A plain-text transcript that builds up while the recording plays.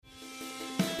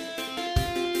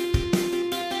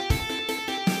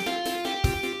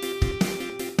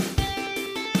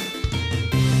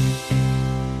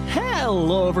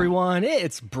Hello, everyone.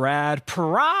 It's Brad,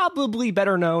 probably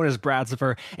better known as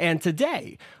Bradzifer, and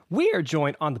today we are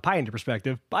joined on the Pioneer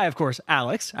Perspective by, of course,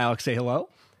 Alex. Alex, say hello.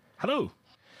 Hello.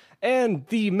 And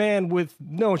the man with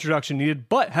no introduction needed,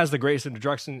 but has the greatest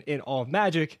introduction in all of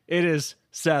Magic. It is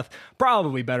Seth,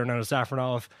 probably better known as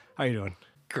SaffronOlive. How you doing?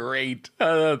 Great.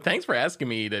 Thanks for asking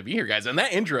me to be here, guys. And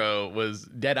that intro was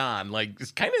dead on. Like,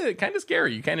 it's kind of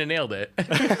scary. You kind of nailed it.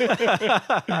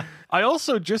 I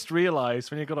also just realized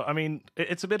when you go to, I mean,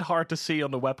 it's a bit hard to see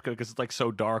on the webcam because it's like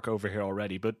so dark over here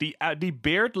already, but the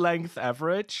beard length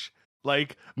average,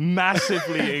 like,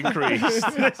 massively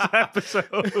increased this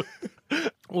episode.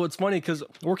 Well, it's funny because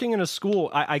working in a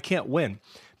school, I can't win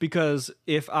because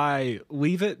if I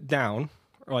leave it down,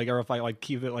 or if I like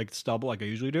keep it like stubble like I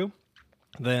usually do,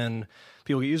 then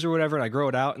people get used or whatever, and I grow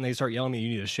it out, and they start yelling at me,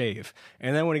 you need to shave.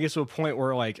 And then when it gets to a point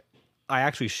where, like, I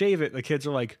actually shave it, the kids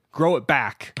are like, grow it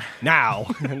back now.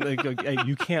 And they go, hey,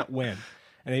 you can't win.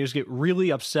 And they just get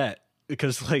really upset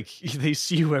because, like, they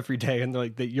see you every day, and they're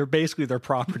like, you're basically their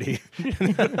property.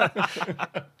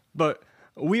 But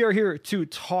we are here to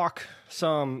talk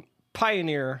some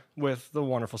Pioneer with the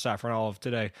wonderful SaffronOlive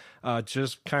today.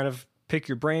 Just kind of pick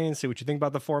your brain, see what you think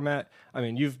about the format. I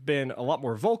mean, you've been a lot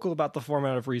more vocal about the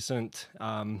format of recent,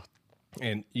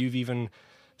 and you've even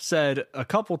said a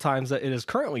couple times that it is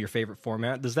currently your favorite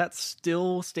format. Does that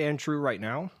still stand true right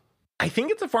now? I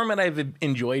think it's a format I've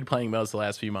enjoyed playing most the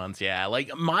last few months. Yeah,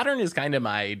 like Modern is kind of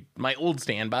my old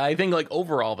standby. I think like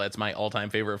overall that's my all-time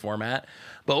favorite format.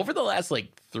 But over the last like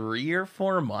 3 or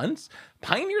 4 months,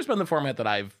 Pioneer's been the format that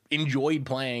I've enjoyed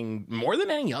playing more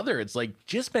than any other. It's like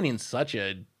just been in such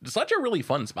a really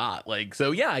fun spot. Like,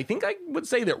 so yeah, I think I would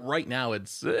say that right now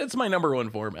it's my number one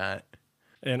format.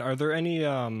 And are there any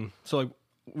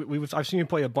I've seen you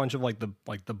play a bunch of like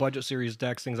the budget series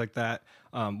decks, things like that.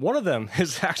 One of them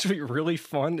is actually really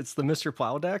fun. It's the Mr.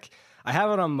 Plow deck. I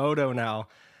have it on Moto now.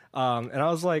 And I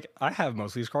was like, I have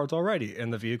most of these cards already,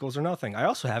 and the vehicles are nothing. I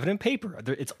also have it in paper.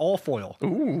 It's all foil.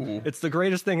 Ooh. It's the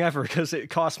greatest thing ever because it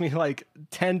cost me like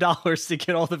 $10 to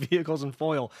get all the vehicles in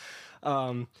foil.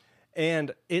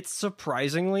 And it's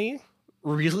surprisingly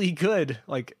really good.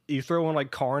 Like, you throw in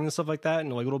like Karn and stuff like that,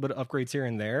 and like a little bit of upgrades here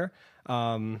and there.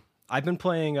 I've been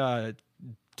playing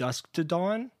Dusk to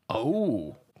Dawn.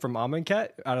 Oh. From Amonkhet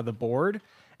out of the board,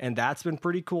 and that's been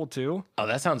pretty cool too. Oh,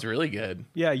 that sounds really good.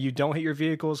 Yeah, you don't hit your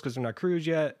vehicles because they're not crewed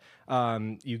yet.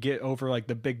 You get over like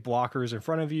the big blockers in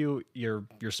front of you. Your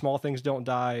small things don't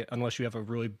die unless you have a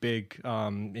really big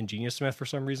Ingenious Smith for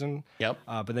some reason. Yep.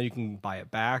 But then you can buy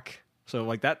it back. So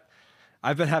like that,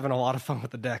 I've been having a lot of fun with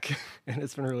the deck, and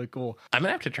it's been really cool. I'm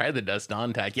gonna have to try the Dust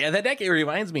Dawn deck. Yeah, that deck, it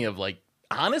reminds me of like,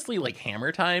 honestly, like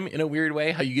Hammer Time in a weird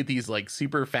way, how you get these like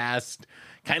super fast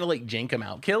kind of like jank 'em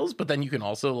out kills, but then you can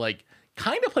also like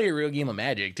kind of play a real game of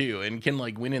Magic too and can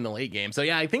like win in the late game. So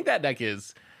yeah, I think that deck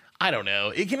is, I don't know,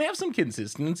 it can have some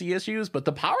consistency issues, but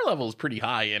the power level is pretty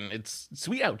high, and it's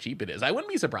sweet how cheap it is. I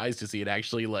wouldn't be surprised to see it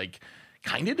actually like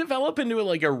kind of develop into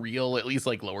like a real, at least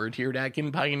like lower tier deck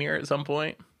in Pioneer at some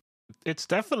point. It's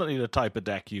definitely the type of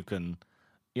deck you can,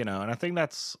 and I think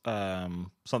that's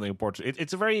something important.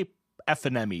 It's a very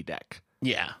FNM-y deck.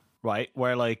 Yeah. Right?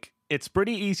 Where like it's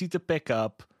pretty easy to pick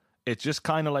up. It's just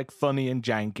kind of like funny and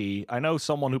janky. I know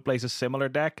someone who plays a similar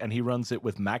deck, and he runs it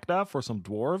with Magda for some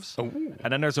dwarves. Ooh.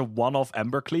 And then there's a one-off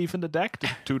Embercleave in the deck to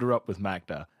tutor up with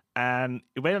Magda. And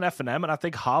he went on FNM, and I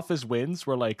think half his wins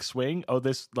were like swing. Oh,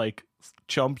 this like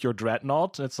chump your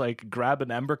Dreadnought. It's like grab an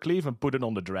Embercleave and put it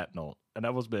on the Dreadnought. And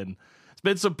it's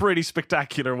been some pretty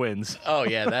spectacular wins. Oh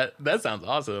yeah, that sounds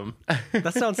awesome.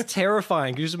 That sounds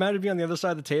terrifying. Can you just imagine being on the other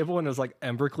side of the table and it was like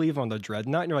Embercleave on the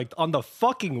Dreadnought, and you're like, on the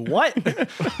fucking what?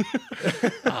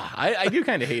 I do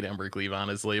kind of hate Embercleave,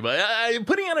 honestly, but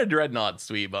putting on a Dreadnought's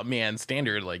sweet. But man,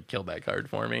 Standard like killed that card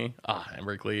for me.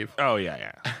 Embercleave. Oh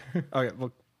yeah. Okay,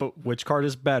 well, but which card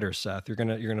is better, Seth? You're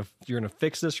gonna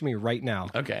fix this for me right now.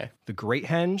 Okay. The Great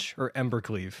Henge or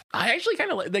Embercleave? I actually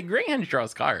kind of like the Great Henge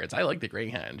draws cards. I like the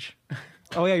Great Henge.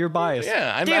 Oh yeah, you're biased.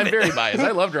 Yeah, I'm very biased.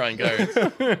 I love drawing cards.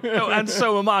 No, and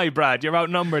so am I, Brad. You're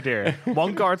outnumbered here.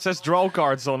 One card says draw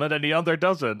cards on it, and the other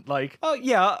doesn't. Like, oh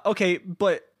yeah, okay,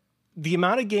 but the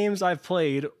amount of games I've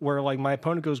played where like my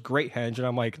opponent goes Great Henge, and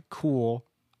I'm like, cool,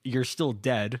 you're still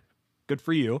dead. Good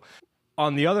for you.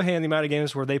 On the other hand, the amount of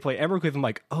games where they play Embercleave, I'm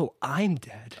like, oh, I'm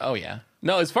dead. Oh, yeah.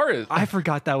 No, as far as... I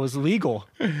forgot that was legal.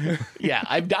 Yeah,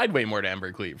 I've died way more to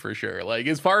Embercleave, for sure. Like,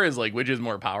 as far as, like, which is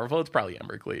more powerful, it's probably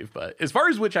Embercleave. But as far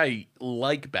as which I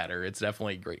like better, it's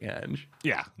definitely Great Henge.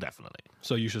 Yeah, definitely.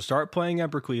 So you should start playing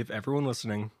Embercleave. Everyone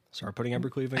listening, start putting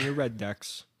Embercleave in your red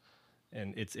decks.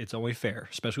 And it's only fair,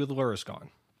 especially with Lurus gone.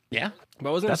 Yeah. But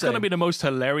I was gonna That's say, going to be the most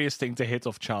hilarious thing to hit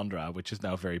off Chandra, which is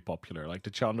now very popular. Like the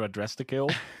Chandra dress to kill,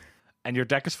 and your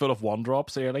deck is full of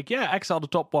 1-drops. So you're like, yeah, exile the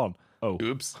top one. Oh,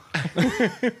 Oops.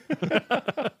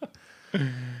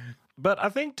 but I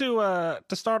think to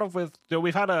start off with,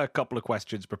 we've had a couple of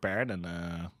questions prepared, and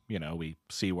we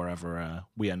see wherever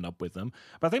we end up with them.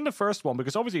 But I think the first one,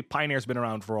 because obviously Pioneer's been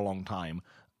around for a long time.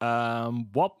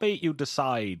 What made you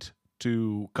decide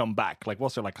to come back? Like,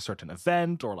 was there like a certain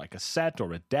event or like a set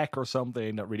or a deck or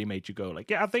something that really made you go like,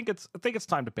 yeah, I think it's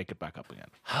time to pick it back up again?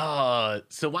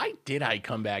 So why did I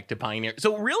come back to Pioneer?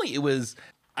 So really,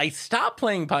 I stopped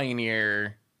playing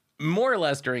Pioneer more or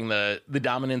less during the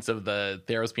dominance of the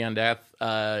Theros Beyond Death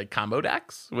combo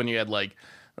decks, when you had like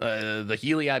the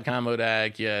Heliod combo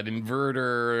deck, you had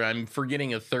Inverter. I'm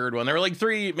forgetting a third one. There were like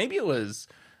three. Maybe it was.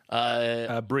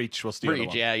 Breach was the other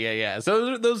one. Yeah.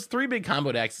 So those three big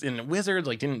combo decks, and Wizards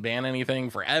like didn't ban anything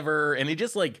forever, and it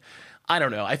just like, I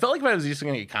don't know. I felt like if I was just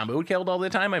going to get combo killed all the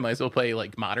time, I might as well play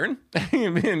like Modern,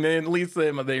 and at least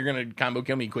they're going to combo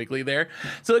kill me quickly there.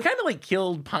 So it kind of like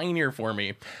killed Pioneer for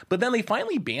me. But then they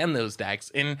finally banned those decks,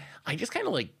 and I just kind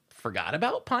of like forgot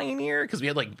about Pioneer because we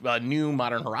had like a new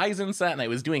Modern Horizon set and I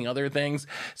was doing other things.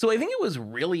 So I think it was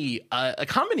really a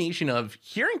combination of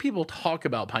hearing people talk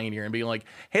about Pioneer and being like,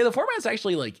 hey, the format's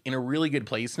actually like in a really good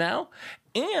place now.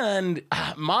 And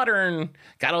Modern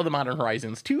got all the Modern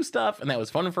Horizons 2 stuff, and that was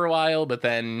fun for a while. But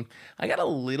then I got a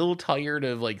little tired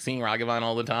of like seeing Ragavan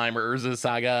all the time or Urza's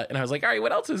Saga, and I was like, all right,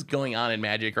 what else is going on in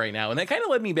Magic right now? And that kind of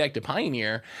led me back to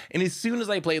Pioneer. And as soon as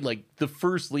I played like the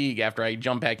first league after I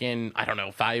jumped back in, I don't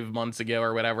know, 5 months ago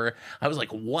or whatever, I was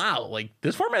like, wow, like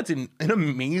this format's in an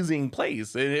amazing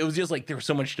place. And it was just like there was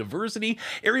so much diversity.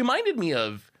 It reminded me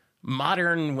of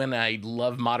Modern, when I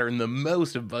loved Modern the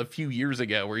most of a few years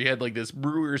ago, where you had like this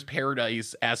Brewer's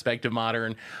Paradise aspect of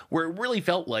Modern, where it really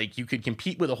felt like you could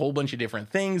compete with a whole bunch of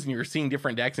different things and you were seeing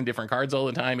different decks and different cards all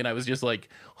the time. And I was just like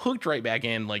hooked right back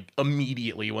in like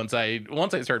immediately once I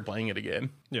started playing it again.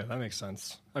 Yeah, that makes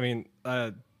sense. I mean,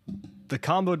 the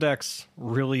combo decks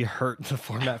really hurt the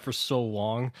format for so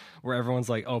long, where everyone's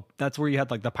like, oh, that's where you had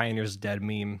like the Pioneer's Dead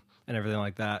meme and everything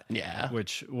like that. Yeah.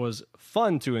 Which was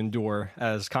fun to endure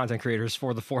as content creators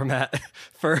for the format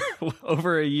for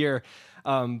over a year.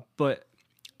 But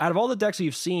out of all the decks that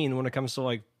you've seen when it comes to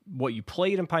like what you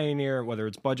played in Pioneer, whether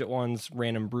it's budget ones,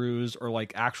 random brews, or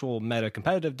like actual meta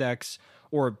competitive decks,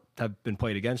 or have been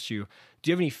played against you,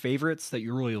 do you have any favorites that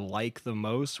you really like the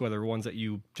most, whether ones that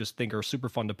you just think are super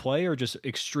fun to play or just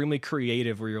extremely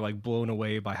creative where you're like blown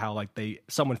away by how like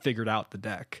someone figured out the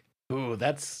deck? Ooh,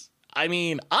 I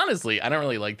mean, honestly, I don't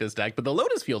really like this deck, but the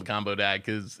Lotus Field combo deck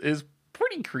is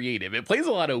pretty creative. It plays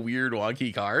a lot of weird,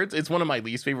 wonky cards. It's one of my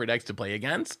least favorite decks to play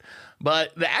against,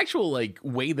 but the actual like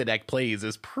way the deck plays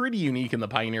is pretty unique in the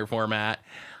Pioneer format.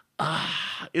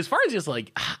 As far as just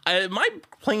like my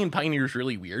playing Pioneer is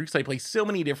really weird because I play so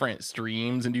many different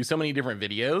streams and do so many different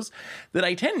videos that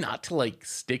I tend not to like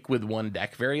stick with one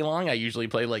deck very long. I usually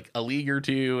play like a league or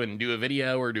two and do a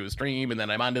video or do a stream, and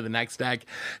then I'm on to the next deck.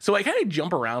 So I kind of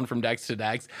jump around from decks to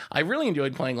decks. I really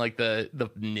enjoyed playing like the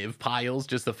Niv piles,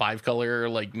 just the 5-color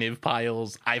like Niv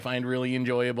piles. I find really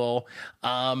enjoyable.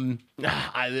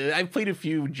 I've played a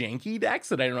few janky decks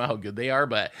that I don't know how good they are,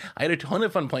 but I had a ton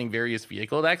of fun playing various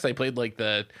vehicle decks. I played like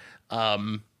the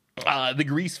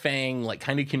Grease Fang like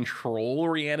kind of control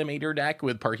reanimator deck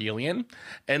with Parhelion,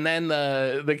 and then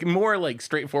the more like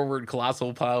straightforward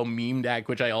Colossal Plow meme deck,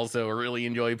 which I also really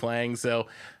enjoy playing. So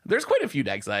there's quite a few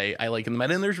decks I like in the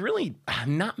meta, and there's really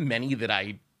not many that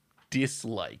I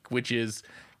dislike, which is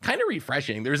kind of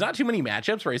refreshing. There's not too many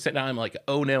matchups where I sit down and I'm like,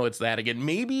 oh no, it's that again.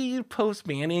 Maybe post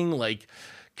banning, like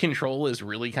control has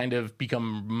really kind of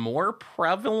become more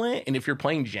prevalent, and if you're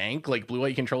playing jank, like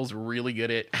blue-white control is really good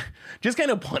at just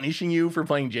kind of punishing you for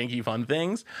playing janky fun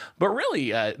things. But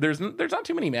really, there's not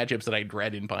too many matchups that I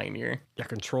dread in Pioneer. Yeah,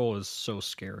 control is so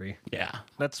scary. Yeah,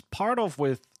 That's part of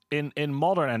with in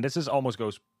Modern, and this is almost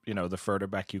goes, the further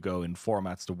back you go in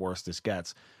formats, the worse this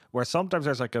gets, where sometimes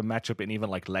there's like a matchup in even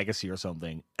like Legacy or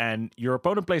something, and your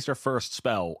opponent plays their first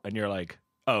spell, and you're like,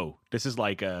 oh, this is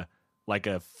like a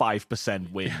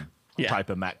 5% win Yeah. type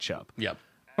of matchup. Yep.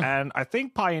 And I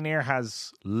think Pioneer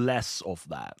has less of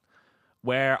that,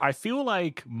 where I feel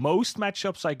like most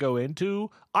matchups I go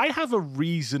into, I have a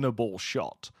reasonable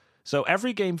shot. So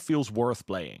every game feels worth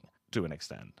playing to an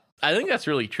extent. I think that's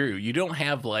really true. You don't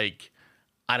have like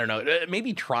I don't know.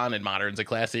 Maybe Tron in Modern's a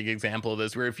classic example of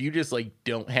this, where if you just like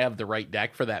don't have the right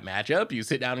deck for that matchup, you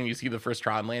sit down and you see the first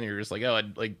Tron land, and you're just like, oh,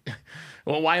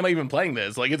 well, why am I even playing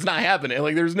this? Like, it's not happening.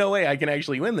 Like, there's no way I can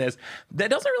actually win this. That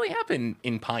doesn't really happen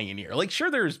in Pioneer. Like,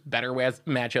 sure, there's better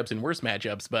matchups and worse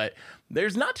matchups, but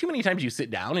there's not too many times you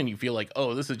sit down and you feel like,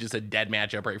 oh, this is just a dead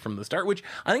matchup right from the start, which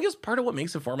I think is part of what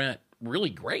makes the format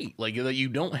really great. Like, that you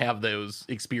don't have those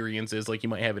experiences like you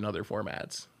might have in other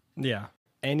formats. Yeah.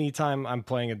 Anytime I'm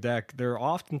playing a deck, there are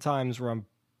often times where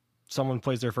someone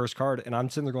plays their first card and I'm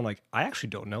sitting there going like, I actually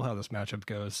don't know how this matchup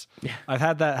goes. Yeah. I've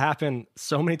had that happen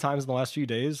so many times in the last few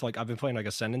days. Like, I've been playing like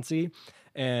Ascendancy,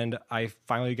 and I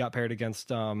finally got paired against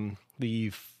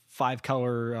the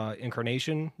 5-color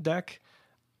Incarnation deck.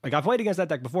 Like, I've played against that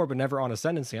deck before, but never on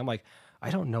Ascendancy. I'm like, I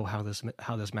don't know how this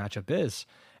matchup is.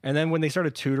 And then when they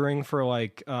started tutoring for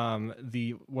like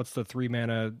what's the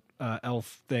 3-mana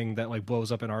elf thing that like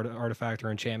blows up an artifact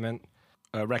or enchantment,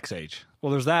 Rex Age.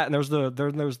 Well, there's that, and there's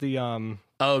the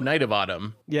Night of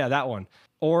Autumn. Yeah, that one.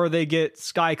 Or they get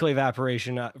Skyclave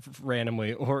Apparition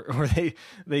randomly, or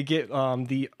they get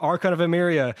the Archon of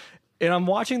Emeria, and I'm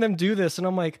watching them do this, and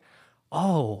I'm like,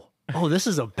 oh, this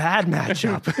is a bad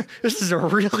matchup. This is a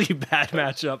really bad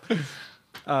matchup.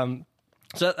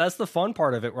 So that's the fun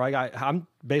part of it, where I'm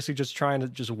basically just trying to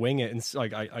just wing it, and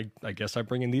like I guess I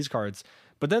bring in these cards.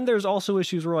 But then there's also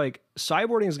issues where like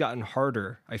sideboarding has gotten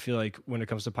harder, I feel like, when it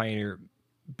comes to Pioneer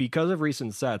because of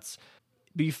recent sets.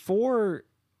 Before,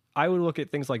 I would look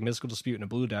at things like Mystical Dispute in a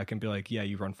blue deck and be like, yeah,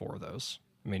 you run 4 of those.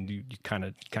 I mean, you kind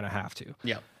of have to.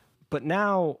 Yeah. But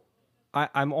now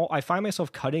I find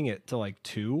myself cutting it to like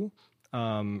 2,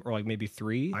 or like maybe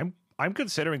 3. I'm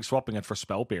considering swapping it for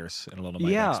Spell Pierce in a lot of my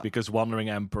decks, because Wandering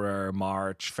Emperor,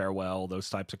 March, Farewell,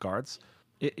 those types of cards.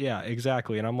 Yeah,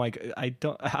 exactly. And I'm like,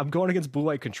 I'm going against Blue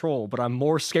White Control, but I'm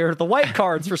more scared of the white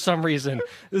cards for some reason.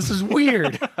 This is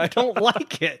weird. I don't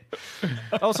like it.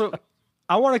 Also,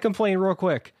 I want to complain real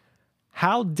quick.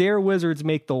 How dare Wizards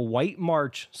make the White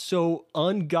March so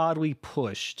ungodly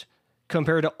pushed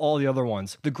compared to all the other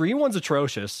ones? The green one's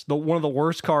atrocious. One of the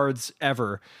worst cards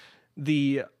ever.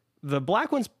 The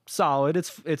black one's solid.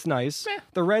 It's nice.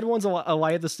 The red one's a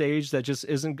light at the stage that just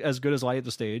isn't as good as light at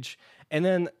the stage. And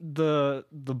then the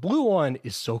blue one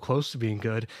is so close to being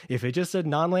good. If it just said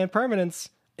non-land permanence,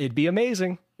 it'd be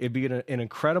amazing. It'd be an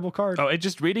incredible card. Oh, it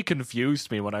just really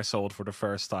confused me when I sold for the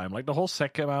first time. Like, the whole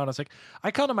set came out, I was like,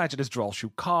 I can't imagine this draw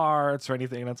shoot cards or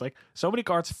anything. And it's like, so many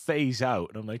cards phase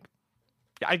out. And I'm like,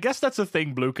 I guess that's a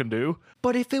thing blue can do.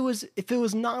 But if it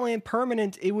was non-land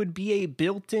permanent, it would be a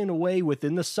built-in way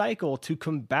within the cycle to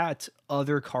combat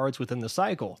other cards within the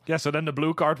cycle. Yeah, so then the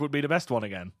blue card would be the best one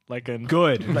again, like in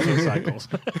good Lego cycles.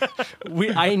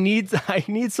 I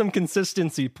need some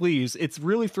consistency, please. It's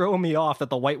really throwing me off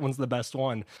that the white one's the best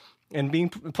one. And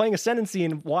playing Ascendancy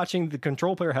and watching the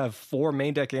control player have 4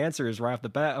 main deck answers right off the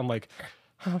bat, I'm like,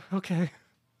 oh, okay,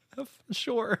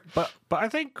 sure. But I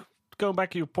think, going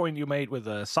back to your point you made with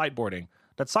sideboarding,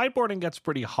 that sideboarding gets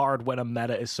pretty hard when a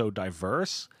meta is so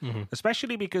diverse,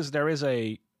 especially because there is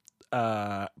a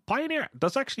Pioneer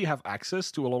does actually have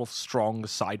access to a lot of strong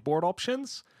sideboard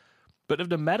options, but if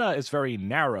the meta is very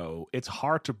narrow, it's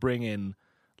hard to bring in,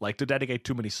 like, to dedicate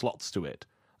too many slots to it,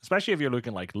 especially if you're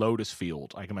looking like Lotus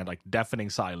Field. I mean, like, Deafening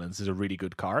Silence is a really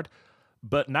good card.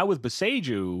 But now with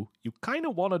Beseiju, you kind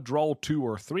of want to draw 2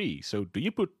 or 3. So do you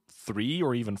put 3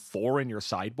 or even 4 in your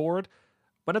sideboard?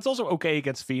 But it's also okay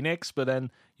against Phoenix, but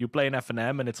then you play an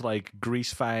FNM and it's like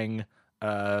Greasefang,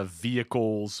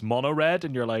 Vehicles, Mono Red,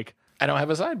 and you're like, I don't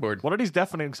have a sideboard. What are these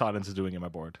Deafening Silences doing in my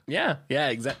board? Yeah,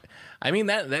 exactly. I mean,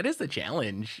 that is the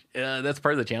challenge. That's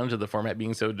part of the challenge of the format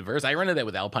being so diverse. I run into that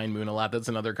with Alpine Moon a lot. That's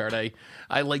another card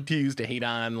I like to use to hate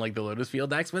on, like, the Lotus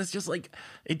Field decks, but it's just like,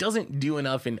 it doesn't do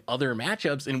enough in other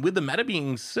matchups. And with the meta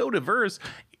being so diverse,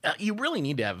 you really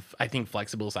need to have, I think,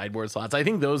 flexible sideboard slots. I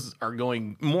think those are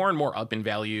going more and more up in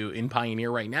value in Pioneer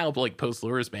right now, but like post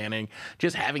Lurrus banning,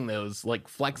 just having those like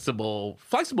flexible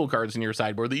cards in your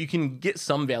sideboard that you can get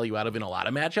some value out of in a lot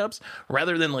of matchups,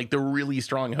 rather than like the really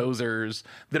strong hosers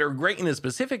that are great in a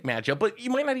specific matchup, but you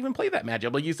might not even play that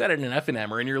matchup. Like you said, in an FNM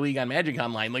or in your league on Magic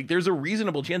Online, like there's a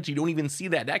reasonable chance you don't even see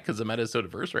that deck because the meta is so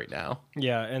diverse right now.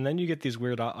 Yeah, and then you get these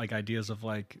weird like ideas of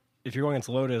like, if you're going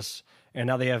into Lotus, and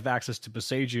now they have access to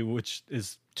Beseiju, which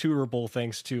is tutorable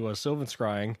thanks to Sylvan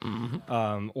Scrying,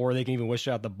 or they can even wish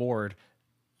out the board.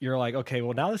 You're like, okay,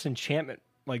 well, now this enchantment,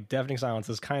 like Deafening Silence,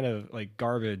 is kind of like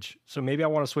garbage. So maybe I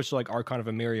want to switch to like Archon of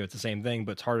Emeria. It's the same thing,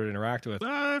 but it's harder to interact with.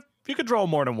 You could draw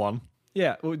more than one.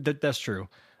 Yeah, that's true.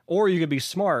 Or you could be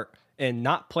smart and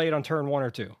not play it on turn 1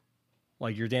 or 2.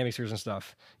 Like your Damning Spheres and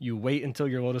stuff. You wait until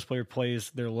your Lotus player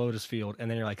plays their Lotus Field, and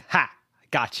then you're like, ha!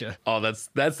 Gotcha. Oh, that's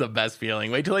the best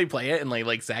feeling. Wait till they play it and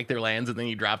like sack their lands, and then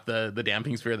you drop the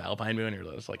damping sphere of the Alpine Moon, and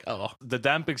you're just like, oh. The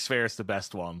damping sphere is the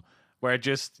best one, where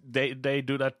just they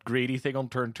do that greedy thing on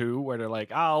turn 2, where they're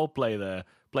like, I'll play the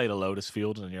Lotus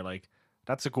Field, and you're like,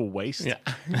 that's a cool waste. Yeah.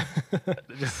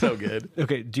 Just so good.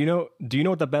 Okay, do you know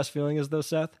what the best feeling is though,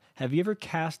 Seth? Have you ever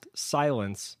cast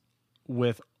Silence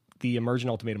with the Emergent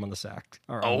Ultimatum on the stack?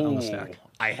 On the stack?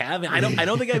 I haven't. I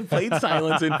don't think I've played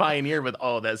Silence in Pioneer, but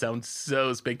that sounds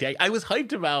so spectacular. I was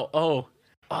hyped about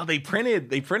they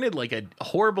printed like a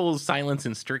horrible Silence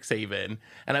in Strixhaven,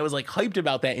 and I was like hyped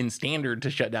about that in Standard to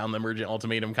shut down the Emergent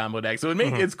Ultimatum combo deck. So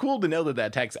it's cool to know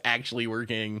that tech's actually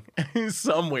working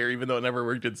somewhere, even though it never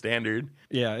worked in Standard.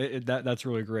 Yeah, that's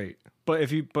really great.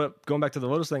 But going back to the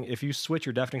Lotus thing, if you switch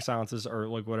your Deafening Silences or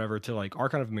like whatever to like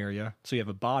Archon of Myria, so you have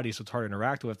a body, so it's hard to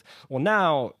interact with. Well,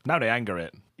 now they anger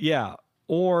it. Yeah,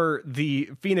 or the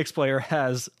Phoenix player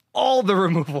has all the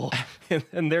removal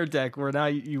in their deck, where now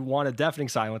you want a Deafening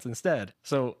Silence instead.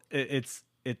 So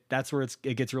that's where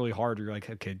it gets really hard. You're like,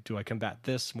 okay, do I combat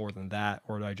this more than that,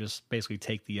 or do I just basically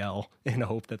take the L in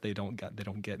hope that they don't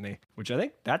get me? Which I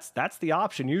think that's the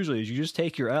option usually, is you just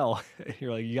take your L.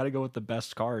 You're like, you got to go with the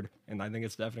best card, and I think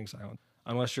it's Deafening Silence,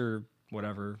 unless you're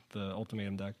whatever the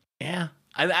Ultimatum deck. Yeah,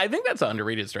 I think that's an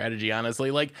underrated strategy,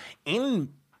 honestly. Like in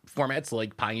formats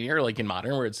like Pioneer, like in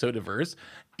Modern, where it's so diverse,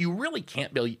 you really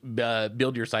can't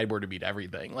build your sideboard to beat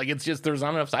everything. Like, it's just, there's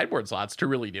not enough sideboard slots to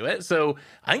really do it. So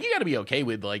I think you got to be okay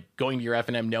with like going to your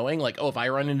FNM knowing like, oh, if I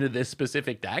run into this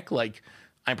specific deck, like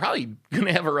I'm probably going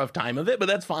to have a rough time of it, but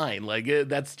that's fine. Like,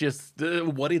 that's just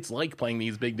what it's like playing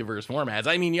these big diverse formats.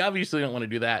 I mean, you obviously don't want to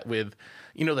do that with,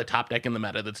 the top deck in the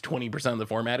meta that's 20% of the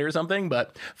format or something.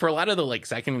 But for a lot of the like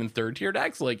second and third tier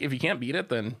decks, like if you can't beat it,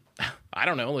 then I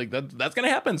don't know, like that's going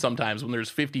to happen sometimes when there's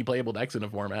 50 playable decks in a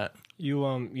format.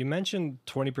 You mentioned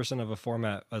 20% of a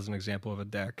format as an example of a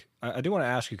deck. I do want to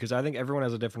ask you, because I think everyone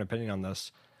has a different opinion on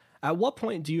this. At what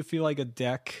point do you feel like a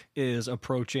deck is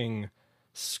approaching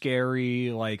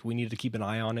scary, like we need to keep an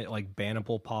eye on it, like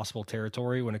bannable possible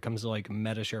territory when it comes to like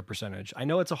meta share percentage? I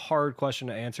know it's a hard question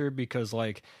to answer because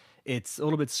like it's a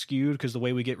little bit skewed because the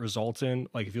way we get results in,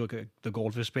 like if you look at the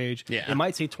Goldfish page, it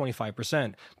might say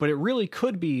 25%, but it really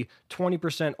could be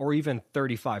 20% or even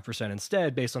 35%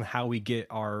 instead, based on how we get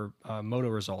our Moto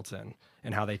results in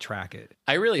and how they track it.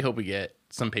 I really hope we get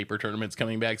some paper tournaments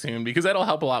coming back soon, because that'll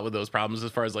help a lot with those problems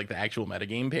as far as like the actual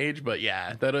metagame page. But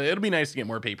yeah, it'll be nice to get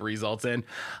more paper results in.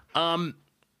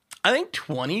 I think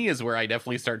 20 is where I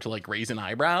definitely start to like raise an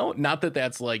eyebrow. Not that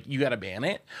that's like you got to ban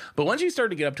it, but once you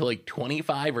start to get up to like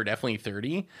 25 or definitely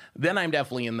 30, then I'm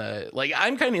definitely in the, like,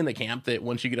 I'm kind of in the camp that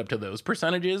once you get up to those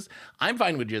percentages, I'm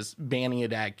fine with just banning a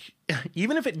deck,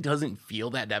 even if it doesn't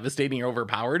feel that devastating or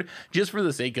overpowered, just for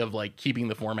the sake of like keeping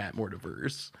the format more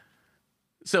diverse.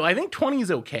 So I think 20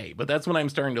 is okay, but that's when I'm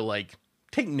starting to like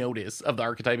take notice of the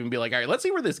archetype and be like, all right, let's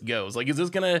see where this goes. Like, is this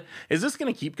gonna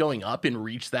keep going up and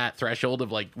reach that threshold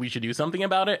of like we should do something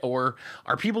about it, or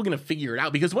are people gonna figure it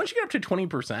out? Because once you get up to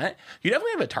 20%, you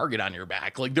definitely have a target on your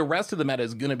back. Like the rest of the meta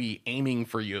is gonna be aiming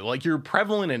for you. Like you're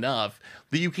prevalent enough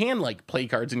that you can like play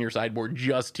cards in your sideboard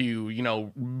just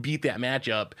to beat that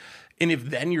matchup. And if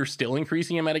then you're still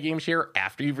increasing a metagame share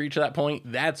after you've reached that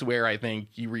point, that's where I think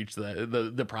you reach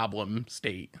the problem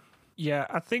state. Yeah,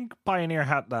 I think Pioneer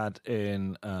had that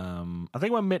in, I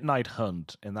think when Midnight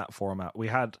Hunt in that format, we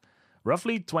had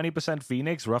roughly 20%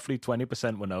 Phoenix, roughly 20%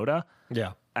 Winota.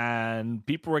 Yeah. And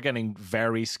people were getting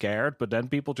very scared, but then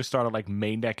people just started like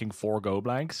main decking 4 Go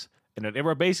Blanks. And they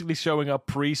were basically showing up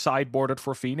pre-sideboarded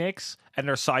for Phoenix, and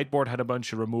their sideboard had a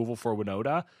bunch of removal for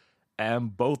Winota.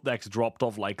 And both decks dropped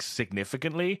off like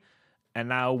significantly. And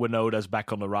now Winota's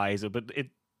back on the rise. But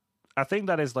I think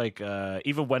that is like,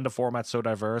 even when the format's so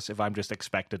diverse, if I'm just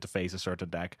expected to face a certain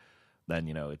deck, then,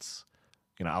 it's,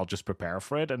 I'll just prepare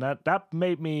for it. And that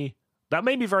made me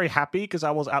very happy, because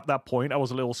I was at that point, I was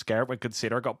a little scared when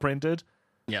Consider got printed.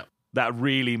 Yeah. That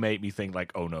really made me think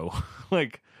like, oh no,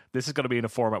 like this is going to be in a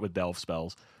format with Delve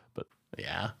spells. But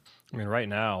yeah. I mean, right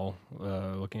now,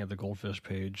 looking at the Goldfish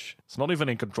page, it's not even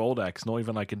in control decks, not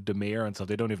even like in Dimir and stuff.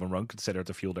 They don't even run Consider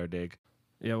to fuel their dig.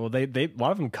 Yeah, well, they a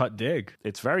lot of them cut dig.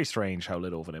 It's very strange how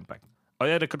little of an impact. Oh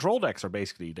yeah, the control decks are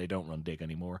basically, they don't run dig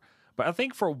anymore. But I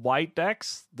think for white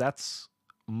decks, that's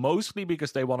mostly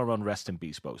because they want to run Rest in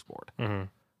Peace post board. Mm-hmm.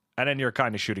 And then you're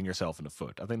kind of shooting yourself in the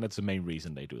foot. I think that's the main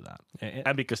reason they do that.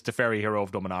 And because Teferi, Hero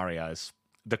of Dominaria, is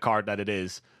the card that it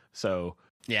is. So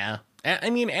yeah. I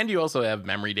mean, and you also have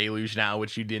Memory Deluge now,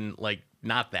 which you didn't like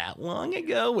not that long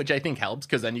ago, which I think helps,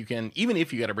 because then you can, even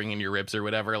if you got to bring in your rips or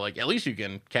whatever, like at least you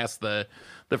can cast the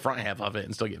front half of it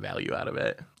and still get value out of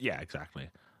it. Yeah, exactly.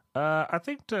 I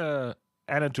think to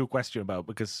add into a question about,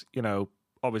 because, you know,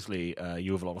 obviously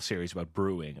you have a lot of series about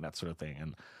brewing and that sort of thing.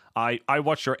 And I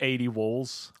watched your 80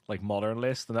 Walls, like, modern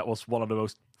list, and that was one of the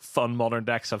most fun modern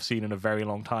decks I've seen in a very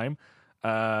long time.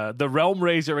 The Realm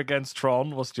Raiser against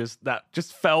Tron was just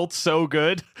felt so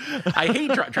good. I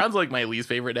hate Tron. Tron's like my least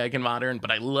favorite deck in Modern,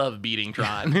 but I love beating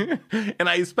Tron. And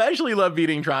I especially love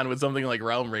beating Tron with something like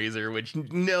Realm Raiser, which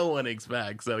no one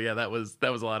expects. So yeah, that was a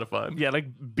lot of fun. Yeah, like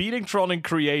beating Tron in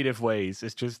creative ways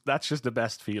that's just the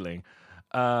best feeling.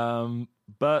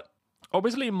 But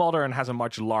obviously Modern has a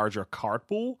much larger card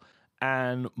pool,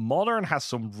 and Modern has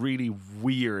some really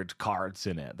weird cards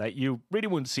in it that you really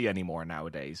wouldn't see anymore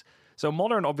nowadays. So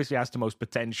Modern obviously has the most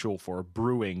potential for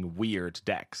brewing weird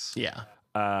decks. Yeah.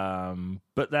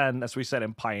 But then, as we said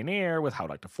in Pioneer, with how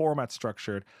like the format's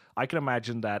structured, I can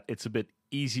imagine that it's a bit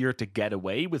easier to get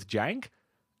away with jank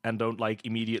and don't like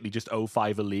immediately just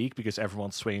 0-5 a league because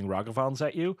everyone's swinging Ragavans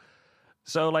at you.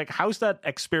 So, like, how's that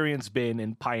experience been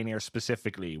in Pioneer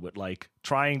specifically with, like,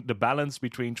 trying the balance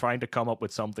between trying to come up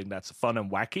with something that's fun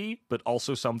and wacky, but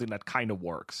also something that kind of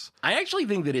works? I actually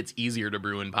think that it's easier to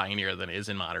brew in Pioneer than it is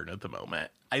in Modern at the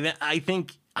moment. I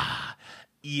think,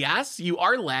 yes, you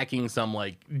are lacking some,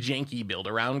 like, janky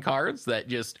build-around cards that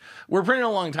just were printed a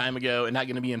long time ago and not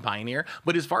going to be in Pioneer.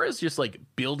 But as far as just, like,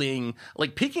 building,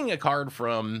 like, picking a card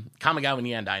from Kamigawa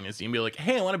Neon Dynasty and be like,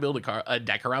 hey, I want to build a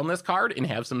deck around this card and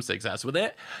have some success with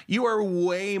it, you are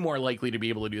way more likely to be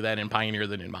able to do that in Pioneer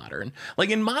than in Modern. Like,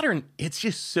 in Modern, it's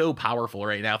just so powerful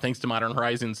right now, thanks to Modern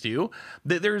Horizons 2,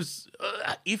 that there's,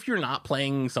 if you're not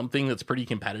playing something that's pretty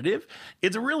competitive,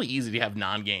 it's really easy to have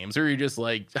non-games where you're just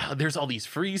like, there's all these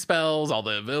free spells, all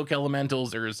the evoke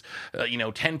elementals, there's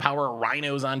 10 power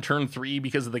rhinos on turn 3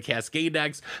 because of the cascade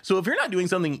decks. So if you're not doing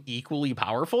something equally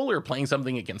powerful or playing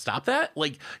something that can stop that,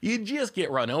 like, you just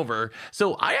get run over.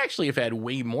 So I actually have had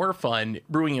way more fun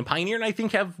brewing in Pioneer, and I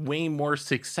think have way more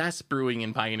success brewing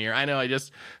in Pioneer. I know I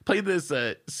just played this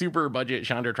super budget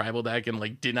Chandra tribal deck and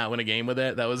like did not win a game with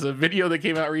it. That was a video that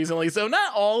came out recently. So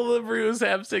not all the brews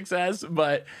have success,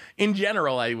 but in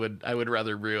general, I would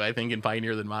rather brew, I think, in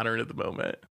Pioneer than Modern at the moment.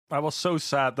 I was so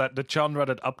sad that the Chandra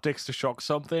that upticks to shock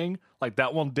something, like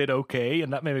that one did okay,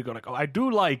 and that made me go like, oh, I do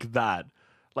like that.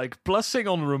 Like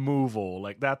plussing on removal,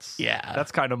 like that's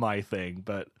kind of my thing.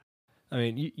 But I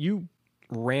mean, you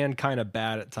ran kind of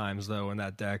bad at times though in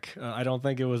that deck. I don't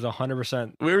think it was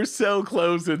 100%. We were so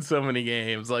close in so many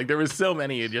games. Like there was so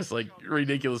many just like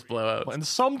ridiculous blowouts. And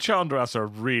some Chandras are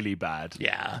really bad.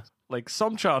 Yeah. Like,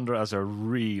 some Chandras are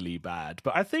really bad.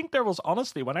 But I think there was,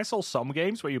 honestly, when I saw some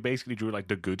games where you basically drew, like,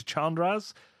 the good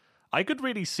Chandras, I could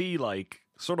really see, like,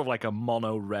 sort of like a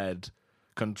mono-red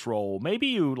control. Maybe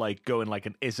you, like, go in, like,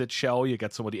 an Izzet shell, you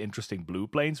get some of the interesting blue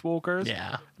Planeswalkers.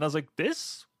 Yeah. And I was like,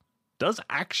 this does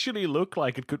actually look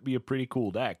like it could be a pretty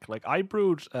cool deck. Like, I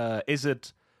brewed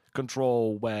Izzet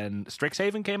control when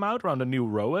Strixhaven came out around the new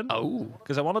Rowan. Oh.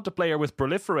 Because I wanted to play her with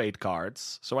proliferate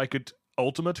cards, so I could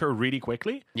ultimate her really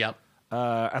quickly. Yep.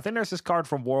 I think there's this card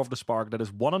from War of the Spark that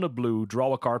is 1 on a blue,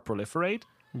 draw a card, proliferate.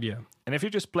 Yeah. And if you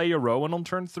just play your Rowan on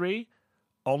turn 3,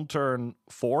 on turn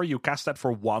 4, you cast that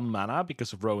for 1 mana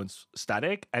because of Rowan's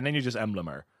static, and then you just emblem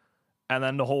her. And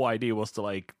then the whole idea was to,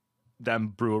 like, then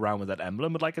brew around with that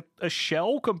emblem, but like a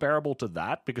shell comparable to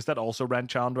that, because that also ran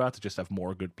Chandra to just have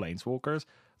more good Planeswalkers.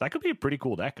 That could be a pretty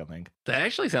cool deck, I think. That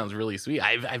actually sounds really sweet.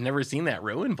 I've never seen that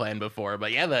Rowan plan before,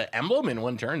 but yeah, the emblem in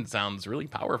 1 turn sounds really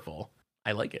powerful.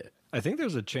 I like it. I think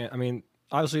there's a chance. I mean,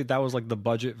 obviously that was like the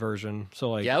budget version.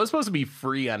 So like, yeah, it was supposed to be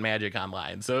free on Magic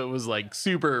Online, so it was like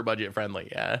super budget friendly.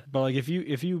 Yeah. But like if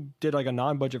you did like a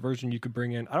non-budget version, you could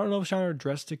bring in. I don't know if Chandra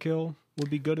Dress to Kill would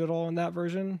be good at all in that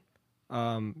version.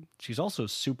 She's also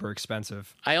super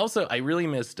expensive. I really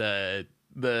missed the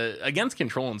against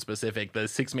control in specific, the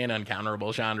 6-mana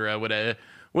uncounterable Chandra would have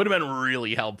been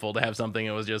really helpful to have something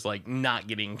that was just like not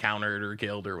getting countered or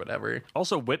killed or whatever.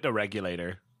 Also with the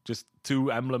regulator, just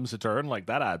 2 emblems a turn, like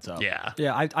that adds up. Yeah.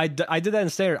 I did that in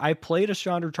standard. I played a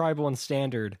Chandra Tribal in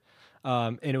standard.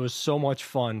 And it was so much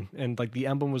fun, and like the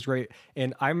emblem was great.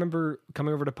 And I remember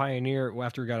coming over to Pioneer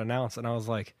after it got announced, and I was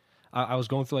like, I was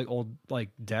going through like old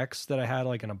like decks that I had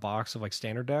like in a box of like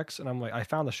standard decks, and I'm like, I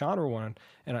found the Chandra one,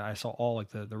 and I saw all like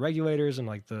the regulators and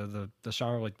like the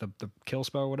Chandra, like the kill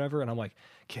spell or whatever, and I'm like,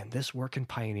 can this work in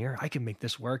Pioneer? I can make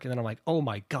this work. And then I'm like, oh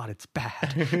my god, it's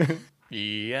bad.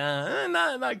 Yeah,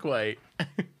 not quite.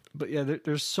 But yeah,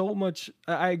 there's so much.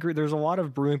 I agree. There's a lot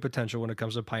of brewing potential when it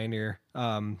comes to Pioneer.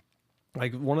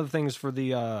 Like one of the things for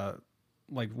the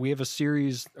like we have a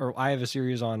series, or I have a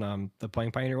series on the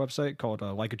Playing Pioneer website called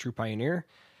Like a True Pioneer,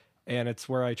 and it's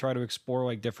where I try to explore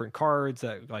like different cards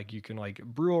that like you can like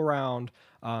brew around,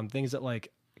 things that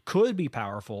like could be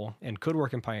powerful and could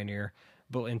work in Pioneer,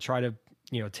 but and try to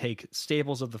take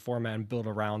staples of the format and build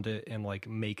around it and like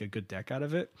make a good deck out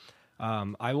of it.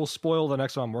 I will spoil the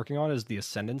next one I'm working on is the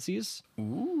Ascendancies.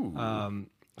 Ooh.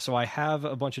 So I have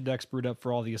a bunch of decks brewed up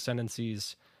for all the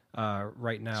Ascendancies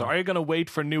right now. So are you going to wait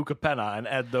for New Capenna and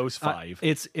add those 5?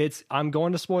 I'm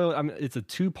going to spoil it. It's a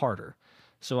 2-parter.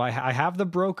 So I have the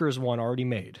Brokers one already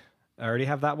made. I already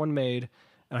have that one made,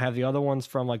 and I have the other ones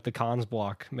from like the Cons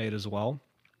block made as well.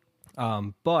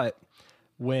 But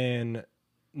when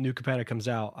New Capenna comes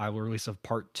out, I will release a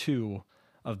part 2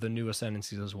 of the new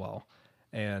Ascendancies as well.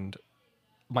 And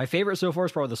my favorite so far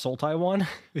is probably the Sultai one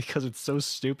because it's so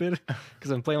stupid.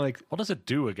 Because I'm playing like, what does it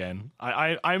do again?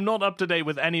 I'm not up to date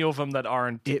with any of them that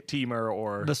aren't Teamer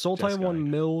or the Sultai Jeskai. one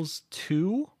mills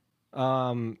 2,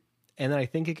 and then I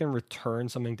think it can return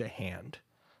something to hand,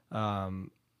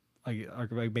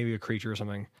 like maybe a creature or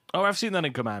something. Oh, I've seen that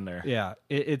in Commander. Yeah,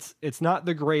 it's not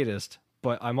the greatest,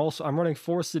 but I'm running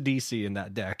 4 Sidisi in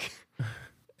that deck.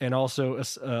 And also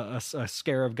a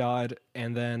Scarab God,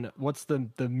 and then what's the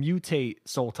mutate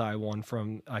Sultai one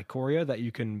from Ikoria that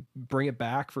you can bring it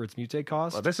back for its mutate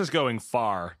cost? Well, this is going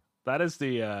far. That is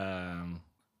the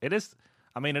it is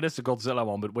the Godzilla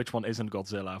one, but which one isn't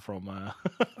Godzilla from from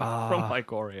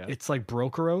Ikoria? It's like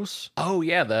Brokeros. Oh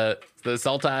yeah, the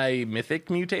Sultai Mythic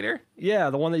Mutator. Yeah,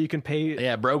 the one that you can pay.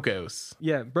 Yeah, Brokos.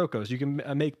 Yeah, Brokos. You can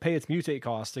pay its mutate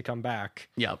cost to come back.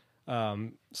 Yep.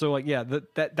 So like, yeah,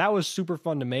 that was super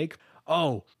fun to make.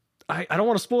 Oh, I don't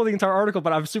want to spoil the entire article,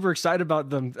 but I'm super excited about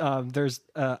them.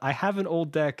 I have an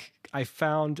old deck I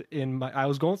found I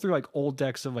was going through like old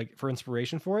decks of like for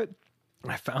inspiration for it.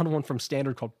 And I found one from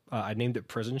Standard called, I named it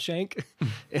Prison Shank.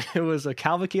 It was a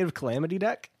Cavalcade Calamity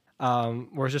deck.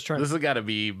 Where it's just trying. This has got to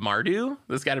be Mardu.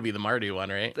 This got to be the Mardu one,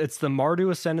 right? It's the Mardu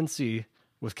Ascendancy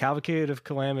with Cavalcade of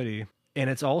Calamity, and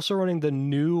it's also running the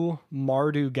new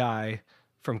Mardu guy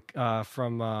from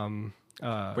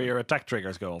where your attack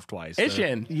triggers go off twice.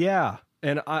 Ishin. Yeah,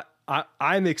 and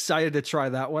I'm excited to try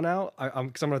that one out.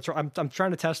 I'm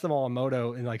trying to test them all on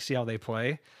Moto and like see how they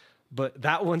play. But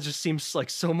that one just seems like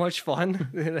so much fun.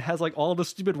 It has like all the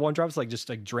stupid 1-drops, like just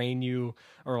like drain you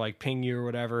or like ping you or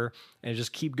whatever, and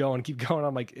just keep going.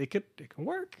 I'm like, it can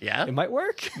work. Yeah, it might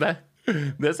work.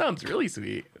 That sounds really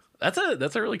sweet. That's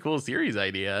a really cool series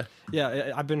idea.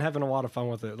 Yeah, I've been having a lot of fun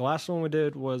with it. The last one we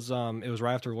did was it was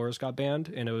right after Loris got banned,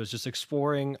 and it was just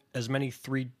exploring as many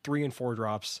 3 and 4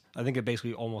 drops. I think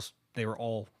they were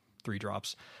all 3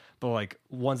 drops, but like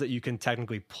ones that you can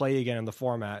technically play again in the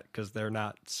format because they're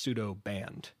not pseudo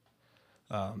banned.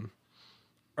 When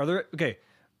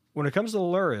it comes to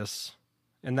Luris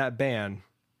and that ban,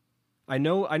 I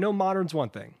know Modern's one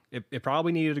thing. It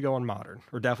probably needed to go in Modern,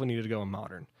 or definitely needed to go in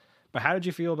Modern. But how did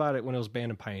you feel about it when it was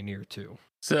banned in Pioneer too?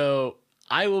 So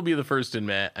I will be the first to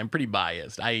admit I'm pretty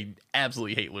biased. I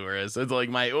absolutely hate Luris. It's like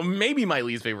maybe my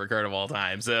least favorite card of all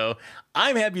time. So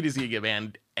I'm happy to see it get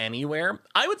banned anywhere.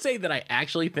 I would say that I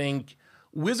actually think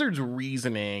Wizards'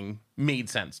 reasoning made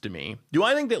sense to me. Do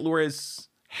I think that Luris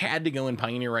had to go in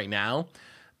Pioneer right now?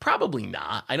 Probably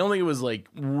not. I don't think it was like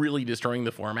really destroying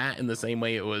the format in the same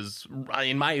way it was,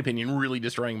 in my opinion, really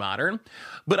destroying Modern.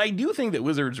 But I do think that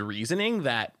Wizards' reasoning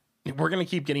that we're going to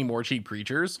keep getting more cheap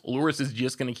creatures, Luris is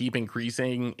just going to keep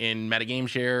increasing in metagame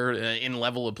share, in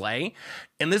level of play,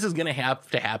 and this is going to have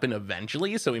to happen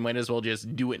eventually, so we might as well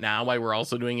just do it now while we're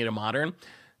also doing it in Modern.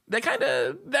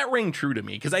 That rang true to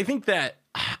me, because I think that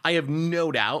I have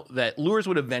no doubt that Luris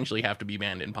would eventually have to be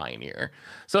banned in Pioneer.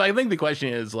 So I think the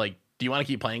question is, like, do you want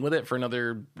to keep playing with it for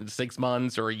another 6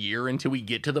 months or a year until we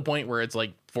get to the point where it's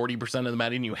like 40% of the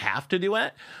meta and you have to do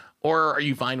it? Or are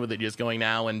you fine with it just going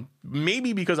now? And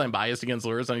maybe because I'm biased against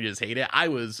Luris and I just hate it, I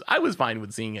was fine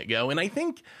with seeing it go. And I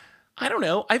think, I don't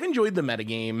know, I've enjoyed the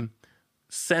metagame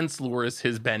since Luris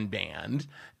has been banned.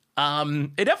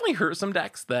 It definitely hurt some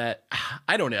decks that,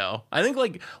 I don't know. I think,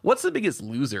 like, what's the biggest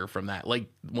loser from that? Like,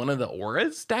 one of the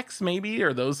Auras decks, maybe?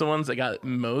 Are those the ones that got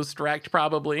most wrecked,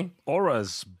 probably?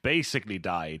 Auras basically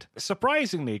died.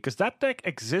 Surprisingly, because that deck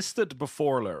existed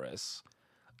before Luris.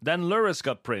 Then Luris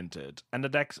got printed, and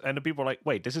the people were like,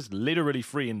 wait, this is literally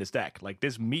free in this deck. Like,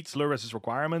 this meets Luris's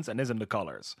requirements and isn't the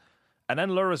colors. And then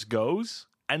Luris goes,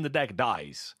 and the deck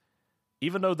dies.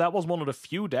 Even though that was one of the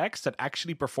few decks that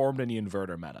actually performed in the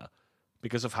inverter meta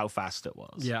because of how fast it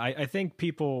was. Yeah, I think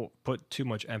people put too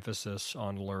much emphasis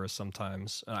on Luris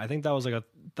sometimes. I think that was a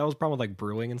problem with like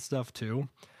brewing and stuff too,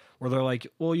 where they're like,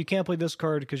 well, you can't play this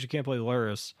card because you can't play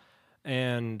Luris.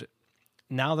 And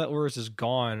now that Luris is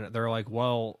gone, they're like,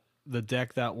 well, the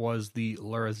deck that was the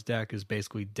Luris deck is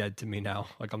basically dead to me now.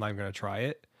 Like, I'm not even going to try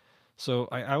it. So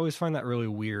I always find that really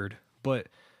weird. But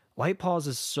Light Paws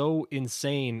is so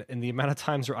insane, and the amount of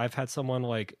times where I've had someone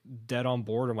like dead on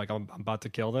board, I'm like, I'm about to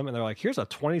kill them, and they're like, here's a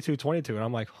 22-22, and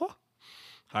I'm like, huh.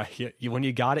 When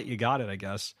you got it, I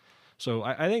guess. So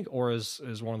I think Aura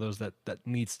is one of those that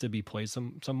needs to be played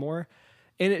some more,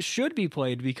 and it should be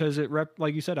played because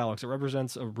like you said, Alex, it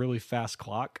represents a really fast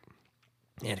clock,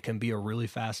 and it can be a really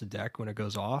fast deck when it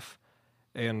goes off,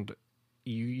 and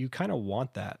you kind of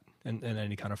want that in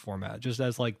any kind of format, just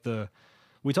as like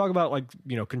we talk about like,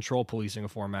 control policing a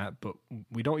format, but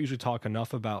we don't usually talk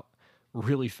enough about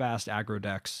really fast aggro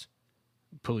decks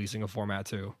policing a format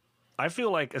too. I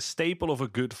feel like a staple of a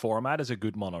good format is a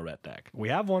good mono red deck. We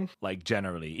have one. Like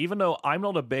generally, even though I'm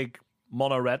not a big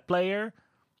mono red player,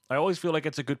 I always feel like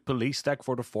it's a good police deck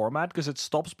for the format because it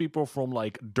stops people from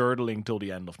like dirtling till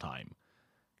the end of time.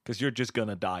 Because you're just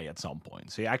gonna die at some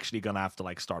point, so you're actually gonna have to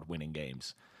like start winning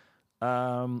games.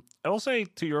 I will say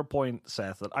to your point,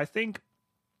 Seth, that I think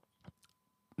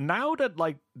now that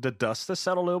like the dust has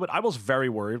settled a little bit, I was very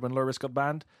worried when Lurrus got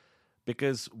banned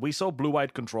because we saw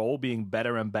blue-white control being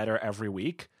better and better every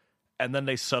week, and then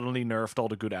they suddenly nerfed all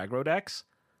the good aggro decks,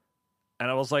 and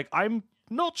I was like, I'm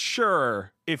not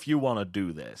sure if you want to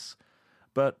do this.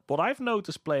 But what I've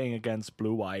noticed playing against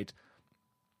blue-white,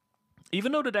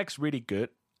 even though the deck's really good,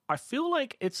 I feel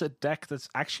like it's a deck that's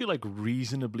actually like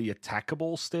reasonably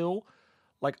attackable still.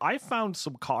 Like I found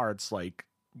some cards like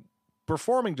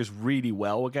performing just really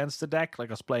well against the deck. Like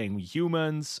I was playing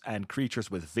humans and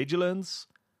creatures with vigilance,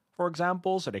 for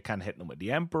example, so they can hit them with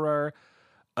the Emperor.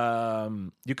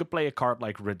 You could play a card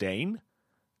like Redain,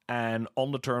 and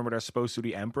on the turn where they're supposed to do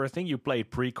the Emperor thing, you play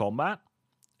pre-combat,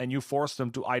 and you force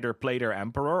them to either play their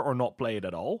Emperor or not play it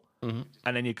at all. Mm-hmm.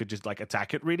 And then you could just like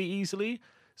attack it really easily.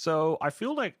 So I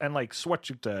feel like, and like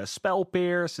switching to Spell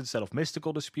Pierce instead of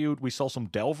Mystical Dispute. We saw some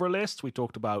Delver lists we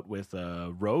talked about with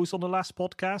Rose on the last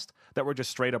podcast that were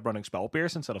just straight up running Spell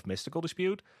Pierce instead of Mystical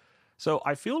Dispute. So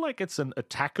I feel like it's an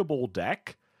attackable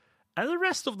deck, and the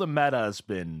rest of the meta has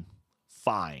been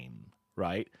fine,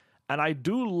 right? And I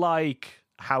do like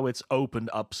how it's opened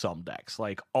up some decks,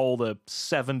 like all the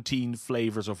 17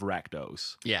 flavors of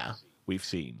Rakdos we've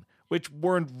seen, which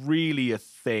weren't really a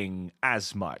thing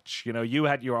as much. You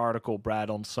had your article, Brad,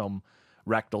 on some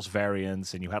Rakdos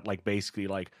variants, and you had like basically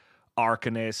like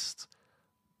Arcanist,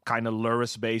 kind of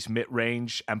Lurrus-based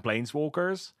mid-range, and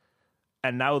Planeswalkers.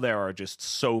 And now there are just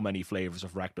so many flavors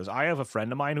of Rakdos. I have a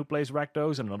friend of mine who plays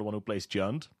Rakdos and another one who plays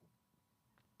Jund.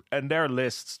 And their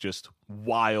lists just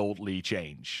wildly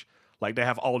change. Like, they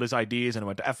have all these ideas, and I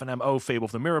went to FNM, Fable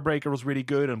of the Mirror Breaker was really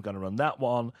good, I'm going to run that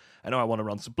one. I know I want to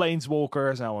run some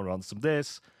Planeswalkers, and I want to run some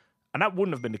this. And that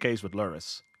wouldn't have been the case with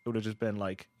Lurrus. It would have just been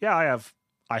like, yeah, I have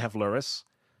Lurrus.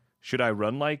 Should I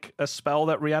run, like, a spell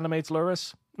that reanimates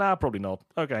Lurrus? Nah, probably not.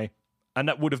 Okay. And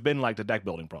that would have been, like, the deck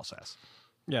building process.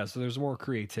 Yeah, so there's more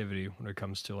creativity when it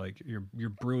comes to like your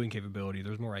brewing capability.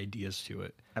 There's more ideas to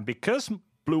it. And because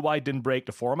Blue-White didn't break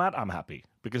the format, I'm happy.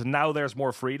 Because now there's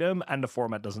more freedom and the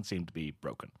format doesn't seem to be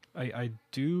broken. I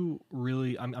do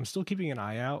really... I'm still keeping an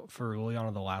eye out for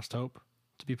Liliana the Last Hope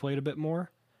to be played a bit more.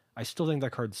 I still think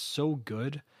that card's so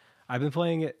good. I've been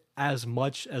playing it as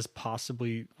much as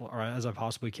possibly, or as I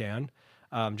possibly can.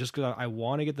 Just because I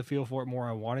want to get the feel for it more.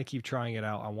 I want to keep trying it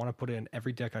out. I want to put it in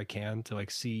every deck I can to like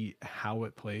see how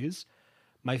it plays.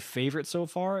 My favorite so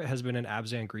far has been an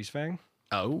Abzan Greasefang.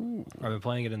 Oh. I've been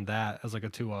playing it in that as like a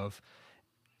 2-of.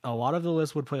 A lot of the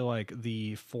list would play like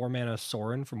the 4-mana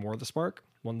Sorin from War of the Spark,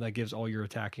 one that gives all your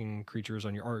attacking creatures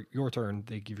on your turn,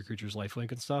 they give your creatures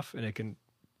lifelink and stuff, and it can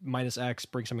 -X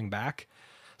bring something back.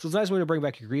 So it's a nice way to bring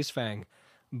back your Greasefang.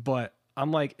 But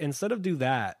I'm like, instead of do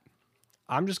that,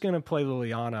 I'm just going to play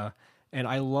Liliana, and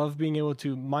I love being able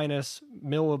to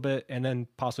mill a bit and then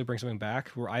possibly bring something back,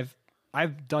 where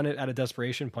I've done it out of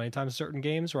desperation plenty of times in certain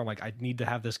games where I'm like, I need to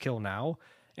have this kill now,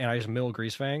 and I just mill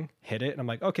Greasefang, hit it, and I'm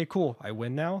like, okay, cool, I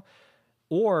win now.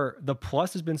 Or the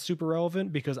plus has been super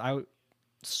relevant because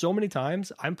so many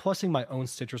times I'm plussing my own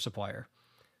Stitcher supplier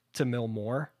to mill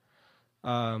more,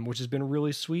 which has been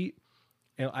really sweet.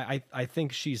 And I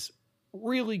think she's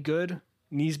really good,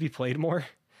 needs to be played more.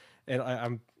 And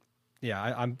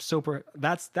I'm super.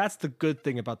 That's the good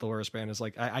thing about the Lurrus ban is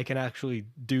like I can actually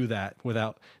do that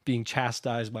without being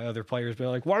chastised by other players. Being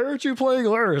like, why aren't you playing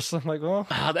Lurrus? I'm like, well,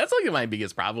 that's like my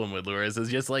biggest problem with Lurrus is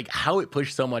just like how it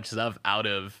pushed so much stuff out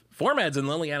of formats, and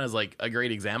Liliana's like a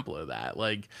great example of that.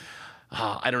 Like,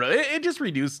 I don't know. It just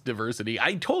reduced diversity.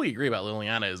 I totally agree about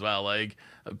Liliana as well. Like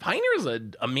Pioneer is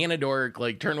a mana dork,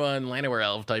 like turn one Llanowar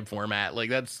Elf type format. Like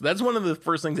that's one of the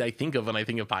first things I think of when I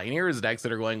think of Pioneer is decks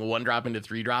that are going 1-drop into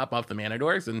 3-drop off the mana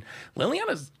dorks. And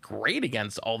Liliana's great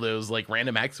against all those like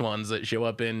random X ones that show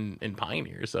up in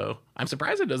Pioneer. So I'm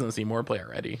surprised it doesn't see more play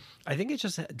already. I think it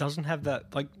just doesn't have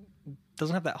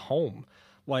that home.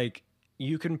 Like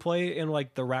you can play in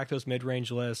like the Rakdos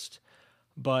mid-range list,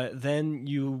 but then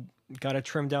you got to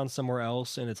trim down somewhere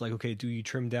else, and it's like, okay, do you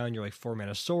trim down your like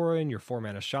 4-mana Sorin, your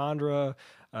 4-mana Chandra?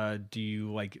 Do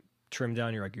you like trim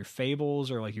down your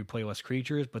Fables, or like you play less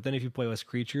creatures? But then if you play less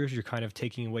creatures, you're kind of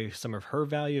taking away some of her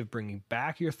value of bringing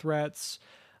back your threats.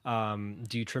 Do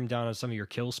you trim down on some of your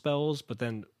kill spells? But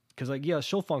then, because like, yeah,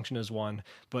 she'll function as one,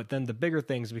 but then the bigger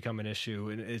things become an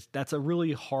issue, and that's a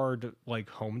really hard like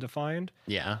home to find.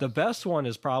 Yeah. The best one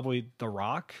is probably the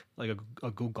Rock, like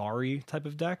a Golgari type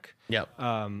of deck. Yep.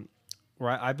 Where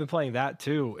I've been playing that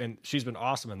too, and she's been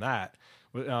awesome in that.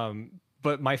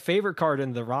 But my favorite card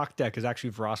in the Rock deck is actually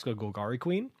Vraska Golgari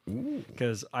Queen,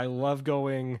 because I love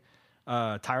going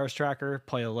Tyrus Tracker,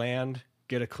 play a land,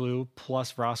 get a clue,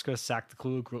 plus Vraska, sack the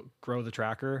clue, grow the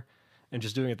tracker, and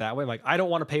just doing it that way. I'm like, I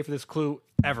don't want to pay for this clue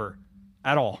ever,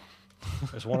 at all.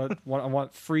 I just I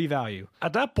want free value.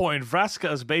 At that point,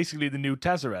 Vraska is basically the new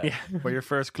Tezzeret, where your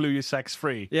first clue you sack's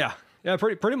free. Yeah,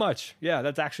 pretty much. Yeah,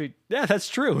 that's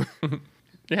true.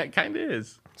 Yeah, it kind of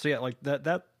is. So yeah, like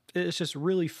that it's just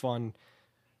really fun.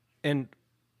 And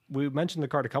we mentioned the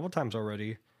card a couple times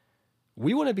already.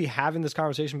 We wouldn't be having this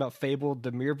conversation about Fable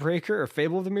the Mirror Breaker or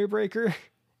Fable of the Mirror Breaker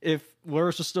if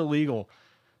Lurrus was still legal.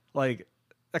 Like,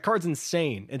 that card's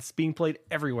insane. It's being played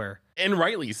everywhere. And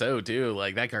rightly so, too.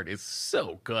 Like, that card is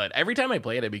so good. Every time I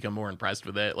play it, I become more impressed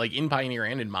with it. Like, in Pioneer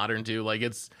and in Modern, too. Like,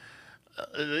 it's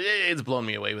blown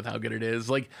me away with how good it is.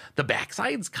 Like, the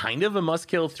backside's kind of a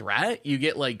must-kill threat. You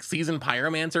get, like, Seasoned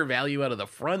Pyromancer value out of the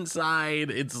front side.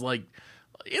 It's, like,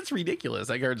 it's ridiculous.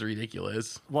 That card's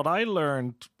ridiculous. What I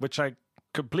learned, which I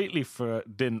completely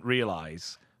didn't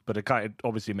realize, but it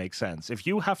obviously makes sense. If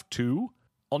you have two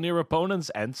on your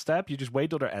opponent's end step, you just wait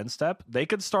till their end step, they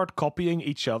can start copying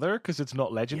each other because it's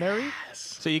not legendary.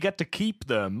 Yes. So you get to keep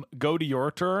them, go to your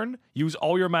turn, use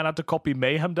all your mana to copy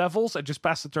Mayhem Devils, and just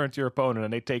pass the turn to your opponent,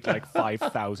 and they take like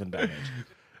 5,000 damage.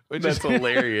 That's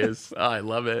hilarious. Oh, I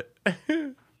love it.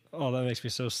 Oh, that makes me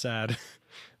so sad.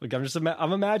 Like,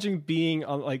 I'm imagining being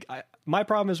on, like, my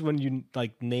problem is when you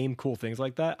like name cool things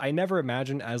like that, I never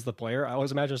imagine as the player. I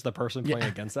always imagine as the person playing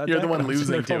against that. You're deck, the one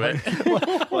losing to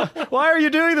it. Why are you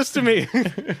doing this to me?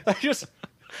 I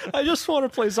just want to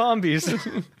play zombies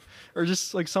or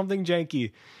just like something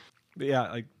janky. But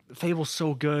yeah, like Fable's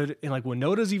so good, and like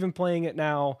Winota's even playing it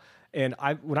now. And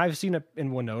when I've seen it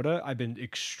in Winota, I've been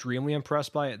extremely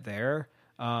impressed by it there.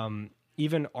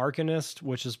 Even Arcanist,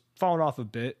 which has fallen off a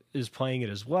bit, is playing it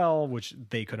as well, which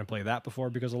they couldn't play that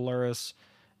before because of Lurrus.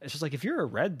 It's just like, if you're a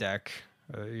red deck,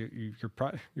 you're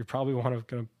probably want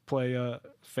to play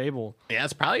Fable. Yeah,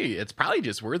 it's probably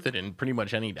just worth it in pretty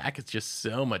much any deck. It's just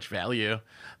so much value.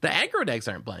 The aggro decks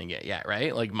aren't playing it yet,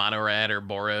 right? Like Mono Red or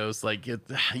Boros. Like, you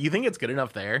think it's good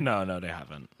enough there? No, they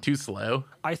haven't. Too slow.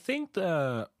 I think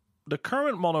the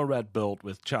current Mono Red build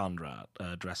with Chandra,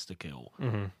 Dress to Kill,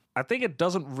 I think it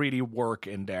doesn't really work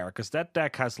in there because that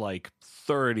deck has like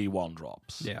 31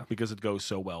 drops. Yeah. Because it goes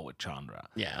so well with Chandra.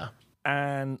 Yeah.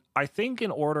 And I think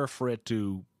in order for it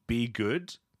to be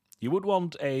good, you would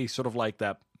want a sort of like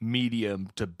that medium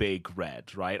to big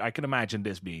red, right? I can imagine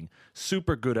this being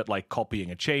super good at like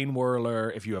copying a Chain Whirler.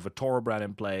 If you have a Torbrand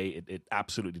in play, it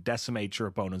absolutely decimates your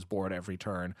opponent's board every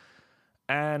turn.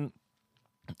 And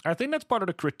I think that's part of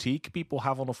the critique people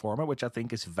have on the format, which I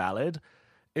think is valid,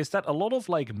 is that a lot of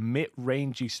like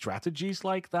mid-rangey strategies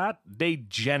like that, they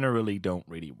generally don't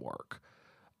really work.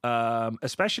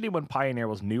 Especially when Pioneer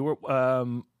was newer.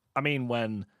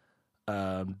 When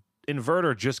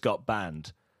Inverter just got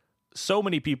banned, so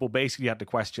many people basically had to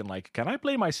question, like, can I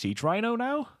play my Siege Rhino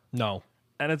now? No.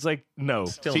 And it's like, no.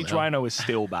 Siege no. Rhino is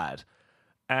still bad.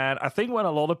 And I think when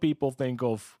a lot of people think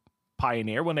of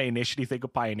Pioneer, when they initially think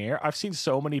of Pioneer, I've seen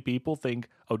so mmany people think,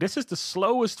 oh, this is the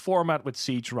slowest format with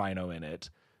Siege Rhino in it,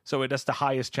 so it has the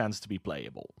highest chance to be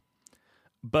playable.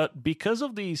 But because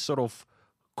of these sort of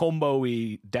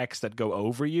combo-y decks that go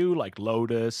over you, like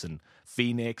Lotus and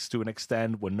Phoenix to an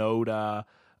extent, Winota,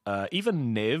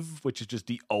 even Niv, which is just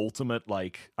the ultimate,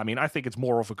 like, I mean, I think it's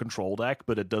more of a control deck,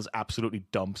 but it does absolutely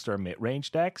dumpster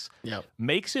mid-range decks,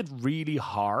 makes it really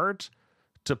hard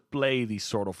to play these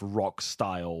sort of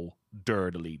rock-style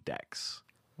dirtily decks.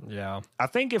 Yeah. I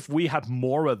think if we had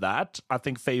more of that, I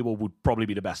think Fable would probably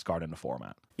be the best card in the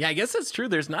format. Yeah, I guess that's true.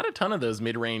 There's not a ton of those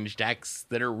mid-range decks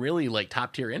that are really like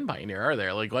top tier in Pioneer, are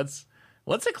there? Like, what's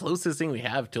the closest thing we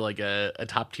have to like a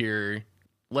top tier,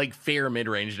 like fair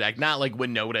mid-range deck? Not like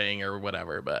Winota-ing or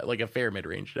whatever, but like a fair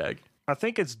mid-range deck. I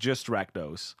think it's just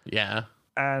Rakdos. Yeah.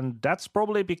 And that's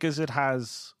probably because it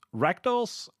has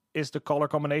Rakdos is the color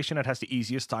combination that has the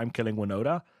easiest time killing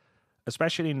Winota.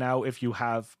 Especially now if you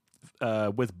have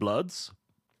with Bloods,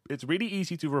 it's really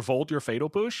easy to revolt your Fatal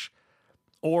Push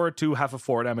or to have a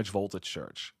 4 damage Voltage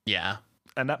Surge. Yeah.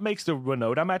 And that makes the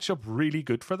Winota matchup really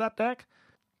good for that deck.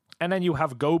 And then you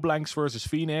have Go Blanks versus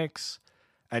Phoenix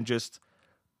and just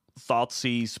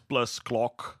Thoughtseize plus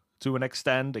Clock to an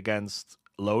extent against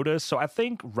Lotus. So I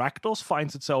think Rakdos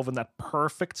finds itself in that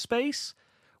perfect space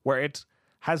where it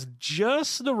has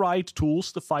just the right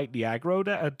tools to fight the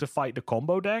aggro, to fight the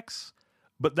combo decks,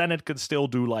 but then it can still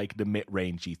do like the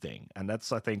mid-rangey thing. And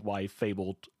that's, I think, why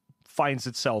Fabled finds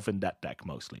itself in that deck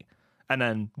mostly. And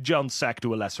then John Sack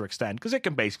to a lesser extent, because it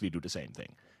can basically do the same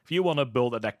thing. If you want to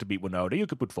build a deck to beat Winota, you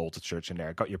could put Voltage Surge in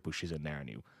there, got your pushes in there, and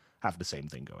you have the same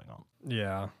thing going on.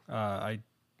 Yeah,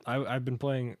 I've been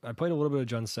playing. I played a little bit of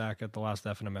John Sack at the last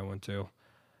FNM I went to,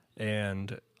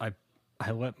 and I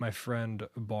let my friend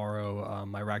borrow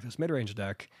my Rakdos midrange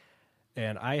deck,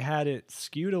 and I had it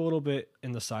skewed a little bit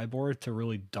in the sideboard to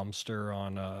really dumpster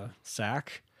on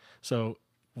Sack. So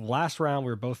last round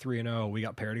we were both 3-0. We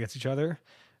got paired against each other,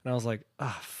 and I was like,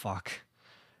 ah, fuck.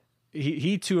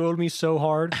 He 2-0'd me so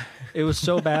hard. It was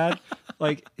so bad.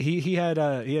 Like he had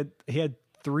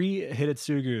 3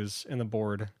 Hitotsugus in the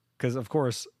board because of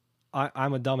course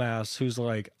I'm a dumbass who's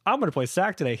like, I'm gonna play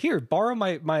Sack today. Here, borrow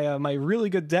my really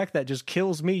good deck that just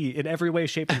kills me in every way,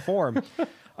 shape, and form.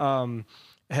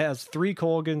 Has 3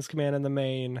 Colgan's command in the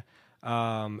main.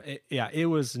 It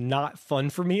was not fun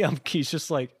for me. He's just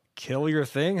like, kill your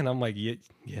thing, and I'm like, yeah,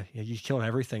 you killed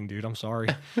everything, dude. I'm sorry.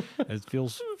 It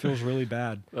feels really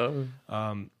bad.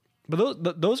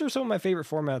 But those are some of my favorite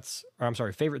formats. Or I'm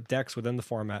sorry, favorite decks within the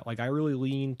format. Like I really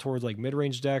lean towards like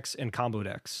mid-range decks and combo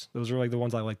decks. Those are like the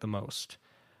ones I like the most.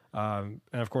 And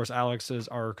of course, Alex is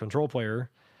our control player,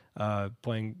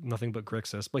 playing nothing but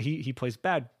Grixis. But he plays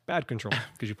bad control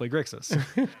because you play Grixis.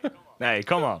 Hey,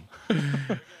 come on.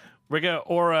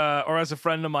 Or as a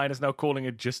friend of mine is now calling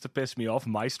it just to piss me off,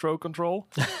 Maestro Control,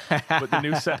 with the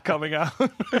new set coming out.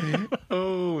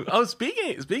 Oh!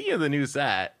 Speaking of the new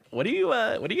set, what do you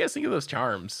guys think of those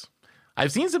charms?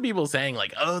 I've seen some people saying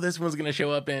like, oh, this one's gonna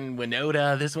show up in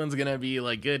Winota, this one's gonna be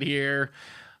like good here.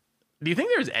 Do you think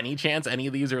there's any chance any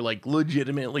of these are like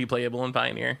legitimately playable in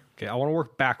Pioneer? Okay, I want to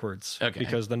work backwards. Okay,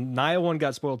 because the Naya one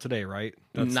got spoiled today, right?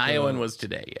 Naya one was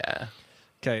today, yeah.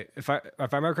 Okay, if I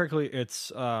remember correctly,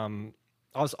 it's all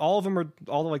of them are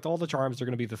all the charms are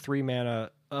going to be the 3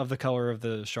 mana of the color of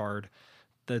the shard.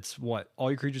 That's what all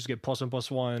your creatures get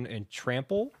 +1/+1 and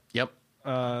trample. Yep.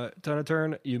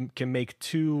 Turn. You can make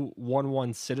 2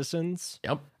 1/1 citizens.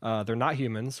 Yep. They're not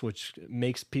humans, which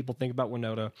makes people think about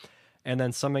Winota. And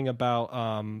then something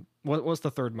about what's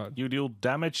the third mode? You deal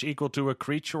damage equal to a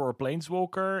creature or a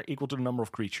planeswalker equal to the number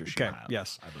of creatures you have.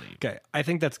 Yes. I believe. Okay. I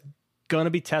think that's gonna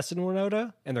be tested in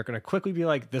Winota, and they're gonna quickly be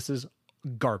like, this is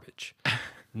garbage.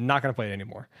 Not gonna play it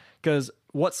anymore. Because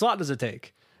what slot does it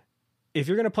take? If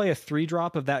you're gonna play a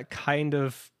 3-drop of that kind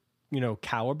of,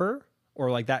 caliber, or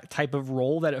like that type of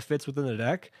role that it fits within the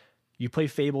deck, you play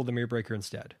Fable the Mirror Breaker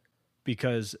instead.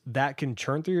 Because that can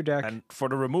churn through your deck. And for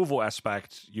the removal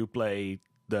aspect, you play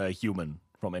the human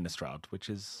from Innistrad, which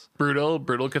is Brutal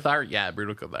Cathar? Yeah,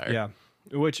 Brutal Cathar. Yeah.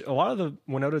 Which a lot of the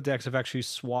Winota decks have actually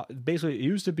swapped. Basically, it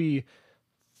used to be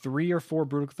 3 or 4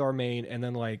 Brutal Cathar main and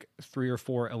then like 3 or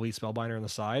 4 Elite Spellbinder on the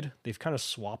side. They've kind of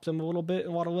swapped them a little bit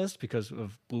in a lot of lists because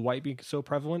of blue-white being so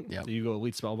prevalent. Yep. So you go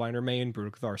Elite Spellbinder main,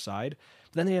 Brutal Cathar side.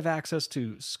 But then they have access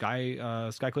to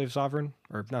Skyclave Sovereign,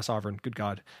 or not Sovereign, good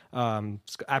God,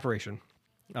 Apparition.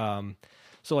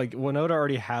 So like Winota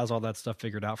already has all that stuff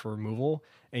figured out for removal,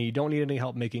 and you don't need any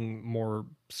help making more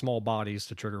small bodies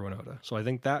to trigger Winota. So I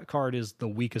think that card is the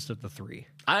weakest of the 3.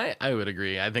 I would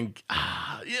agree. I think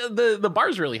the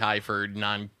bar's really high for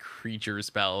non-creature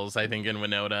spells, I think, in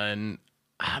Winota, and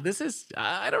this is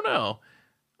I don't know.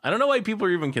 I don't know why people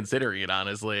are even considering it,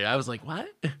 honestly. I was like, what?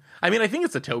 I mean, I think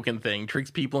it's a token thing, tricks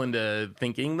people into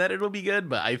thinking that it'll be good,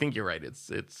 but I think you're right.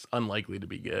 It's unlikely to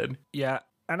be good. Yeah.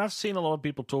 And I've seen a lot of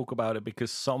people talk about it because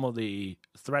some of the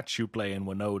threats you play in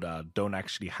Winota don't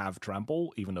actually have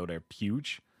trample, even though they're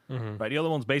huge. Mm-hmm. Right? The other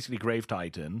one's basically Grave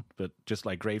Titan, but just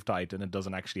like Grave Titan, it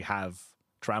doesn't actually have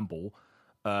trample.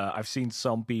 I've seen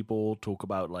some people talk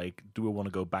about like, do we want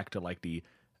to go back to like the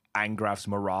Angrath's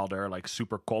Marauder, like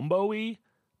super combo-y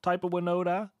type of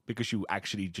Winota? Because you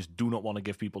actually just do not want to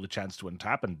give people the chance to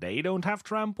untap and they don't have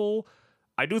trample.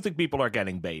 I do think people are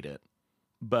getting baited.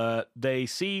 But they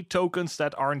see tokens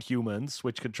that aren't humans,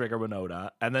 which can trigger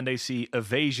Winota, and then they see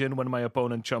evasion when my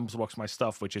opponent chumps blocks my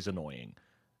stuff, which is annoying.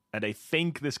 And they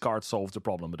think this card solves the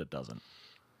problem, but it doesn't.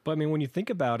 But I mean, when you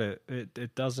think about it,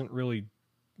 it doesn't really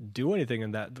do anything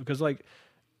in that, because like,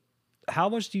 how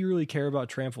much do you really care about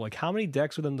trample? Like, how many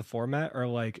decks within the format are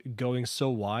like going so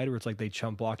wide where it's like they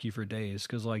chump block you for days?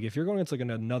 Because like, if you're going into like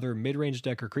another mid-range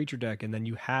deck or creature deck, and then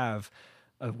you have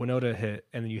a Winota hit,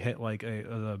 and then you hit like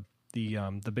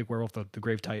the big werewolf, the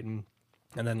Grave Titan,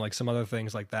 and then like some other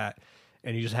things like that,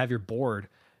 and you just have your board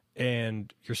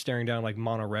and you're staring down like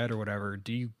mono red or whatever,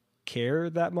 do you care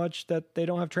that much that they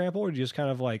don't have trample, or do you just kind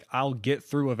of like, I'll get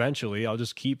through eventually, I'll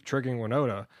just keep triggering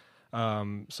Winota?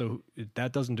 So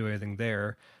that doesn't do anything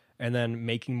there. And then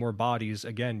making more bodies,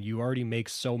 again, you already make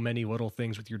so many little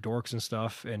things with your dorks and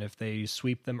stuff, and if they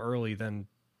sweep them early, then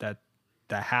that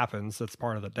happens. That's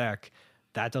part of the deck.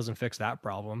 That doesn't fix that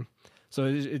problem. So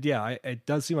it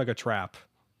does seem like a trap,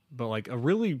 but like a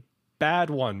really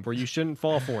bad one where you shouldn't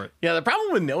fall for it. Yeah, the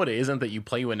problem with Winota isn't that you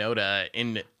play Winota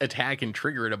and attack and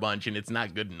trigger it a bunch and it's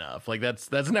not good enough. Like that's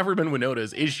never been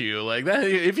Winota's issue. Like that,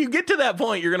 if you get to that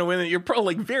point, you're gonna win. You're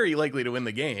probably like very likely to win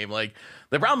the game. Like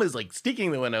the problem is like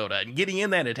sticking the Winota and getting in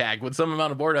that attack with some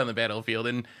amount of board on the battlefield.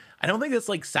 And I don't think this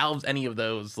like solves any of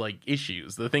those like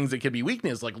issues. The things that could be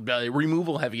weakness, like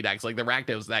removal heavy decks, like the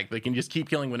Rakdos deck that can just keep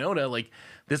killing Winota. Like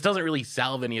this doesn't really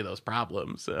solve any of those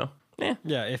problems. So.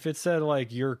 Yeah, if it said like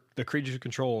the creatures you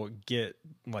control get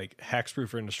like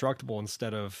hexproof or indestructible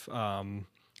instead of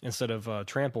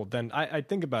trampled, then I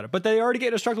think about it. But they already get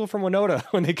indestructible from Winota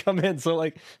when they come in, so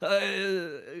like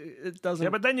it doesn't. Yeah,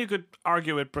 but then you could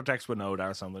argue it protects Winota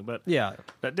or something. But yeah,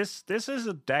 but this is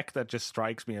a deck that just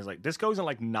strikes me as like this goes in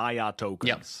like Naya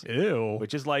tokens. Yep. Ew.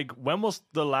 Which is like, when was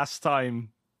the last time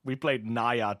we played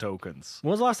Naya tokens? When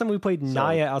was the last time we played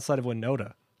Naya outside of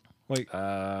Winota? Like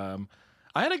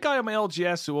I had a guy on my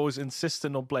LGS who always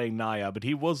insisted on playing Naya, but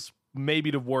he was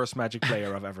maybe the worst Magic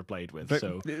player I've ever played with.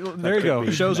 So there you go.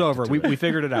 Show's over. We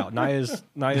figured it out.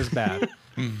 Naya's bad.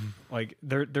 Like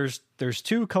there's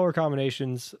two color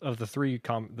combinations of the three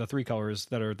colors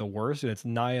that are the worst, and it's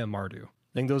Naya and Mardu.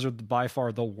 I think those are by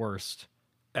far the worst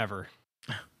ever.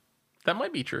 That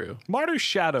might be true. Mardu's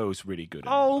Shadow's really good.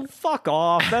 Oh, fuck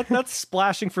off. That's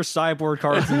splashing for sideboard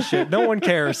cards and shit. No one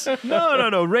cares.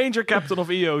 No. Ranger Captain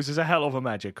of Eos is a hell of a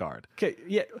Magic card. Okay,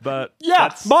 yeah. But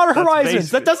Modern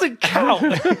Horizons, that doesn't count.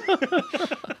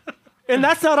 And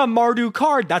that's not a Mardu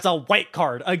card. That's a white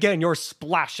card. Again, you're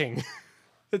splashing.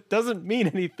 It doesn't mean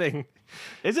anything.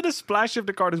 Is it a splash if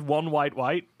the card is one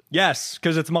white? Yes,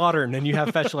 because it's modern and you have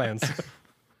fetch lands.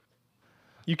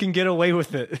 You can get away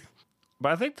with it.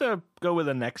 But I think to go with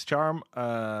the next charm,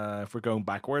 if we're going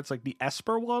backwards, like the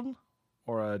Esper one,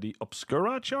 or the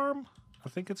Obscura charm, I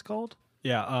think it's called.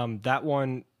 Yeah, that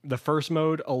one, the first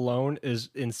mode alone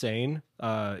is insane.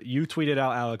 You tweeted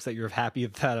out, Alex, that you're happy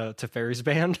that Teferi's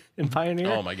banned in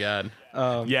Pioneer. Oh my god.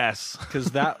 Yes, because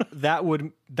that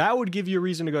would give you a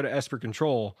reason to go to Esper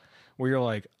Control, where you're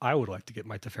like, I would like to get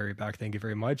my Teferi back, thank you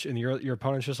very much. And your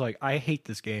opponent's just like, I hate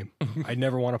this game. I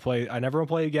never want to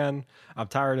play again. I'm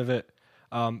tired of it.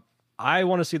 I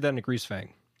want to see that in a Greasefang.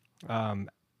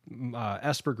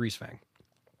 Esper Greasefang.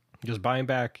 Just buying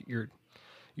back your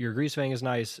Greasefang is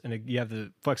nice, and you have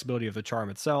the flexibility of the charm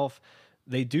itself.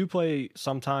 They do play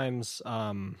sometimes,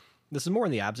 this is more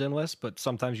in the Abzan list, but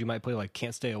sometimes you might play like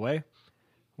Can't Stay Away,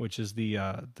 which is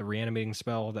the reanimating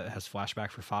spell that has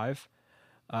flashback for 5.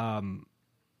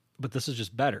 But this is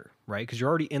just better, right? Because you're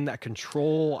already in that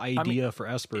control idea for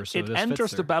Esper. So it enters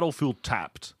the battlefield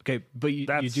tapped. Okay, but you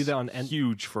do that on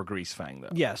huge for Greasefang, though.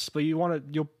 Yes, but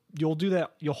you'll do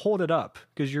that. You'll hold it up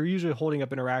because you're usually holding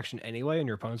up interaction anyway in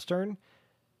your opponent's turn,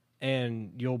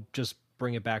 and you'll just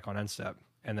bring it back on end step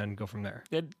and then go from there.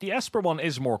 The Esper one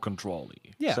is more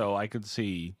control-y. Yeah. So I could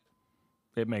see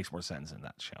it makes more sense in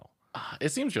that shell. It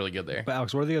seems really good there. But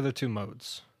Alex, what are the other two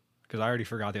modes? Because I already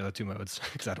forgot the other two modes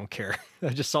because I don't care. I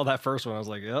just saw that first one. I was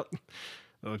like, yep,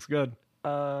 that looks good.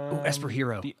 Esper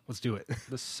Hero. Let's do it.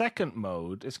 The second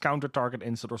mode is counter target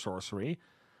instant or sorcery.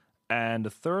 And the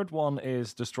third one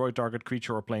is destroy target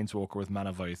creature or planeswalker with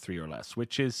mana value 3 or less,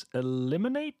 which is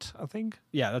eliminate, I think.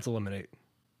 Yeah, that's eliminate.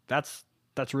 That's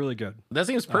really good. That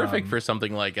seems perfect for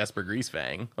something like Esper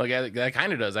Greasefang. Like that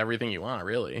kind of does everything you want,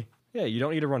 really. Yeah, you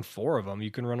don't need to run 4 of them.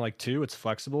 You can run like 2. It's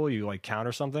flexible. You like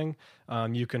counter something.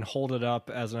 You can hold it up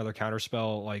as another counter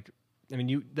spell. Like, I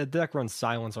mean, the deck runs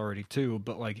silence already too.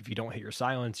 But like, if you don't hit your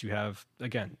silence, you have,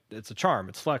 again, it's a charm.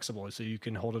 It's flexible, so you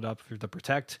can hold it up to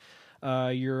protect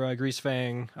your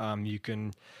Greasefang. You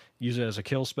can use it as a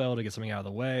kill spell to get something out of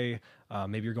the way.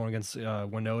 Maybe you're going against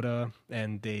Winota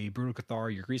and they Brutal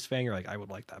Cathar your Grease Fang. You're like, I would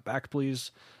like that back,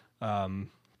 please. So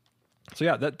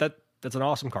yeah, that's an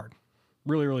awesome card.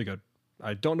 Really, really good.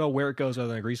 I don't know where it goes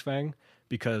other than Grease Fang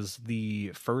because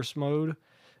the first mode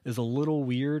is a little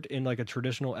weird in like a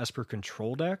traditional Esper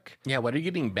control deck. Yeah, what are you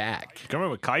getting back? Come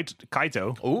on with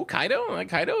Kaito. Oh, Kaido.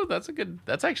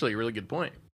 That's actually a really good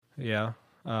point. Yeah.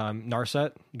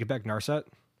 Narset. You get back Narset,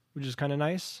 which is kind of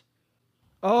nice.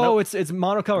 Oh, nope. It's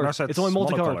monocolored. Narset's it's only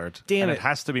multicolored. Damn and it. It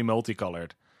has to be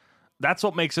multicolored. That's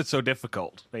what makes it so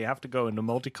difficult. They have to go into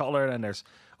multicolored, and there's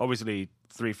obviously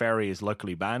 3 Fairy is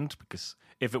luckily banned, because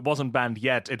if it wasn't banned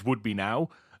yet, it would be now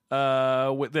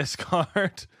with this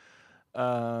card.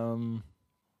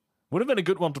 Would have been a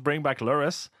good one to bring back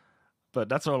Luris, but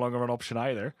that's no longer an option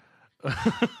either.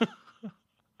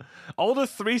 All the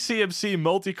 3 CMC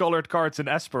multicolored cards in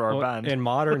Esper are banned. In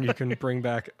Modern, you can bring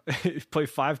back play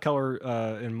 5 color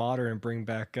in Modern and bring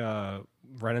back Ren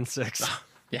and 6.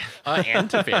 Yeah, and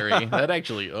Teferi. that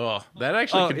actually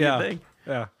could be a thing.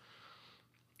 Yeah.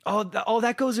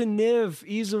 That goes in Niv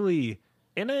easily.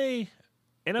 In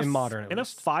Modern, in a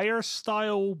fire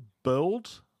style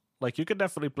build, like you could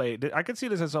definitely play. I could see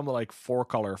this as something like 4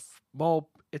 color. Well,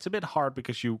 it's a bit hard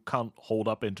because you can't hold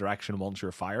up interaction once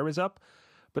your fire is up.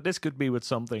 But this could be with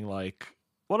something like,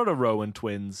 what are the Rowan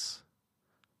twins?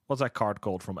 What's that card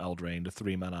called from Eldraine? The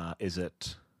 3 mana, is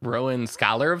it? Rowan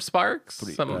Scholar of Sparks?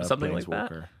 Something like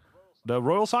that? The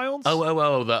Royal Scions? The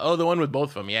one with both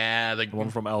of them. Yeah, the one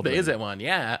from Eldraine. The Is It one,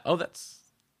 yeah. Oh, that's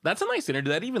a nice synergy.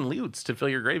 That even loots to fill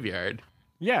your graveyard.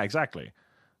 Yeah, exactly.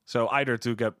 So either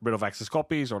to get rid of excess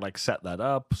copies or like set that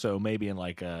up. So maybe in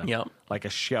like a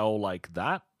shell like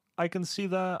that, I can see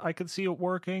it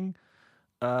working.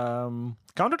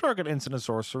 Counter target instant and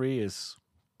sorcery is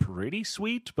pretty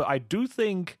sweet, but I do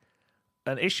think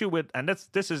an issue with, and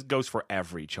this goes for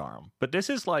every charm, but this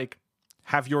is like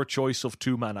have your choice of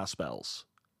 2 mana spells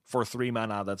for 3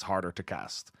 mana that's harder to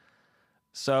cast.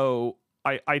 So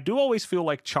I do always feel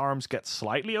like charms get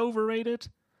slightly overrated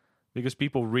because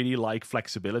people really like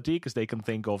flexibility because they can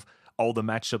think of all the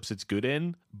matchups it's good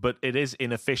in, but it is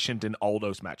inefficient in all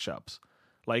those matchups.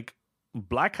 Like,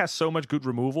 Black has so much good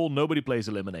removal, nobody plays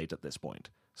Eliminate at this point.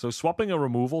 So swapping a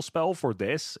removal spell for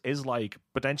this is like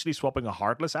potentially swapping a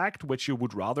Heartless Act, which you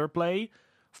would rather play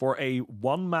for a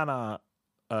 1 mana,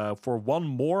 for 1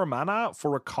 more mana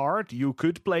for a card you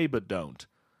could play but don't.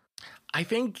 I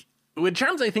think with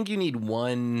charms, I think you need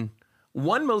one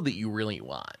mode that you really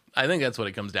want. I think that's what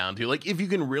it comes down to. Like, if you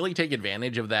can really take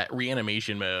advantage of that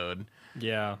reanimation mode,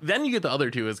 yeah, then you get the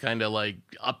other 2 as kind of like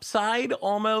upside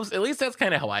almost. At least that's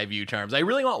kind of how I view charms. I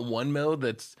really want one mode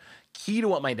that's key to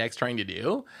what my deck's trying to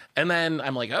do. And then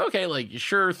I'm like, okay, like,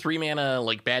 sure, 3 mana,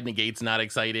 like, Bad Negate's not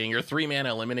exciting, or 3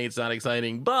 mana Eliminate's not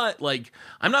exciting, but, like,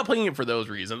 I'm not playing it for those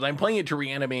reasons. I'm playing it to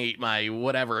reanimate my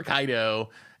whatever Kaido,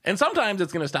 and sometimes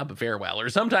it's going to stop a Farewell, or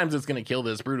sometimes it's going to kill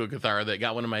this Brutal Cathar that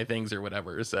got one of my things or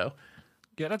whatever, so...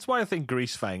 Yeah, that's why I think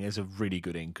Grease Fang is a really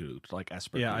good include, like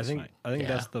Esper. Yeah, I think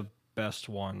that's the best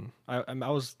one. I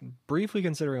was briefly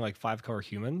considering like 5 color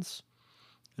humans,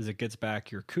 as it gets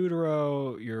back your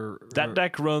Kuduro, that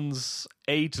deck runs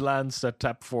 8 lands that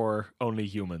tap for only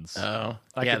humans. Oh,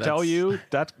 I can tell you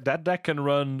that deck can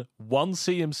run 1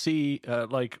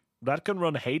 CMC, like that can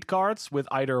run hate cards with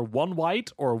either 1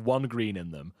 white or 1 green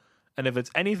in them, and if it's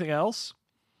anything else,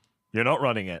 you're not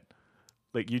running it.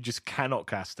 Like, you just cannot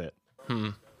cast it.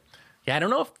 Yeah, I don't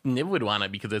know if Niv would want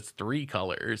it because it's 3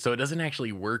 colors, so it doesn't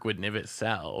actually work with Niv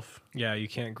itself. Yeah, you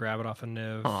can't grab it off a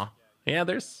Niv. Huh. Yeah,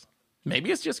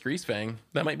 maybe it's just Grease Fang.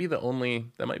 That might be the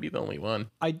only one.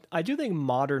 I do think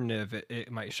Modern Niv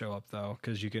it might show up though,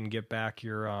 because you can get back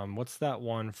your what's that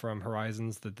one from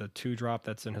Horizons, the 2-drop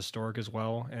that's in Historic as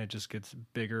well, and it just gets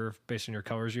bigger based on your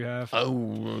colors you have.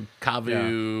 Oh,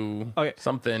 Kavu. Yeah. Okay.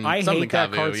 Something. I something hate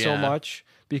that Kavu, card so much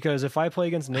because if I play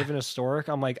against Niv and Historic,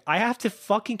 I'm like, I have to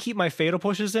fucking keep my Fatal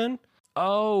Pushes in.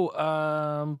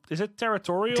 Oh, is it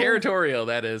Territorial? Territorial,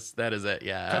 that is it,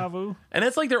 yeah. Kavu. And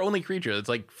it's like their only creature. It's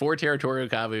like 4 Territorial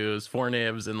Kavus, 4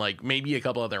 Nibs, and like maybe a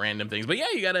couple other random things. But yeah,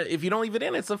 you gotta, if you don't leave it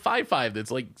in, it's a 5/5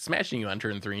 that's like smashing you on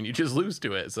turn 3 and you just lose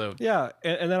to it. So yeah,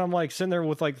 and then I'm like sitting there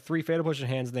with like 3 Fatal Push in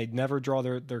hands and they never draw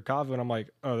their Kavu, and I'm like,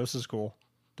 oh, this is cool.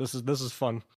 This is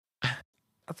fun.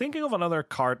 I'm thinking of another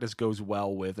card this goes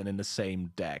well with and in the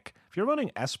same deck. If you're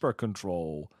running Esper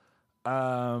Control,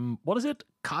 what is it?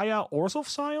 Kaya Orzhov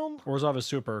Scion? Orzhov is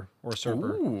super or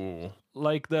Serper. Ooh.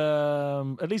 Like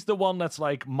the at least the one that's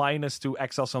like minus to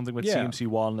exile something with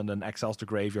CMC1 and then exiles to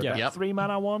graveyard. Yeah. That 3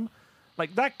 mana one.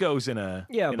 Like that goes in a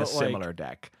similar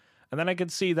deck. And then I can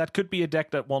see that could be a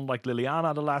deck that won like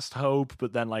Liliana the Last Hope,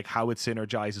 but then like how it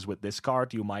synergizes with this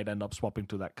card, you might end up swapping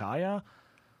to that Kaya.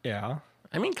 Yeah.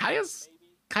 I mean, Kaya's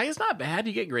not bad.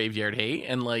 You get Graveyard Hate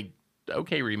and like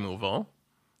okay removal.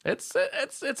 It's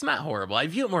not horrible. I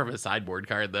view it more of a sideboard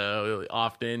card though.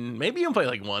 Often, maybe you can play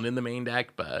like one in the main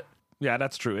deck, but yeah,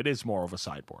 that's true. It is more of a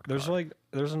sideboard.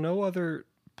 There's no other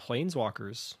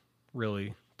planeswalkers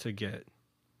really to get.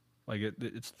 Like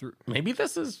it's through. Maybe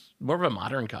this is more of a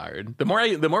modern card. The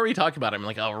more we talk about it, I'm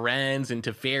like, oh, Wrens and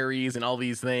Teferis and all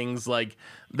these things like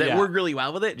that work really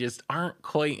well with it just aren't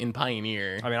quite in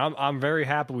Pioneer. I mean, I'm very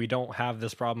happy we don't have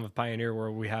this problem of Pioneer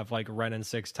where we have like Wren and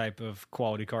 6 type of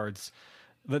quality cards.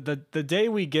 The day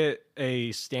we get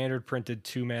a standard printed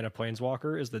 2-mana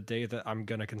planeswalker is the day that I'm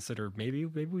gonna consider maybe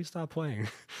we stop playing.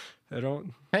 I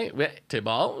don't. Hey,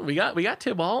 Tibalt, we got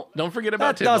Tibalt. Don't forget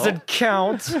about that. Tibalt. Doesn't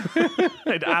count.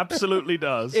 It absolutely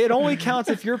does. It only counts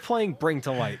if you're playing Bring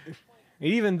to Light.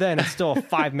 Even then, it's still a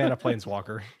 5-mana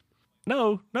planeswalker.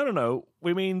 No.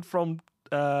 We mean from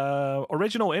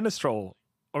original Innistrad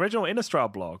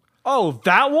blog. Oh,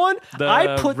 that one?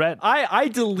 Red. I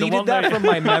deleted that from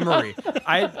my memory.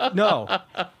 No.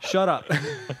 Shut up.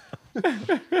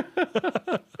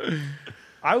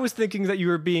 I was thinking that you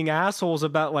were being assholes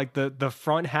about like the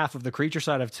front half of the creature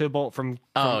side of Tibalt from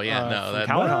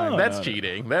that's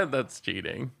cheating. That's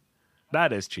cheating.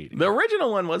 That is cheating. The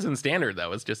original one wasn't standard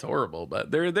though. It's just horrible.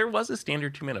 But there was a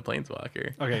standard 2-mana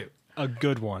planeswalker. Okay, a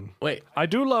good one. Wait, I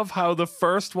do love how the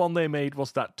first one they made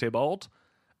was that Tibalt,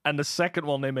 and the second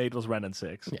one they made was Wren and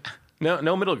 6. yeah.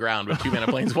 No middle ground with 2-mana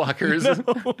planeswalkers.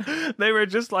 No, they were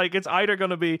just like, it's either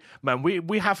going to be, man,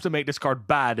 we have to make this card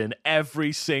bad in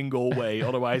every single way,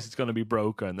 otherwise it's going to be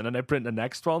broken. And then they print the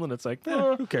next one, and it's like,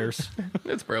 who cares?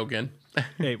 It's broken.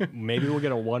 Hey, maybe we'll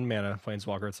get a 1-mana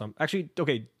planeswalker at some. Actually,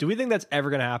 okay, do we think that's ever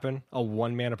going to happen? A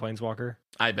 1-mana planeswalker?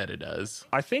 I bet it does.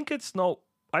 I think it's not.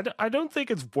 I don't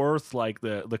think it's worth like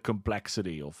the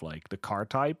complexity of like the card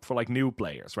type for like new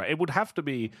players, right? It would have to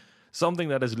be something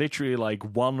that is literally like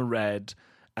 1 red,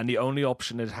 and the only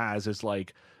option it has is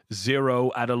like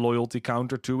 0, add a loyalty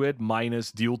counter to it, minus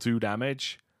deal 2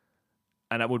 damage.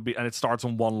 And it starts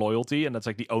on 1 loyalty, and that's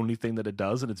like the only thing that it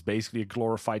does, and it's basically a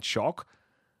glorified shock.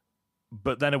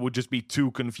 But then it would just be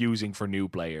too confusing for new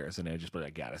players, and they'd just be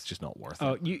like, yeah, it's just not worth it.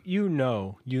 Oh, you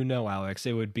know, Alex,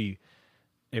 it would be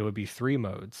 3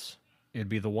 modes. It'd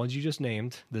be the ones you just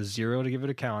named, the 0 to give it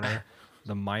a counter,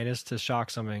 the minus to shock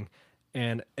something,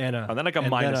 and then like a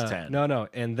minus 10. No,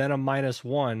 and then a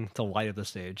 -1 to light up the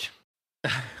stage.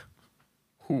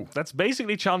 That's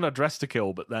basically Chandra Dress to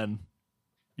Kill, but then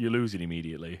you lose it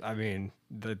immediately. I mean,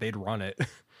 they'd run it.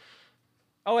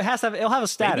 Oh, it'll have a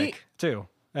static too.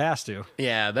 It has to.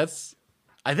 Yeah,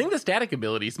 I think the static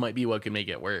abilities might be what can make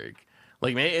it work.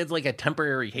 Like maybe it's like a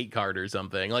temporary hate card or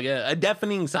something, like a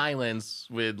deafening silence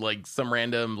with like some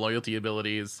random loyalty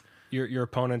abilities. Your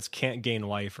opponents can't gain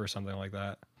life or something like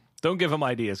that. Don't give them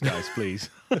ideas, guys, please.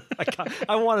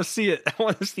 I want to see it. I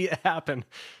want to see it happen.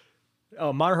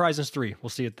 Oh, Modern Horizons 3. We'll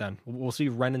see it then. We'll see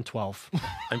Wren in 12.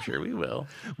 I'm sure we will.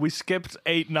 We skipped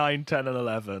 8, 9, 10, and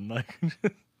 11. Like,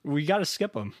 we got to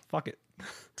skip them. Fuck it.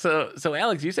 So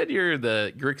Alex, you said you're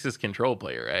the Grixis control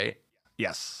player, right?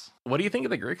 yes. What do you think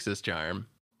of the Grixis charm?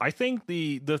 I think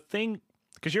the thing,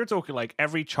 because you're talking like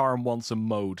every charm wants a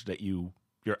mode that you're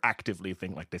actively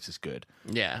think like this is good.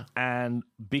 Yeah. And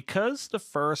because the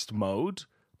first mode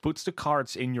puts the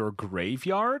cards in your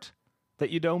graveyard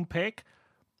that you don't pick,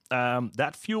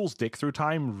 that fuels Dig Through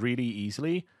Time really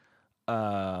easily.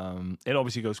 It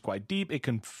obviously goes quite deep. It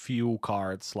can fuel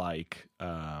cards like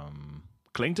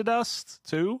Cling to Dust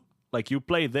too. Like you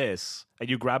play this and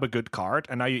you grab a good card,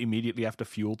 and now you immediately have to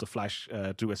fuel to flash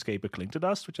to escape a Cling to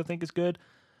Dust, which I think is good.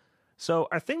 So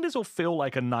I think this will feel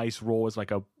like a nice roll as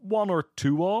like a 1 or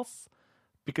 2 off,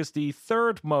 because the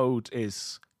third mode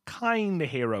is kind of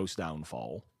Hero's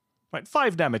Downfall. Right,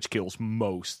 5 damage kills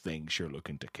most things you're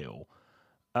looking to kill.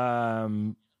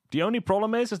 The only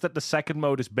problem is that the second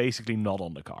mode is basically not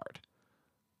on the card.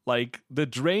 Like the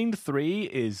Drained 3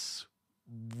 is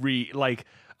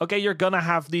okay, you're gonna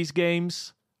have these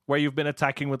games where you've been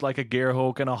attacking with like a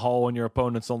Gearhulk and a Hull, and your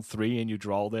opponent's on 3, and you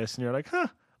draw this, and you're like,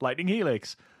 Lightning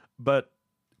Helix. But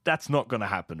that's not gonna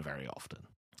happen very often.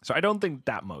 So I don't think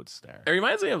that mode's there. It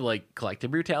reminds me of like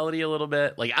Collective Brutality a little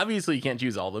bit. Like obviously you can't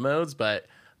choose all the modes, but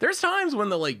there's times when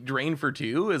the like Drain for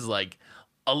 2 is like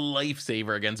a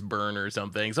lifesaver against burn or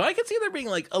something. So I could see there being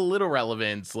like a little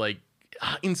relevance, like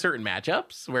in certain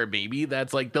matchups where maybe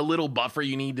that's like the little buffer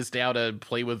you need to stay out of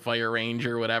play with fire range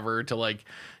or whatever to like,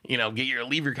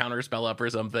 leave your counter spell up or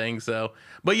something. So,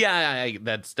 but yeah,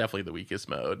 that's definitely the weakest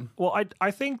mode. Well,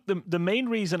 I think the main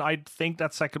reason I think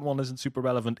that second one isn't super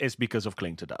relevant is because of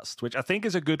Cling to Dust, which I think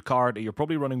is a good card that you're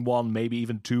probably running one, maybe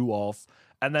even two off.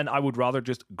 And then I would rather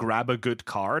just grab a good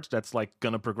card that's like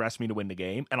going to progress me to win the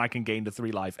game. And I can gain the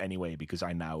 3 life anyway because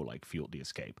I now like Field the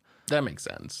Escape. That makes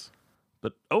sense.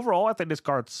 But overall, I think this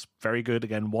card's very good.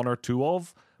 Again, 1 or 2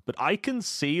 of. But I can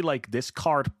see like this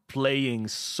card playing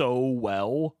so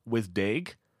well with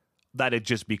Dig that it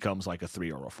just becomes like a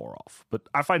 3 or a 4 off. But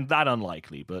I find that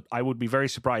unlikely. But I would be very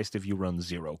surprised if you run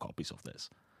 0 copies of this.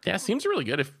 Yeah, seems really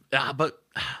good.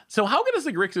 So how good is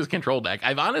the Grixis control deck?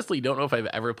 I honestly don't know if I've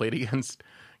ever played against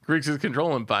Grixis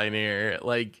control in Pioneer.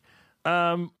 Like,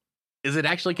 is it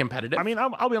actually competitive? I mean,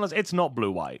 I'll be honest, it's not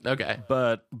blue-white. Okay.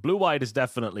 But blue-white is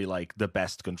definitely like the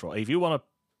best control. If you want to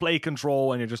play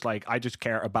control and you're just like, I just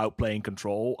care about playing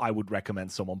control, I would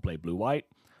recommend someone play blue-white.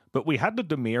 But we had the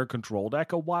Dimir control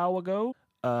deck a while ago,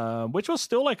 which was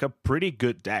still like a pretty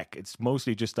good deck. It's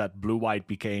mostly just that blue-white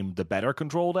became the better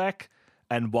control deck.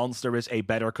 And once there is a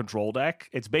better control deck,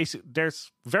 it's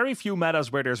there's very few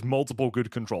metas where there's multiple good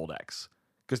control decks.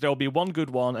 Because there'll be one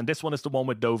good one, and this one is the one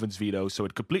with Dovin's veto, so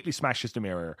it completely smashes the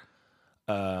mirror.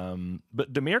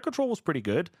 But the mirror control was pretty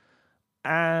good.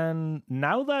 And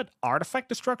now that artifact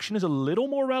destruction is a little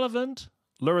more relevant,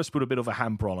 Luris put a bit of a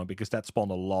hamper on it because that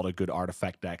spawned a lot of good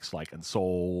artifact decks like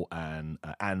Ensol and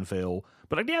Anvil.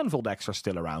 But like the Anvil decks are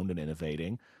still around and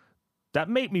innovating. That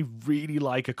made me really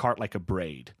like a card like a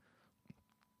Braid.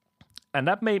 And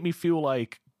that made me feel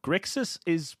like Grixis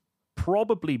is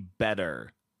probably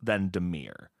better than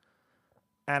Dimir.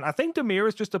 And I think Dimir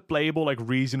is just a playable, like,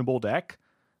 reasonable deck.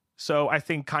 So I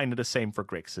think kind of the same for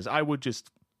Grixis. I would just,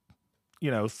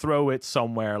 throw it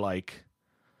somewhere, like,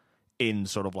 in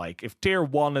sort of like, if tier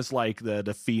 1 is like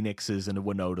the Phoenixes and the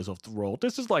Winodas of the world,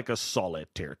 this is like a solid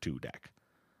tier 2 deck.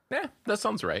 Yeah, that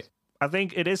sounds right. I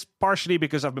think it is partially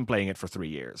because I've been playing it for 3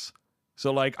 years.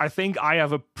 So, like, I think I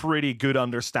have a pretty good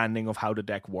understanding of how the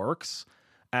deck works.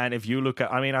 And if you look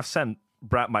at, I've sent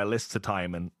Brad my list to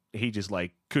time, and he just,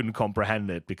 like, couldn't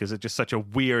comprehend it because it's just such a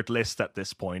weird list at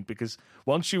this point. Because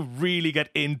once you really get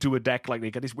into a deck, like, they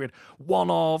get these weird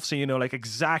one-offs, and you know, like,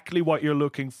 exactly what you're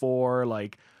looking for,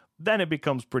 like, then it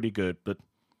becomes pretty good. But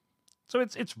so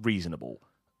it's reasonable.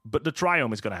 But the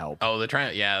Triome is going to help. Oh, the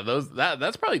Triome, yeah,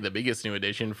 that's probably the biggest new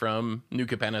addition from New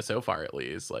Capenna so far, at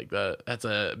least. Like that's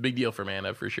a big deal for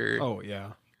mana for sure. Oh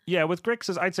yeah, yeah. With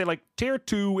Grixis, I'd say like tier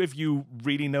 2 if you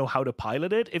really know how to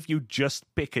pilot it. If you just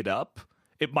pick it up,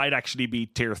 it might actually be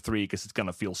tier 3 because it's going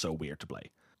to feel so weird to play.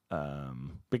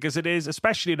 Because it is,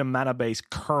 especially the mana base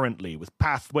currently with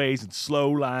pathways and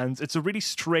slow lands. It's a really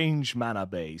strange mana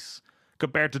base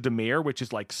compared to Dimir, which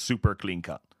is like super clean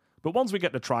cut. But once we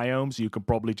get the Triomes, you can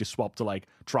probably just swap to like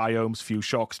Triomes, few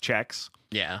shocks, checks.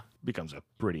 Yeah. Becomes a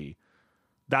pretty...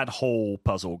 That whole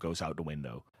puzzle goes out the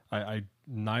window. I'm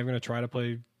not even going to try to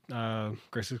play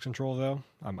Grixis control, though.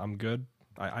 I'm good.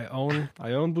 I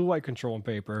own blue-white control on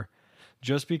paper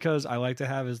just because I like to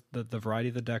have the variety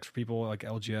of the decks for people like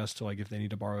LGS to like if they need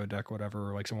to borrow a deck or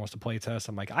whatever, or like someone wants to play test.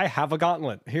 I'm like, I have a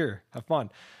gauntlet. Here, have fun.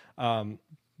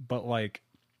 But like,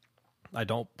 I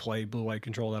don't play blue-white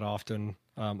control that often.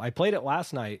 I played it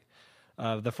last night.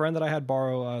 The friend that I had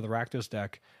borrow the Rakdos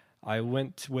deck, I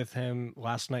went with him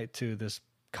last night to this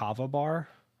Kava bar.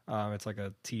 It's like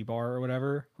a tea bar or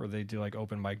whatever, where they do like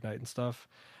open mic night and stuff.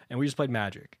 And we just played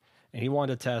Magic. And he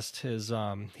wanted to test his,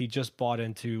 he just bought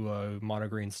into Mono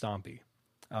Green Stompy.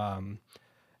 And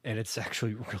it's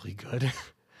actually really good.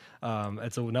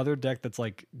 It's another deck that's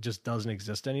like just doesn't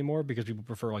exist anymore because people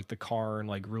prefer like the Karn,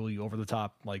 like really over the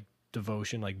top, like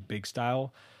Devotion, like big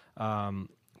style.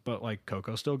 But like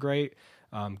Coco's still great.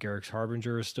 Garrick's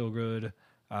Harbinger is still good.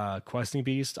 Questing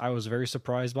Beast, I was very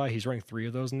surprised by. He's running 3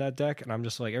 of those in that deck, and I'm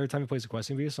just like, every time he plays a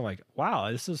Questing Beast, I'm like,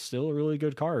 wow, this is still a really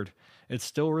good card. It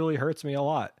still really hurts me a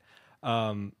lot.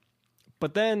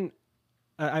 But then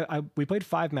we played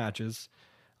 5 matches.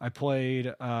 I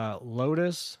played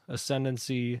Lotus,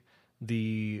 Ascendancy,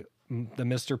 the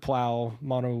Mr. Plow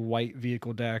mono white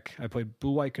vehicle deck. I played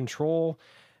blue white control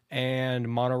and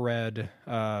mono red,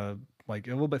 like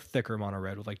a little bit thicker mono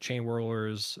red with like chain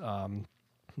whirlers,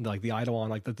 like the Eidolon,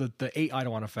 like the 8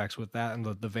 Eidolon effects with that, and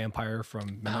the vampire from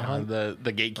Midnight Hunt.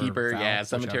 The gatekeeper, Val,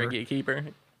 cemetery whichever. gatekeeper.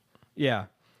 Yeah,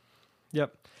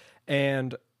 yep.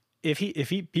 And if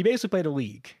he basically played a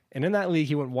league, and in that league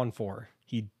he went 1-4.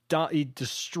 He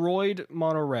destroyed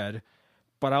mono red,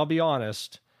 but I'll be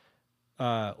honest,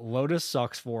 Lotus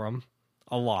sucks for him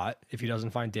a lot if he doesn't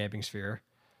find Damping Sphere.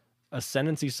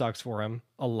 Ascendancy sucks for him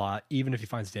a lot, even if he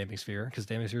finds Damning Sphere, because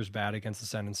Damning Sphere is bad against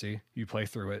Ascendancy. You play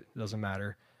through it, it doesn't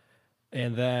matter.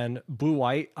 And then blue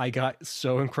white, I got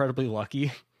so incredibly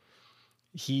lucky.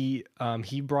 He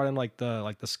brought in like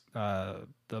the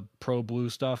pro blue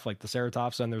stuff, like the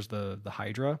Ceratops, and there's the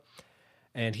Hydra,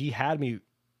 and he had me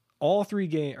all three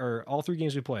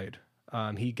games we played.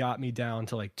 He got me down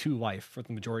to like 2 life for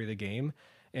the majority of the game,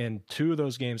 and 2 of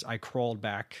those games I crawled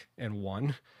back and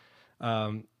won.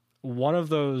 One of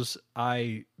those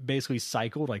I basically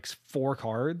cycled like 4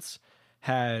 cards,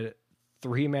 had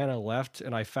 3 mana left,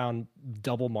 and I found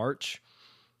double March.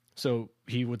 So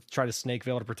he would try to Snake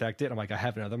Veil to protect it. I'm like, I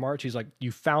have another March. He's like,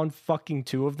 you found fucking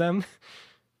 2 of them?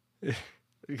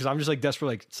 Because I'm just like desperate,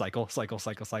 like cycle.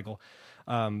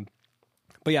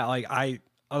 But yeah, like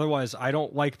otherwise I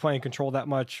don't like playing control that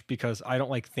much because I don't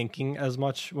like thinking as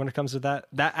much when it comes to that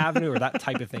avenue or that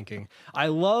type of thinking. I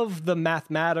love the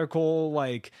mathematical,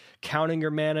 like counting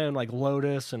your mana and like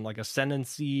Lotus and like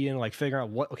Ascendancy and like figuring out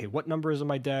what number is in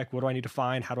my deck, what do I need to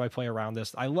find, how do I play around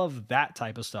this. I love that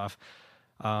type of stuff,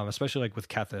 especially like with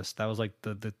Kethis. That was like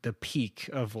the peak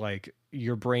of like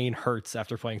your brain hurts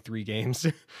after playing 3 games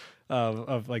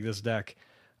of like this deck.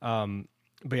 But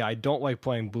yeah, I don't like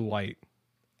playing blue white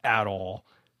at all.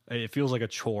 It feels like a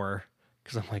chore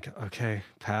because I'm like, okay,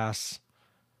 pass.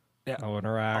 Yeah, I'll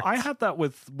interact. I had that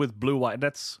with blue white.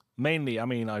 That's mainly, I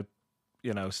mean, I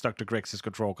stuck to Grixis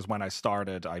control because when I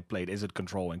started, I played Izzet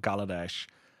control in Kaladesh,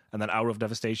 and then Hour of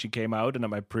Devastation came out, and at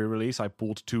my pre-release, I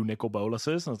pulled 2 Nicol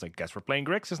Boluses, and I was like, guess we're playing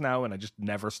Grixis now, and I just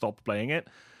never stopped playing it.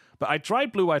 But I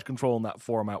tried blue white control in that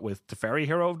format with Teferi,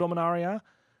 Hero of Dominaria,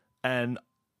 and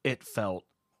it felt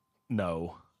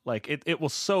like it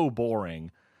was so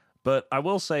boring. But I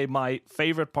will say my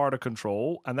favorite part of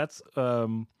control, and that's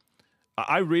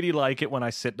I really like it when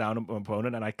I sit down with my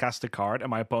opponent and I cast a card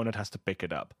and my opponent has to pick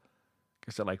it up.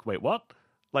 Because they're like, wait, what?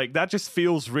 Like, that just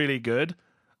feels really good.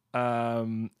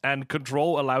 And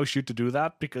control allows you to do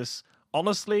that because,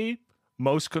 honestly,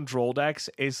 most control decks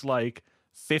is like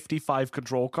 55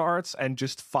 control cards and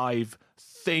just 5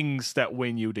 things that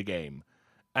win you the game.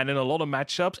 And in a lot of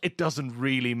matchups, it doesn't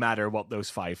really matter what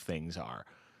those 5 things are.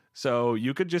 So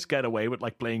you could just get away with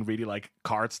like playing really like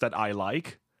cards that I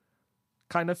like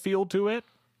kind of feel to it.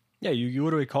 Yeah, you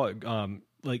literally call it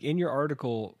like in your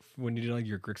article when you did like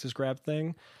your Grixis grab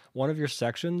thing, one of your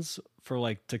sections for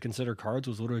like to consider cards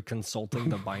was literally consulting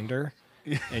the binder.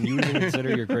 And you would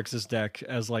consider your Grixis deck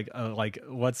as like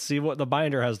let's see what the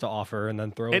binder has to offer and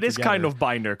then throw it. It is together. kind of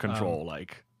binder control,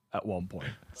 like at one point.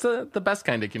 It's the best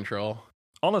kind of control.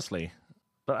 Honestly.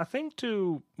 But I think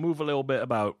to move a little bit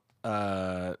about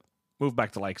move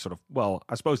back to like sort of, well,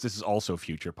 I suppose this is also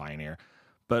Future Pioneer,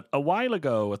 but a while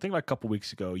ago, I think like a couple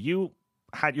weeks ago, you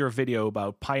had your video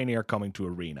about Pioneer coming to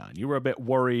Arena, and you were a bit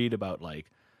worried about like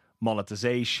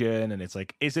monetization, and it's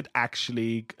like, isn't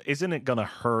it gonna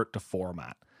hurt the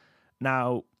format?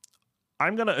 Now,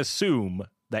 I'm gonna assume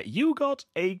that you got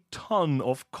a ton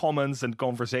of comments and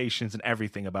conversations and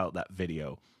everything about that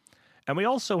video. And we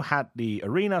also had the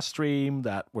Arena stream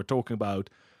that we're talking about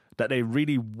that they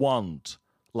really want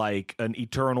like an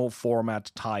eternal format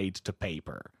tied to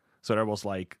paper. So there was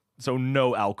like, so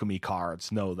no alchemy cards,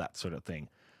 no that sort of thing.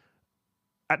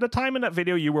 At the time in that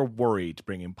video, you were worried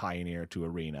bringing Pioneer to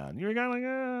Arena. And you were kind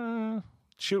of like,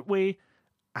 should we?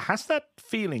 Has that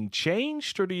feeling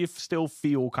changed, or do you still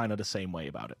feel kind of the same way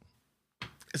about it?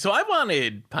 So I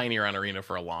wanted Pioneer on Arena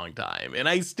for a long time, and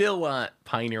I still want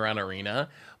Pioneer on Arena,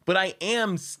 but I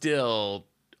am still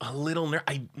a little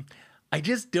I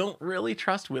just don't really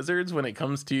trust Wizards when it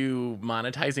comes to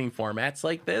monetizing formats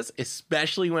like this,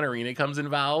 especially when Arena comes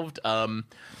involved.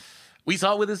 We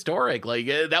saw it with Historic. Like,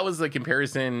 that was the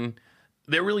comparison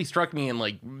that really struck me and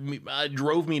like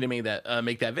drove me to make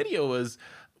that video was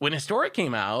when Historic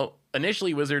came out.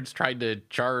 Initially, Wizards tried to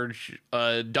charge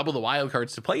double the wild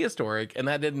cards to play Historic, and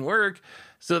that didn't work.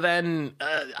 So then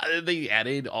they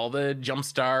added all the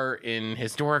Jumpstart in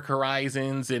Historic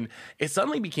Horizons, and it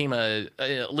suddenly became a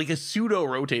pseudo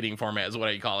rotating format is what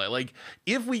I call it. Like,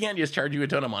 if we can't just charge you a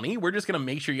ton of money, we're just going to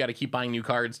make sure you got to keep buying new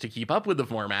cards to keep up with the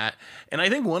format. And I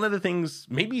think one of the things,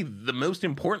 maybe the most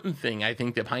important thing I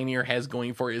think that Pioneer has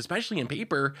going for it, especially in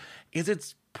paper, is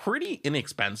it's pretty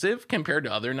inexpensive compared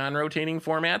to other non-rotating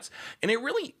formats. And it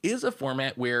really is a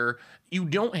format where you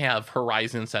don't have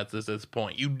Horizon sets at this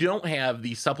point. You don't have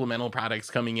the supplemental products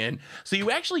coming in. So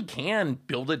you actually can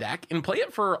build a deck and play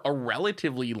it for a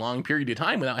relatively long period of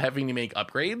time without having to make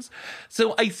upgrades.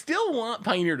 So I still want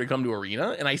Pioneer to come to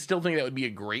Arena, and I still think that would be a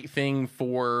great thing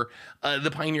for the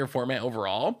Pioneer format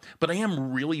overall. But I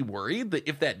am really worried that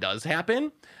if that does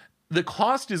happen, the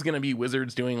cost is going to be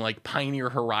Wizards doing like Pioneer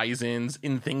Horizons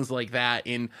and things like that,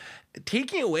 and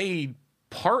taking away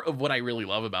part of what I really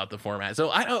love about the format. So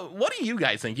what do you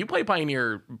guys think? You play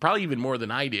Pioneer probably even more than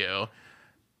I do.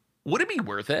 Would it be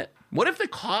worth it? What if the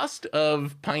cost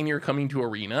of Pioneer coming to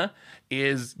Arena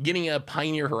is getting a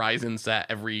Pioneer Horizon set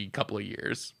every couple of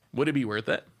years? Would it be worth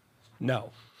it?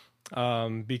 No,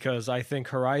 because I think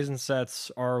Horizon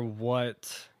sets are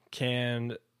what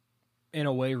can, in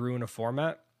a way, ruin a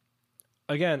format.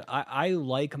 Again, I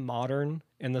like Modern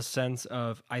in the sense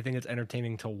of I think it's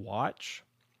entertaining to watch.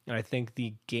 And I think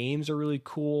the games are really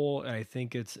cool. And I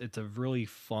think it's a really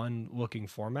fun looking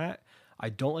format. I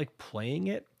don't like playing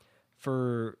it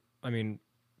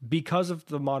because of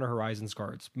the Modern Horizons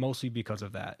cards, mostly because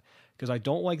of that. Because I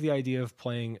don't like the idea of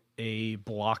playing a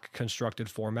block constructed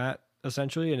format,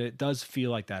 essentially. And it does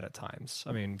feel like that at times.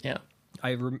 I mean, yeah.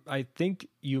 I think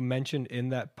you mentioned in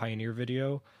that Pioneer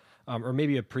video, or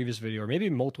maybe a previous video, or maybe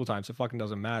multiple times, it fucking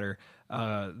doesn't matter,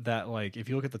 that like if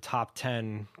you look at the top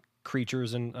 10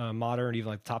 creatures in Modern, even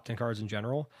like the top 10 cards in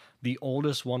general, the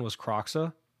oldest one was Kroxa,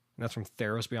 and that's from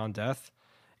Theros Beyond Death,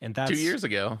 and that's 2 years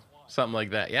ago, something like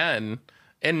that. Yeah,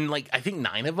 and like I think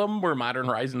 9 of them were Modern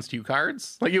Horizons 2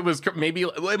 cards. Like it was maybe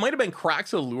it might have been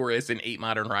Kroxa, Luris, and 8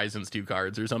 Modern Horizons 2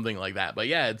 cards or something like that. But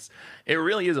yeah, it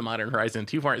really is a Modern Horizon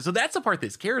 2 format. So that's the part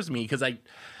that scares me, because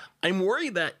I'm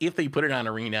worried that if they put it on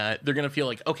Arena, they're going to feel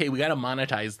like, okay, we got to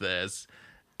monetize this.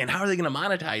 And how are they going to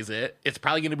monetize it? It's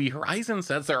probably going to be Horizon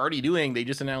sets they're already doing. They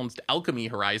just announced Alchemy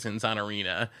Horizons on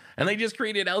Arena. And they just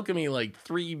created Alchemy like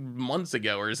 3 months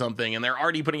ago or something. And they're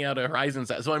already putting out a Horizon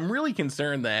set. So I'm really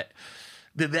concerned that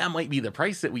might be the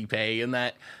price that we pay, and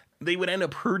that they would end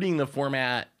up hurting the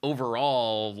format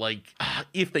overall, like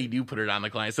if they do put it on the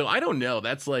client. So I don't know.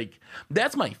 That's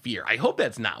my fear. I hope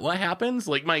that's not what happens.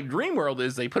 Like my dream world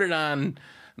is they put it on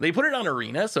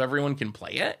Arena so everyone can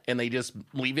play it, and they just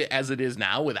leave it as it is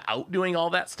now without doing all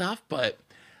that stuff. But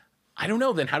I don't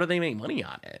know, then how do they make money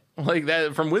on it? Like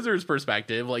that from Wizards'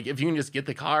 perspective, like if you can just get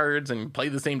the cards and play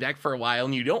the same deck for a while,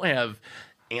 and you don't have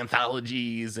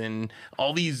anthologies and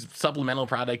all these supplemental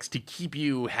products to keep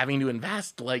you having to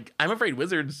invest, like I'm afraid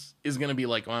Wizards is going to be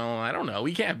like, well, I don't know,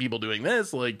 we can't have people doing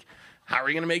this. Like how are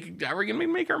we going to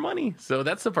make our money? So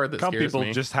that's the part that scares me. Can't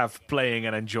people just have playing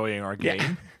and enjoying our game?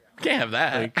 Yeah. Can't have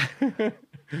that. Like,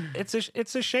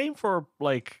 it's a shame for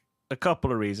like a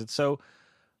couple of reasons. So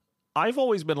I've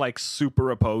always been like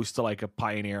super opposed to like a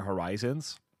Pioneer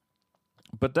Horizons,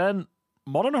 but then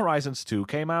Modern Horizons 2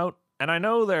 came out, and I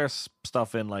know there's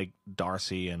stuff in like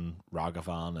Darcy and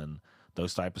Ragavan and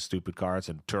those type of stupid cards,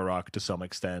 and Turok to some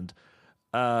extent,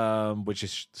 which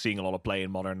is seeing a lot of play in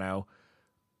Modern now.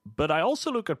 But I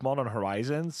also look at Modern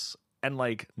Horizons, and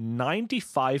like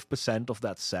 95% of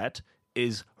that set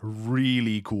is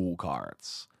really cool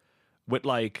cards. With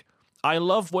like, I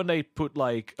love when they put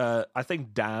like, I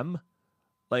think Dam,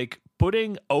 like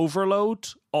putting Overload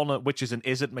on which is an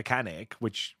Izzet mechanic,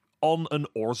 which on an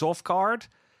Orzhov card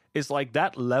is like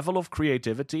that level of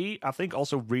creativity. I think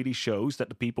also really shows that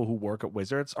the people who work at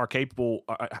Wizards are capable,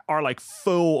 are like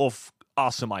full of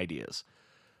awesome ideas.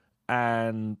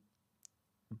 But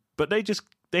they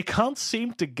can't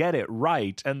seem to get it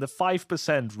right, and the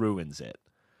 5% ruins it.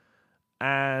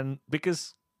 And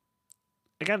because,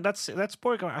 again, that's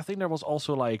point. I think there was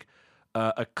also like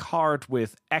a card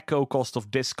with echo cost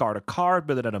of discard a card,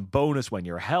 but then a bonus when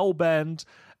you're hellbent,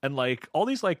 and like all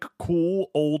these like cool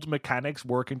old mechanics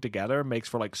working together makes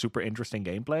for like super interesting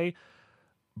gameplay.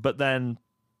 But then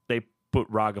they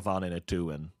put Ragavan in it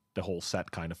too, and the whole set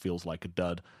kind of feels like a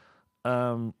dud.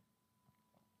 And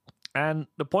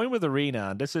the point with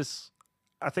Arena, and this is,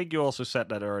 I think you also said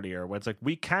that earlier, where it's like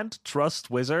we can't trust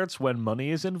Wizards when money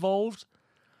is involved,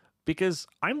 because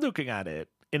I'm looking at it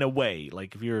in a way,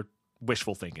 like if you're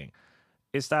wishful thinking,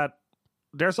 is that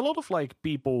there's a lot of like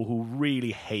people who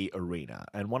really hate Arena,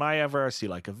 and when I ever see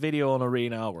like a video on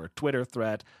Arena or a Twitter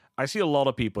thread, I see a lot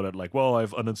of people that like, well,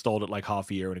 I've uninstalled it like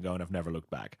half a year ago and I've never looked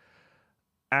back.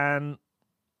 And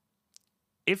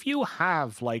if you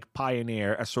have like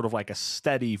Pioneer as sort of like a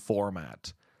steady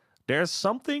format, there's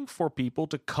something for people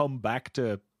to come back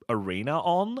to Arena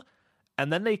on,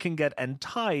 and then they can get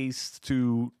enticed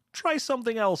to try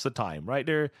something else at time, right?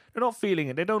 They're not feeling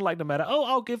it. They don't like the meta. Oh,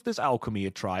 I'll give this Alchemy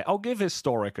a try. I'll give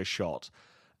Historic a shot.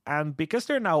 And because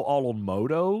they're now all on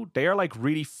Modo, they are like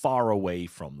really far away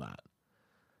from that.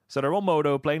 So they're on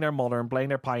Modo, playing their Modern, playing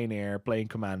their Pioneer, playing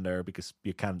Commander, because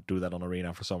you can't do that on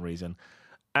Arena for some reason.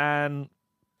 And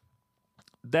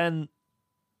then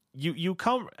you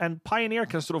come, and Pioneer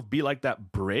can sort of be like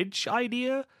that bridge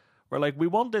idea where like we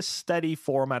want this steady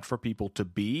format for people to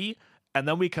be, and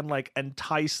then we can like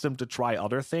entice them to try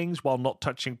other things while not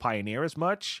touching Pioneer as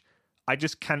much. I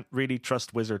just can't really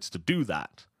trust Wizards to do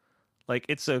that. Like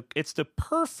it's the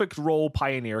perfect role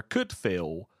Pioneer could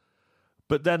fill,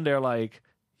 but then they're like,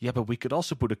 yeah, but we could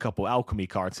also put a couple alchemy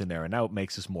cards in there, and now it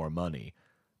makes us more money.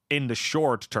 In the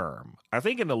short term, I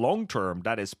think in the long term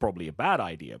that is probably a bad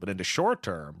idea, but in the short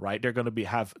term, right, they're going to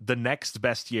have the next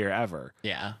best year ever.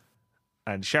 Yeah,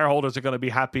 and shareholders are going to be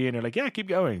happy, and they're like, yeah, keep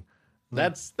going.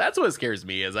 That's what scares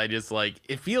me. Is I just like,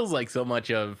 it feels like so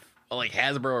much of like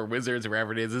Hasbro or Wizards or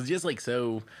wherever it is just like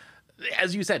so,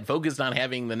 as you said, focused on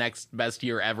having the next best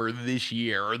year ever this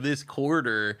year or this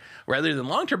quarter rather than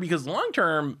long term, because long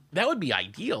term that would be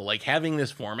ideal, like having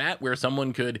this format where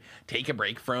someone could take a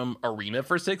break from Arena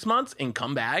for 6 months and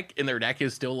come back and their deck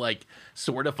is still like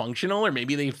sort of functional, or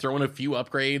maybe they've thrown a few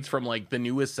upgrades from like the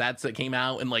newest sets that came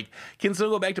out and like can still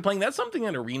go back to playing. That's something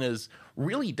that Arenas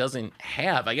really doesn't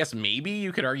have. I guess maybe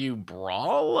you could argue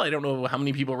Brawl. I don't know how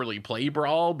many people really play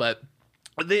Brawl, but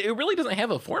it really doesn't have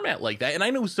a format like that. And I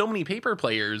know so many paper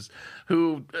players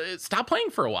who stop playing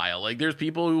for a while. Like there's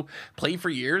people who play for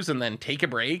years and then take a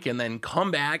break and then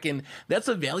come back. And that's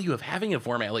the value of having a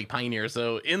format like Pioneer.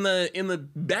 So in the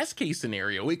best case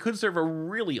scenario, it could serve a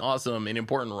really awesome and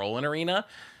important role in Arena.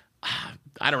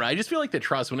 I don't know. I just feel like the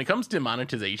trust when it comes to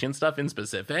monetization stuff in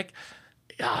specific,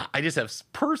 I just have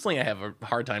personally, I have a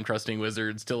hard time trusting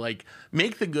Wizards to like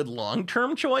make the good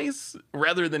long-term choice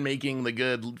rather than making the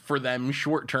good for them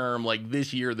short-term, like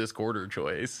this year, this quarter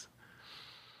choice.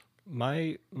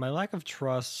 My lack of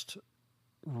trust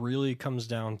really comes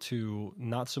down to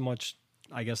not so much,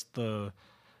 I guess, the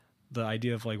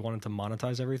idea of like wanting to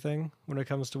monetize everything when it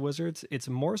comes to Wizards. It's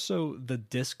more so the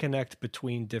disconnect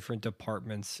between different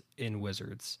departments in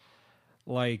Wizards.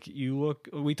 Like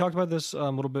we talked about this a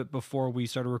little bit before we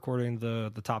started recording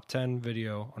the top 10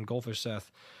 video on Goldfish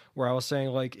Seth, where I was saying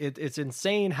like it's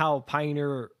insane how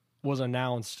Pioneer was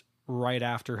announced right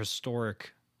after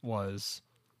Historic was,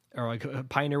 or like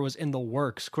Pioneer was in the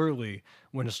works clearly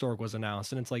when Historic was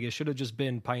announced. And it's like, it should have just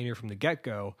been Pioneer from the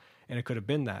get-go, and it could have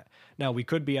been that. Now we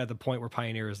could be at the point where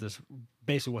Pioneer is this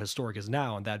basically what Historic is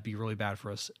now, and that'd be really bad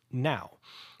for us now.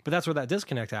 But that's where that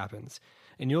disconnect happens.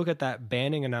 And you look at that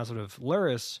banning announcement of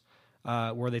Luris,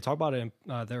 where they talk about it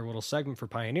in their little segment for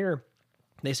Pioneer.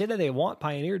 They say that they want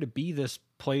Pioneer to be this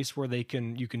place where you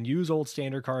can use old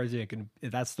standard cards.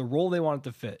 That's the role they want it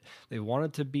to fit. They want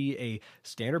it to be a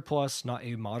standard plus, not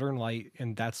a modern light,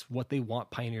 and that's what they want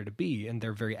Pioneer to be. And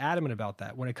they're very adamant about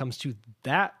that when it comes to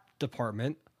that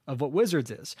department of what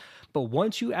Wizards is. But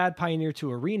once you add Pioneer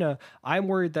to Arena, I'm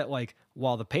worried that like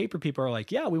while the paper people are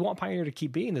like, yeah, we want Pioneer to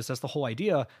keep being this, that's the whole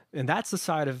idea, and that's the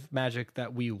side of Magic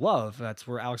that we love. That's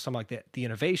where Alex talking about the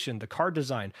innovation, the card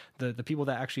design, the people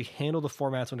that actually handle the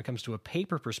formats when it comes to a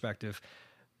paper perspective.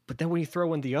 But then when you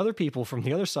throw in the other people from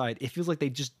the other side, it feels like they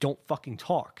just don't fucking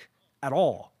talk at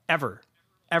all, ever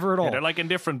at all. Yeah, they're like in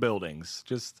different buildings.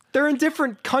 They're in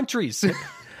different countries.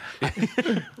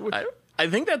 I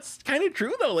think that's kind of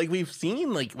true though. Like we've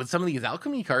seen like with some of these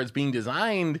alchemy cards being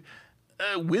designed,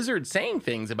 Wizards saying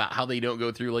things about how they don't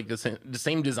go through like the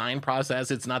same design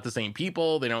process. It's not the same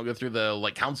people. They don't go through the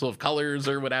like Council of Colors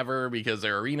or whatever because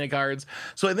they're arena cards.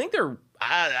 So I think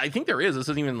there is. This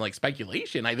isn't even like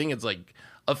speculation. I think it's like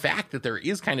a fact that there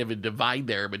is kind of a divide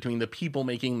there between the people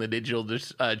making the digital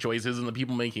choices and the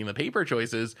people making the paper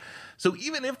choices. So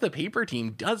even if the paper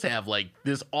team does have like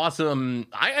this awesome,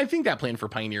 I think that plan for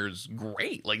Pioneer is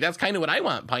great. Like that's kind of what I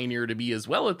want Pioneer to be as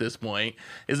well at this point,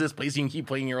 is this place you can keep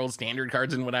playing your old standard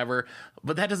cards and whatever.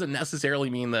 But that doesn't necessarily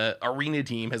mean the arena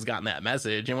team has gotten that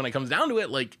message. And when it comes down to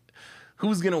it, like,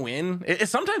 who's gonna win? It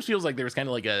sometimes feels like there's kind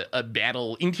of like a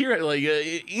battle interior, like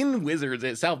in Wizards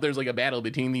itself. There's like a battle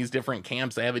between these different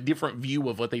camps that have a different view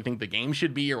of what they think the game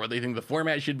should be or what they think the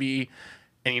format should be,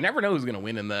 and you never know who's gonna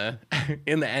win in the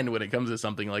in the end when it comes to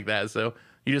something like that. So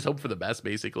you just hope for the best,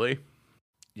 basically.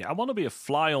 Yeah, I want to be a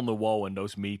fly on the wall in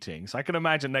those meetings. I can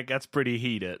imagine that gets pretty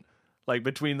heated, like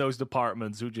between those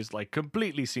departments who just like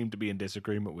completely seem to be in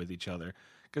disagreement with each other.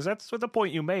 Because that's what the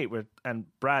point you made with, and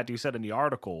Brad, you said in the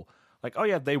article, like, oh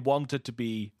yeah, they want it to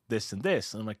be this and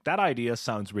this. And I'm like, that idea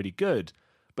sounds really good.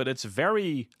 But it's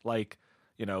very, like,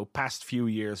 you know, past few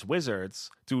years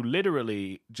Wizards to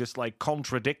literally just, like,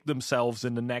 contradict themselves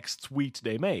in the next tweet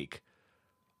they make.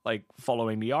 Like,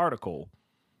 following the article.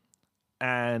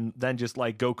 And then just,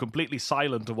 like, go completely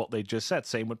silent to what they just said.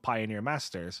 Same with Pioneer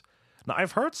Masters. Now,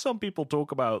 I've heard some people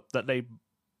talk about that they,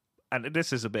 and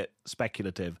this is a bit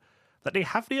speculative, that they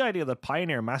have the idea that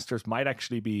Pioneer Masters might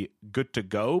actually be good to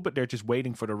go, but they're just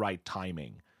waiting for the right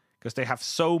timing. Because they have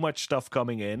so much stuff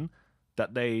coming in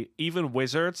that even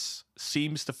Wizards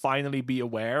seems to finally be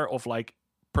aware of, like,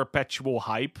 perpetual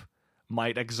hype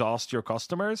might exhaust your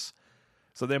customers.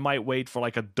 So they might wait for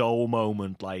like a dull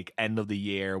moment, like end of the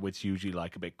year, which usually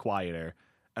like a bit quieter,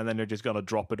 and then they're just gonna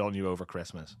drop it on you over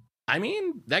Christmas. I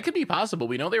mean, that could be possible.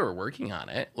 We know they were working on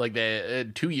it. Like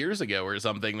 2 years ago or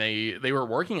something, they were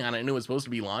working on it and it was supposed to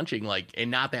be launching like in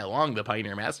not that long, the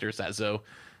Pioneer Master says. So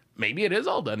maybe it is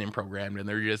all done and programmed and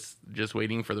they're just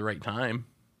waiting for the right time.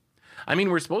 I mean,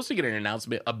 we're supposed to get an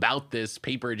announcement about this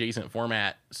paper adjacent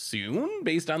format soon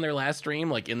based on their last stream,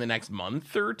 like in the next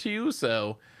month or two.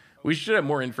 So we should have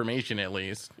more information at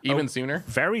least, even sooner.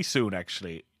 Very soon,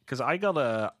 actually, because I got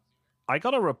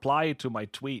a reply to my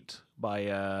tweet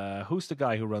by who's the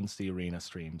guy who runs the arena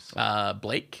streams?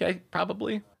 Blake,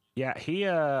 probably. Yeah, he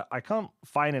I can't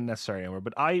find it necessarily anywhere,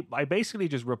 but I basically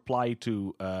just replied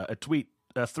to a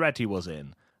thread he was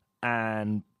in,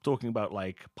 and talking about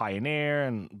like Pioneer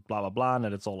and blah blah blah, and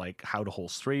that it's all like how the whole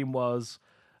stream was.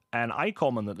 And I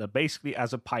commented that basically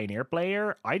as a Pioneer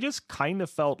player, I just kind of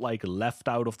felt like left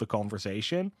out of the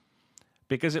conversation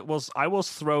because I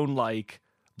was thrown like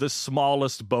the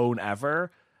smallest bone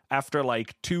ever after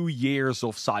like 2 years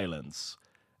of silence.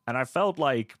 And I felt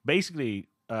like basically,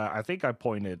 I think I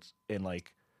pointed in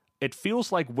like, it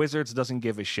feels like Wizards doesn't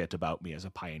give a shit about me as a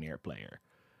Pioneer player.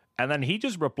 And then he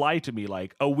just replied to me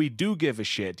like, oh, we do give a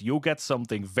shit. You'll get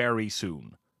something very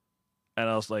soon. And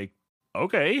I was like,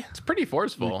 okay. It's pretty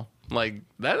forceful. Like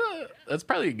that's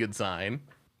probably a good sign.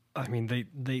 I mean,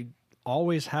 they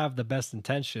always have the best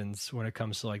intentions when it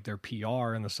comes to like their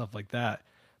PR and the stuff like that.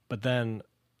 But then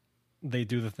they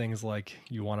do the things like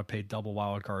you want to pay double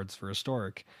wild cards for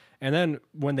historic. And then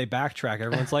when they backtrack,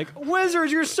 everyone's like,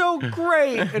 Wizards, you're so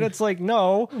great. And it's like,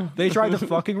 no, they tried to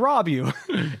fucking rob you.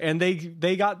 And they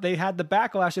had the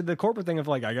backlash of the corporate thing of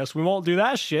like, I guess we won't do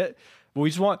that shit.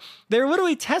 But they're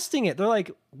literally testing it. They're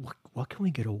like, what can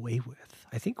we get away with?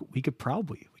 I think we could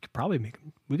probably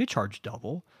we could charge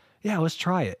double. Yeah, let's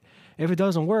try it. If it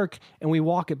doesn't work and we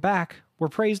walk it back, we're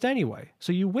praised anyway.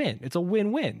 So you win. It's a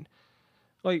win-win.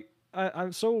 Like,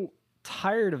 I'm so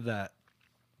tired of that.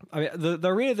 I mean, the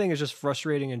arena thing is just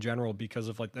frustrating in general because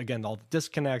of like, again, all the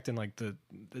disconnect and like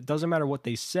it doesn't matter what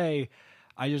they say.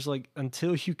 I just like,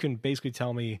 until you can basically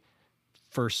tell me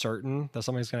for certain that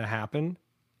something's going to happen.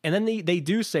 And then they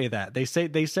do say that they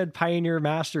said Pioneer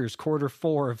Masters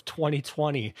Q4 of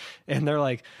 2020. And they're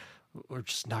like, we're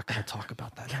just not going to talk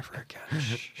about that ever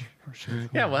again.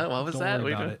 Yeah. What was Don't that?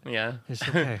 worry about it. Yeah. It's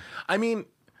okay. I mean,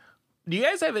 do you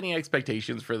guys have any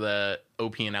expectations for the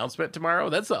OP announcement tomorrow?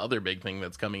 That's the other big thing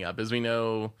that's coming up. As we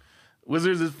know,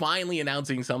 Wizards is finally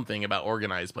announcing something about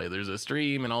organized play. There's a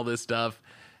stream and all this stuff.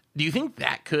 Do you think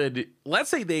that could, let's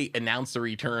say they announce the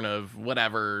return of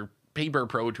whatever, Paper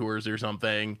Pro Tours or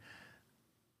something,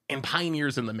 and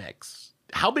Pioneers in the mix?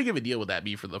 How big of a deal would that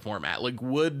be for the format? Like,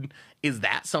 is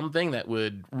that something that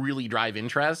would really drive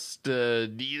interest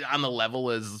on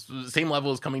the same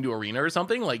level as coming to Arena or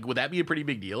something? Like, would that be a pretty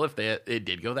big deal if it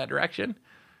did go that direction?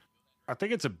 I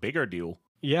think it's a bigger deal.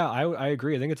 Yeah, I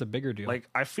agree. I think it's a bigger deal. Like,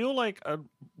 I feel like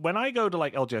when I go to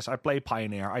like LGS, I play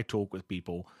Pioneer, I talk with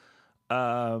people.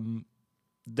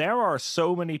 There are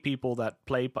so many people that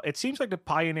play. It seems like the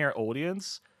Pioneer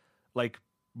audience, like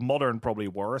Modern probably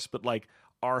worse, but like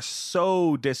are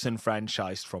so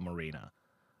disenfranchised from Arena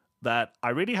that I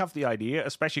really have the idea,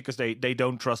 especially because they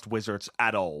don't trust Wizards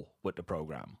at all with the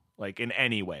program, like in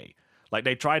any way. Like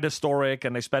they tried Historic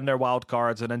and they spend their wild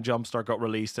cards and then Jumpstart got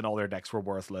released and all their decks were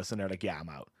worthless and they're like, yeah, I'm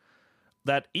out.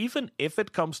 That even if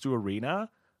it comes to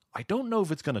Arena, I don't know if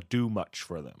it's going to do much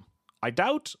for them. I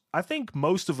think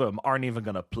most of them aren't even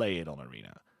going to play it on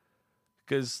Arena.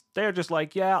 Because they're just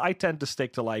like, yeah, I tend to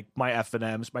stick to like my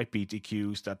FNMs, my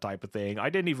PTQs, that type of thing.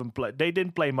 They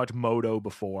didn't play much Modo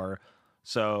before.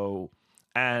 So,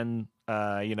 and,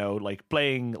 like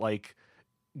playing like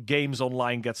games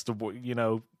online gets the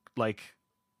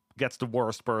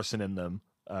worst person in them.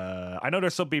 I know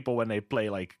there's some people when they play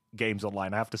like games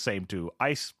online, I have the same too.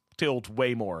 I tilt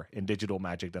way more in digital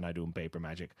Magic than I do in paper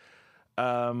Magic.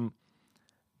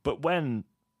 But when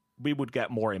we would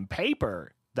get more in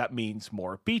paper, that means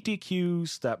more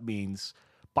PTQs. That means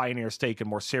Pioneers taken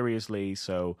more seriously.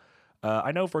 So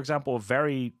I know, for example,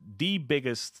 the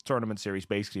biggest tournament series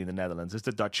basically in the Netherlands is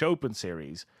the Dutch Open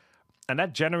series. And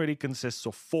that generally consists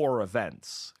of 4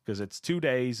 events because it's 2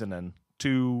 days and then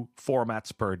 2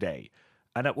 formats per day.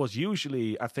 And it was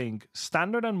usually, I think,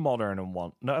 Standard and Modern in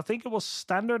one. No, I think it was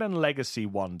Standard and Legacy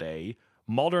one day,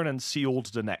 Modern and Sealed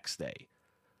the next day.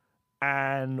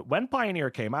 And when Pioneer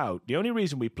came out, the only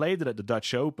reason we played it at the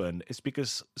Dutch Open is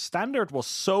because Standard was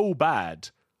so bad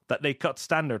that they cut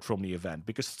Standard from the event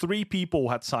because 3 people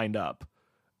had signed up.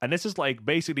 And this is like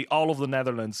basically all of the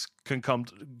Netherlands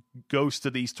goes to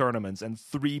these tournaments, and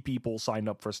 3 people signed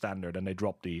up for Standard, and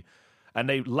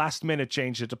they last minute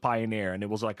changed it to Pioneer, and it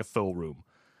was like a full room.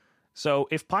 So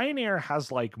if Pioneer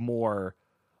has like more,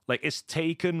 like is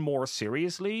taken more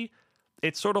seriously,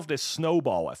 it's sort of this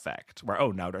snowball effect where,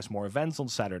 oh, now there's more events on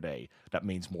Saturday. That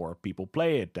means more people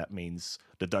play it. That means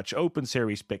the Dutch Open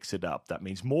Series picks it up. That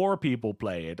means more people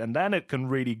play it. And then it can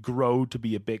really grow to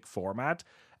be a big format.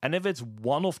 And if it's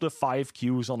one of the 5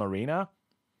 queues on Arena,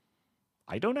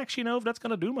 I don't actually know if that's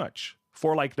going to do much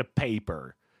for like the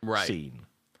paper scene.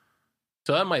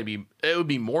 So it would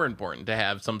be more important to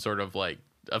have some sort of like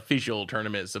official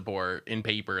tournament support in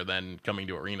paper than coming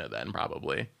to Arena then,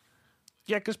 probably.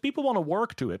 Yeah, because people want to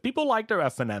work to it. People like their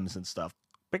FNMs and stuff.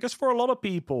 Because for a lot of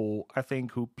people, I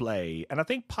think, who play, and I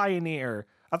think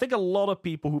a lot of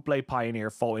people who play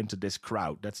Pioneer fall into this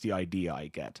crowd. That's the idea I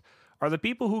get. Are the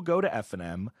people who go to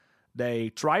FNM, they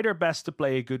try their best to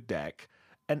play a good deck,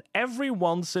 and every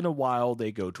once in a while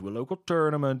they go to a local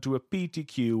tournament, to a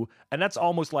PTQ, and that's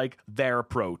almost like their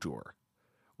pro tour.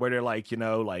 Where they're like, you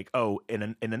know, like, oh,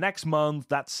 in the next month,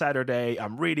 that Saturday,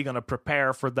 I'm really going to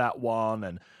prepare for that one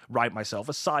and write myself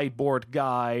a sideboard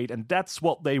guide. And that's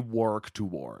what they work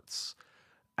towards.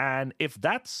 And if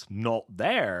that's not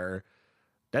there,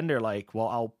 then they're like, well,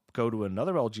 I'll go to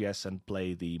another LGS and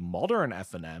play the modern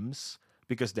FNMs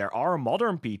because there are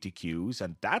modern PTQs.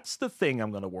 And that's the thing I'm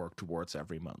going to work towards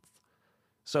every month.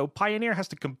 So Pioneer has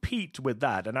to compete with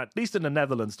that. And at least in the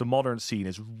Netherlands, the modern scene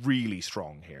is really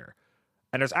strong here.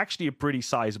 And there's actually a pretty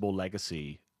sizable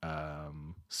legacy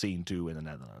scene too in the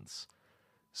Netherlands.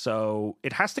 So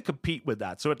it has to compete with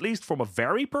that. So at least from a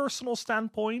very personal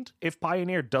standpoint, if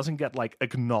Pioneer doesn't get like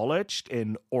acknowledged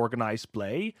in organized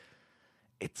play,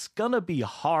 it's gonna be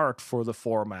hard for the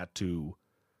format to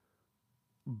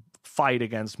fight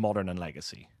against Modern and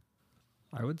Legacy.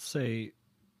 I would say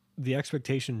the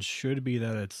expectation should be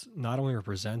that it's not only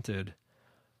represented,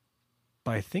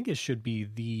 but I think it should be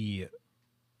the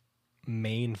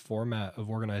main format of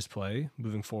organized play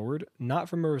moving forward, not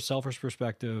from a selfish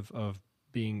perspective of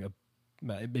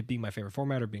it being my favorite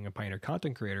format or being a Pioneer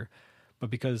content creator, but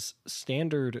because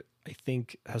Standard, I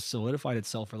think, has solidified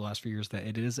itself for the last few years that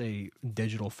it is a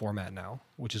digital format now,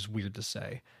 which is weird to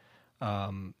say.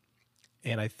 And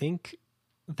I think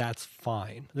that's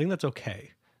fine. I think that's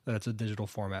okay that it's a digital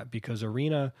format, because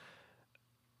Arena,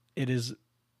 it is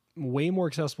way more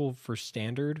accessible for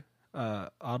Standard.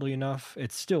 Oddly enough,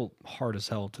 it's still hard as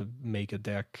hell to make a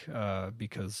deck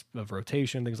because of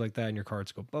rotation, things like that, and your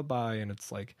cards go bye-bye, and it's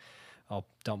like, I'll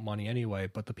dump money anyway.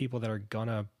 But the people that are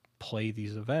gonna play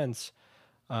these events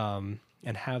and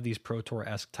have these Pro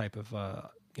Tour-esque type of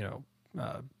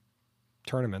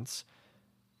tournaments,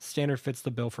 Standard fits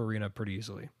the bill for Arena pretty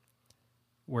easily.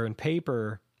 Where in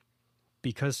paper,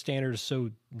 because Standard is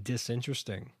so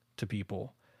disinteresting to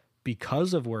people,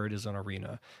 because of where it is on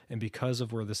Arena and because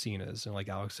of where the scene is. And like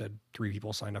Alex said, 3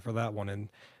 people signed up for that one. And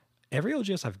every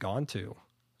LGS I've gone to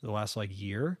the last like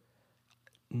year,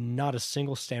 not a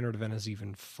single Standard event has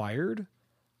even fired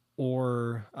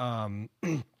or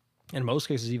in most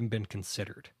cases even been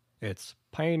considered. It's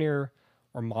Pioneer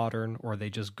or Modern, or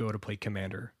they just go to play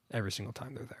Commander every single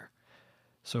time they're there.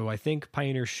 So I think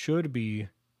Pioneer should be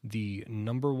the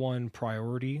number one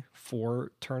priority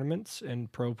for tournaments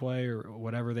and pro play, or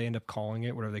whatever they end up calling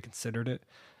it, whatever they considered it,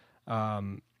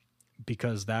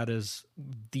 because that is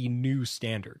the new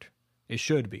standard. It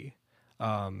should be,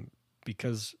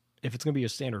 because if it's going to be a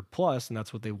standard plus, and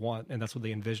that's what they want, and that's what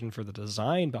they envision for the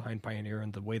design behind Pioneer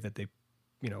and the way that they,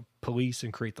 police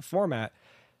and create the format,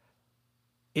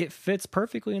 it fits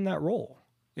perfectly in that role.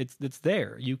 It's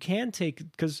there. You can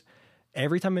take, because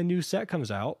every time a new set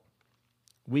comes out,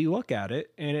 we look at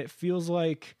it and it feels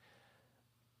like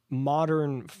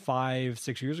Modern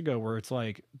 5-6 years ago, where it's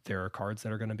like there are cards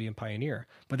that are going to be in Pioneer,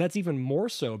 but that's even more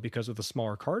so because of the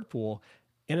smaller card pool,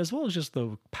 and as well as just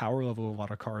the power level of a lot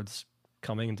of cards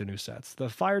coming into new sets. The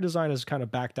fire design has kind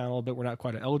of backed down a little bit. We're not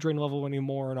quite at Eldraine level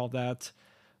anymore and all that,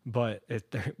 but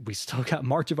we still got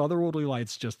March of Otherworldly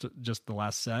Lights just the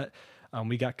last set.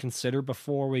 We got Consider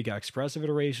before, we got Expressive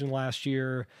Iteration last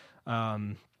year.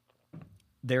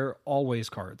 They're always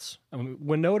cards. I mean,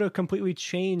 Winota completely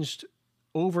changed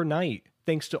overnight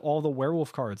thanks to all the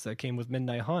werewolf cards that came with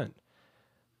Midnight Hunt.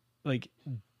 Like,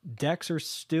 decks are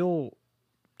still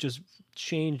just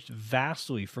changed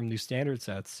vastly from these standard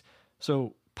sets.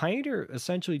 So Pioneer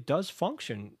essentially does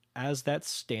function as that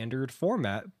standard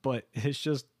format, but it's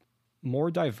just more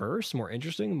diverse, more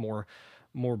interesting, more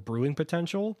brewing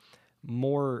potential,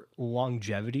 more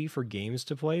longevity for games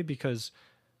to play, because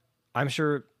I'm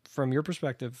sure from your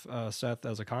perspective, Seth,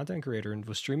 as a content creator and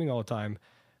with streaming all the time,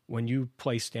 when you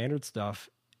play standard stuff,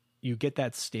 you get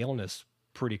that staleness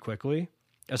pretty quickly,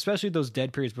 especially those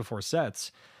dead periods before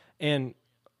sets. And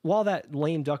while that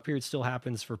lame duck period still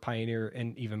happens for Pioneer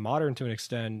and even Modern to an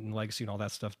extent, and Legacy and all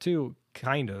that stuff too,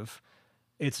 kind of,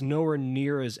 it's nowhere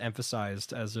near as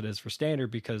emphasized as it is for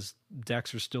Standard, because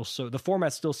decks are still the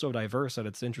format's still so diverse that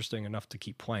it's interesting enough to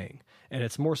keep playing. And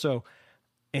it's more so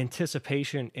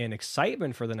anticipation and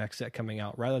excitement for the next set coming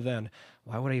out, rather than,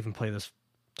 why would I even play this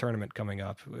tournament coming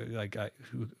up? Like,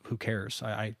 who cares?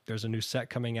 There's a new set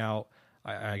coming out.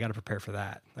 I got to prepare for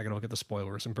that. I got to look at the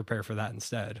spoilers and prepare for that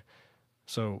instead.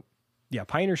 So yeah,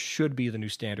 Pioneer should be the new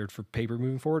standard for paper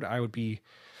moving forward. I would be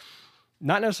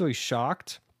not necessarily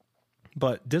shocked,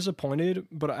 but disappointed.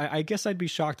 But I guess I'd be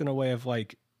shocked in a way of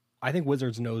like, I think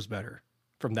Wizards knows better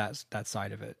from that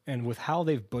side of it. And with how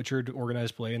they've butchered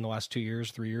organized play in the last 2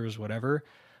 years, 3 years, whatever,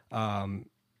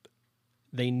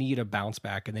 they need a bounce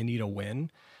back and they need a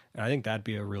win. And I think that'd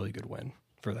be a really good win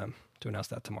for them to announce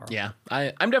that tomorrow. Yeah,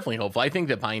 I'm definitely hopeful. I think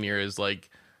that Pioneer is like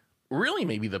really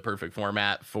maybe the perfect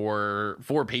format for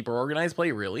paper organized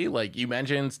play, really. Like you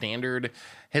mentioned, Standard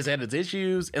has had its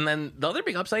issues, and then the other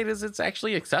big upside is it's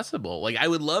actually accessible. Like I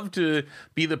would love to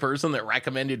be the person that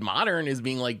recommended Modern as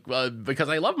being like, because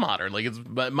I love Modern, like it's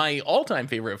my all-time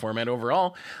favorite format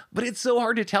overall, but it's so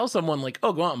hard to tell someone like,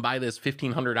 oh, go out and buy this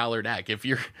 $1,500 deck if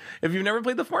you've never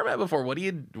played the format before. What do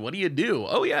you do?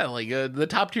 Oh yeah, like the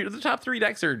top 3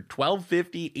 decks are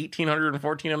 $1,250, $1,800, and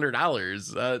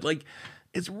 $1,400. Like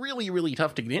it's really, really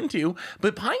tough to get into.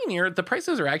 But Pioneer, the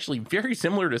prices are actually very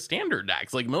similar to Standard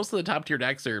decks. Like most of the top tier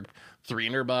decks are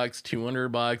 $300,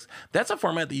 $200. That's a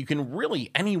format that you can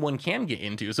really, anyone can get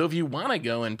into. So if you want to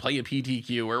go and play a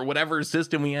PTQ or whatever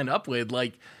system we end up with,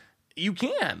 like you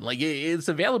can. Like it's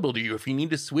available to you if you need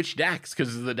to switch decks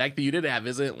because the deck that you did have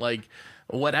isn't like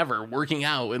whatever working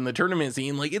out in the tournament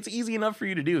scene. Like it's easy enough for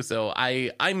you to do. So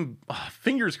I'm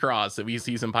fingers crossed that we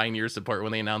see some Pioneer support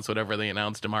when they announce whatever they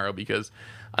announce tomorrow, because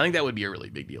I think that would be a really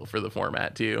big deal for the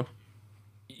format too.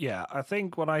 Yeah, I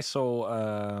think when I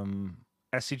saw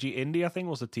SCG Indy, I think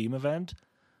was a team event.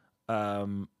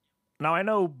 Now I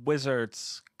know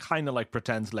Wizards kind of like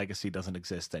pretends Legacy doesn't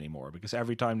exist anymore, because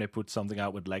every time they put something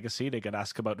out with Legacy, they get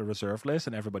asked about the reserve list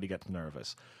and everybody gets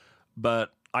nervous.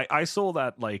 But I saw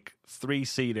that like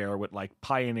 3C there with like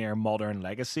Pioneer, Modern,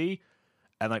 Legacy,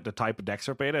 and like the type of decks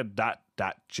are played, that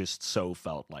just so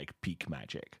felt like peak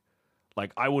Magic.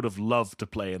 Like I would have loved to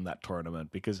play in that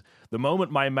tournament, because the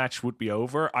moment my match would be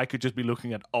over, I could just be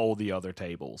looking at all the other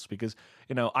tables, because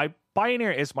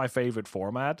Pioneer is my favorite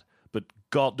format, but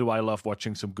God, do I love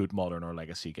watching some good Modern or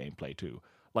Legacy gameplay too.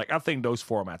 Like I think those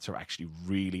formats are actually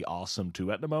really awesome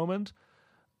too at the moment.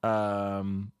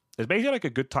 It's basically like a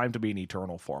good time to be an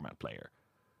Eternal format player.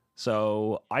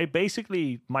 So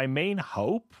my main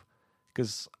hope,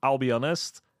 because I'll be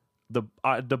honest, the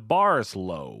bar is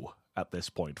low at this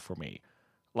point for me.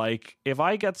 Like if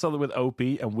I get something with OP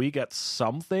and we get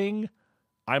something,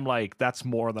 I'm like, that's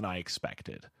more than I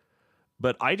expected.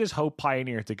 But I just hope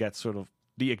Pioneer to get sort of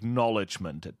the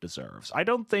acknowledgement it deserves. I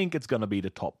don't think it's going to be the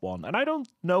top one, and I don't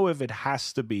know if it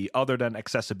has to be, other than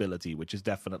accessibility, which is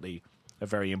definitely a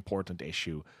very important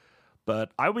issue.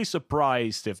 But I would be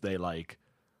surprised if they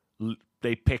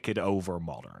pick it over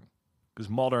Modern, because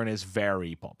Modern is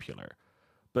very popular.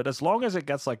 But as long as it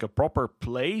gets like a proper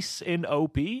place in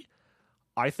OP,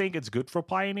 I think it's good for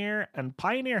Pioneer. And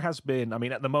Pioneer has been, I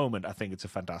mean, at the moment, I think it's a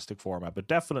fantastic format, but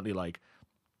definitely like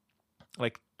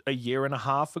a year and a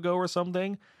half ago or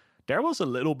something, there was a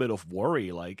little bit of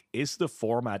worry. Like, is the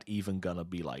format even gonna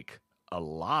be like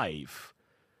alive?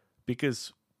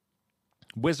 Because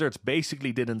Wizards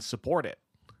basically didn't support it.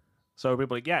 So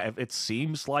people are like, yeah, it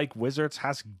seems like Wizards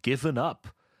has given up.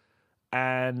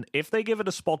 And if they give it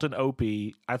a spot in OP,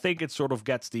 I think it sort of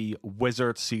gets the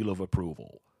Wizard seal of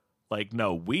approval. Like,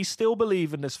 no, we still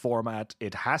believe in this format.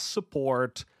 It has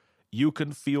support. You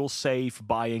can feel safe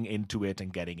buying into it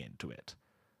and getting into it.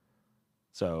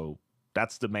 So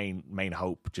that's the main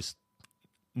hope. Just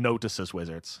notice us,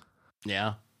 Wizards.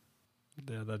 Yeah.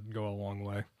 Yeah, that'd go a long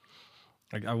way.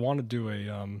 Like I want to do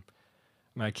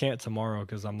I can't tomorrow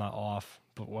because I'm not off.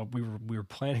 But what we were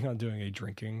planning on doing a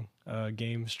drinking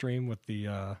game stream with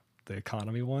the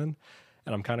economy one,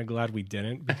 and I'm kind of glad we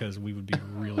didn't, because we would be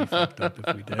really fucked up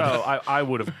if we did. Oh, I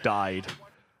would have died.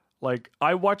 Like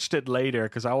I watched it later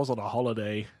because I was on a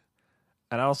holiday,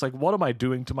 and I was like, "What am I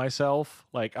doing to myself?"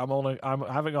 Like I'm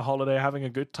having a holiday, having a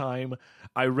good time.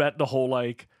 I read the whole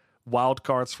like wild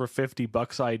cards for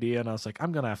 $50 idea, and I was like,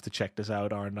 "I'm gonna have to check this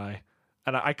out, aren't I?"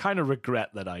 And I kind of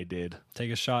regret that I did. Take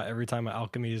a shot every time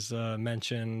Alchemy's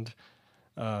mentioned.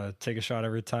 Take a shot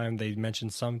every time they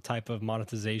mention some type of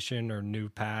monetization or new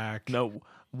pack. No,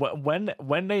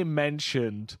 when they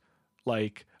mentioned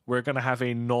like we're gonna have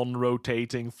a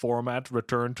non-rotating format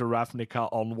return to Ravnica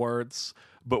onwards,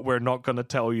 but we're not gonna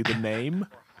tell you the name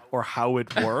or how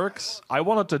it works, I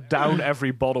wanted to down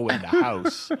every bottle in the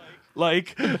house.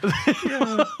 Like,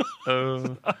 Yeah,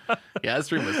 that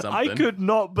stream was something. I could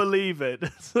not believe it.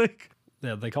 It's like,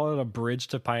 Yeah, they call it a bridge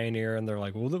to Pioneer, and they're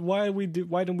like, "Well, then why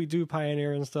don't we do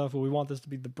Pioneer and stuff? Well, we want this to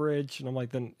be the bridge." And I'm like,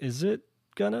 "Then is it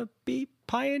gonna be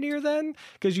Pioneer then?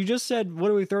 Because you just said, what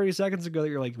are we, 30 seconds ago, that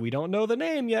you're like, we don't know the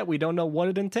name yet, we don't know what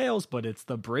it entails, but it's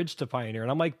the bridge to Pioneer."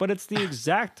 And I'm like, "But it's the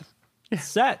exact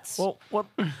sets." well,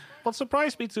 what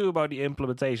surprised me too about the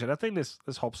implementation, I think this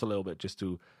hops a little bit just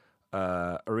to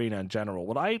Arena in general.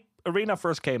 When Arena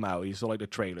first came out, you saw like the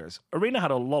trailers. Arena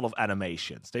had a lot of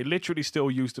animations. They literally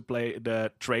still used to play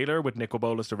the trailer with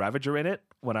Nicobolus the Ravager in it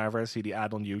whenever I see the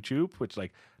ad on YouTube, which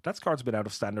like that card's been out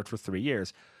of standard for 3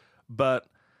 years. But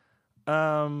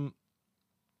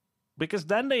because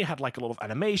then they had like a lot of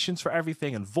animations for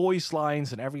everything and voice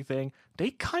lines and everything.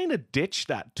 They kind of ditched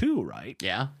that too, right?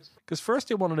 Yeah. Because first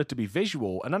they wanted it to be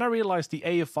visual, and then I realized the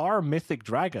AFR Mythic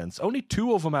Dragons, only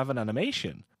 2 of them have an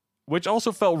animation, which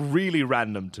also felt really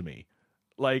random to me.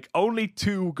 Like, only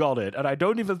 2 got it, and I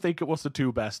don't even think it was the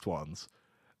 2 best ones.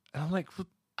 And I'm like,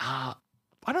 I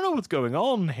don't know what's going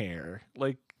on here.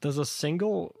 Like, Does a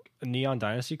single Neon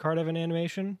Dynasty card have an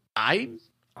animation?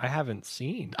 I haven't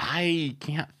seen. I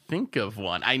can't think of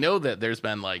one. I know that there's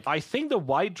been like, I think the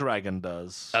White Dragon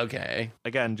does. okay,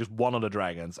 Again, just one of the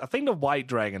dragons. I think the White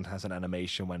Dragon has an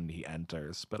animation when he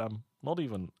enters, but I'm not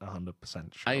even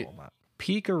 100% sure on that.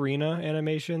 Peak Arena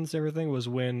animations, everything was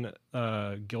when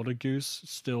Gilded Goose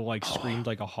still like screamed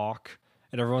like a hawk,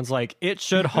 and everyone's like, "It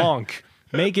should honk,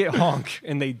 make it honk,"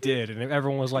 and they did, and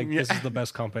everyone was like, "This is the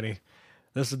best company,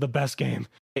 this is the best game."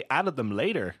 They added them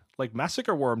later. Like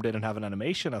Massacre Worm didn't have an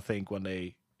animation, I think, when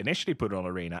they initially put it on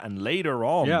Arena, and later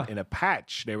on in a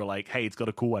patch, they were like, "Hey, it's got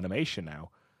a cool animation now."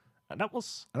 And that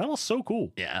was so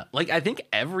cool. yeah. Like I think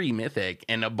every mythic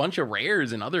and a bunch of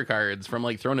rares and other cards from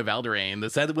like Throne of Eldraine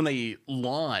that said when they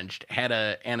launched had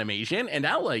a animation, and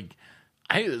now like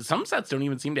some sets don't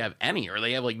even seem to have any, or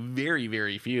they have like very,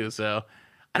 very few. So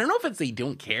I don't know if it's they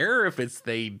don't care, or if it's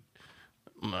they're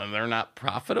not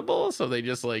profitable, so they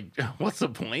just like, what's the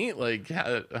point? Like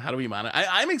how do we monetize?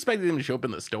 I'm expecting them to show up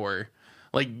in the store.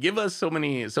 Like, give us so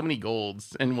many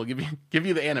golds, and we'll give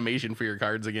you the animation for your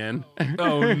cards again.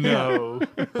 Oh no!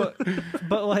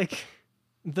 but like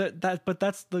but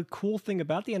that's the cool thing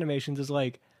about the animations is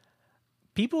like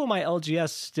people in my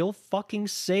LGS still fucking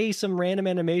say some random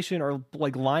animation or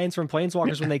like lines from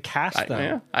Planeswalkers when they cast them.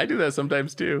 Yeah, I do that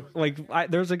sometimes too. Like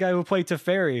there's a guy who played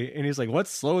Teferi, and he's like, "Let's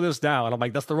slow this down." And I'm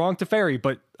like, "That's the wrong Teferi,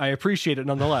 but I appreciate it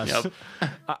nonetheless." Yep.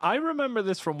 I remember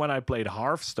this from when I played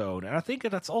Hearthstone, and I think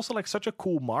that's also like such a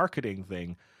cool marketing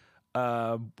thing,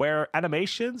 where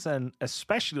animations and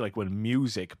especially like when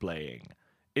music playing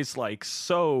is like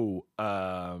so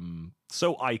iconic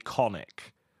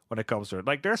when it comes to it.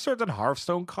 Like, there's certain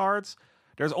Hearthstone cards.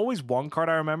 There's always one card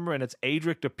I remember, and it's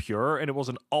Adric the Pure, and it was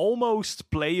an almost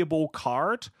playable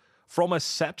card from a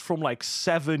set from like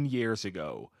 7 years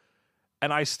ago.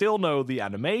 And I still know the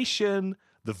animation,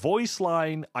 the voice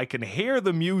line. I can hear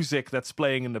the music that's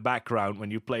playing in the background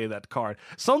when you play that card.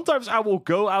 Sometimes I will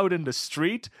go out in the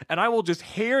street, and I will just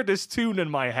hear this tune in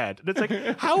my head. And it's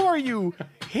like, how are you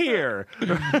here?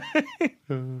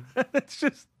 It's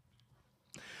just...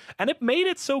 And it made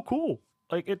it so cool.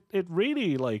 Like it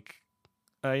really like,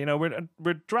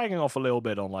 we're dragging off a little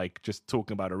bit on like just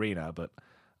talking about Arena, but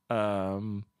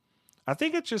I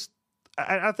think it's just,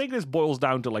 I think this boils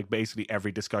down to like basically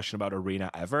every discussion about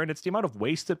Arena ever, and it's the amount of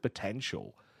wasted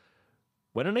potential.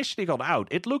 When it initially got out,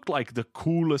 it looked like the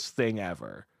coolest thing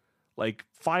ever. Like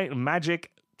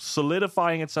Magic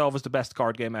solidifying itself as the best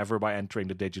card game ever by entering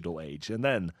the digital age, and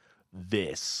then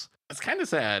this. It's kind of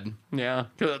sad, yeah,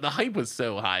 because the hype was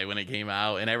so high when it came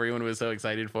out, and everyone was so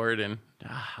excited for it. And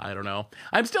I don't know.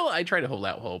 I try to hold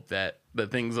out hope that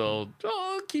things will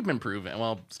keep improving.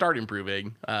 Well, start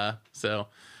improving. So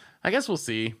I guess we'll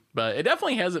see. But it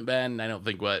definitely hasn't been, I don't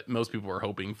think, what most people were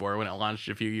hoping for when it launched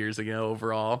a few years ago.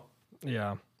 Overall,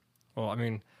 Yeah. Well, I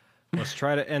mean, let's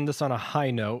try to end this on a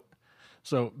high note.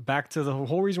 So back to the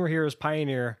whole reason we're here is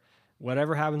Pioneer.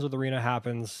 Whatever happens with Arena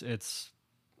happens.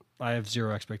 I have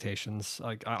zero expectations.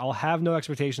 Like, I'll have no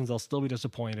expectations. I'll still be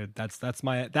disappointed.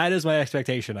 That is my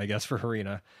expectation, I guess, for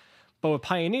Arena. But with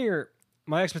Pioneer,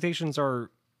 my expectations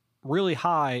are really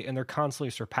high, and they're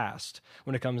constantly surpassed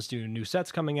when it comes to new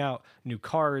sets coming out, new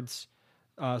cards.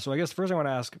 So I guess first I want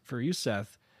to ask for you,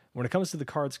 Seth, when it comes to the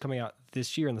cards coming out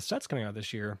this year and the sets coming out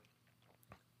this year,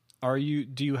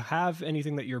 Do you have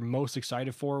anything that you're most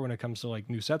excited for when it comes to like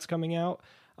new sets coming out?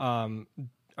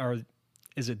 Or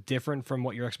is it different from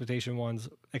what your expectation was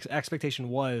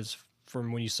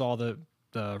from when you saw the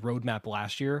roadmap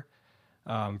last year,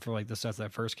 for like the sets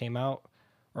that first came out?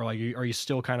 Or like, are you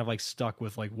still kind of like stuck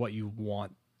with like what you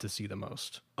want to see the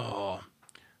most? Oh,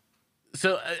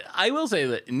 so I will say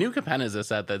that New Capenna is a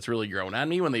set that's really grown on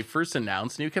me. When they first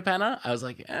announced New Capenna, I was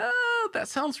like, oh, that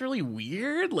sounds really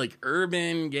weird. Like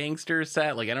urban gangster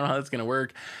set. Like, I don't know how that's going to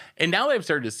work. And now I've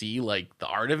started to see like the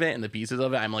art of it and the pieces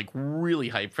of it. I'm like really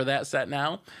hyped for that set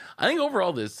now. I think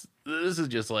overall this is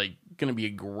just like going to be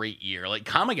a great year. Like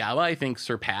Kamigawa, I think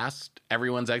surpassed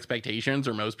everyone's expectations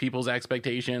or most people's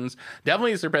expectations.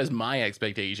 Definitely surpassed my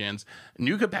expectations.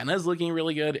 New Capenna is looking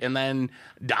really good. And then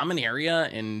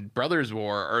Dominaria and Brothers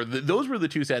War those were the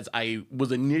two sets I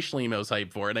was initially most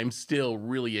hyped for. And I'm still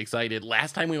really excited.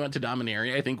 Last time we went to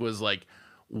Dominaria, I think was like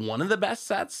one of the best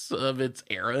sets of its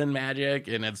era in Magic,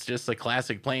 and it's just a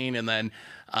classic plane. And then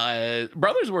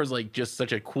Brothers War is like just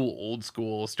such a cool old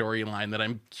school storyline that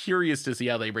I'm curious to see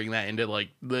how they bring that into like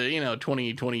the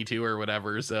 2022 or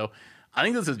whatever. So I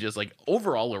think this is just like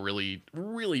overall a really,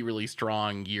 really, really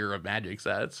strong year of Magic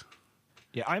sets.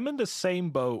 Yeah, I'm in the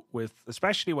same boat with,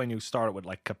 especially when you started with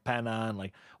like Capenna and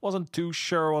like wasn't too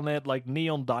sure on it, like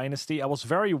Neon Dynasty. I was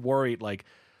very worried, like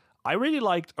I really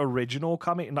liked original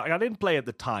Kamigawa. I didn't play at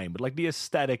the time, but like the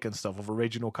aesthetic and stuff of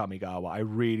original Kamigawa, I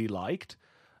really liked.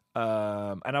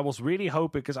 And I was really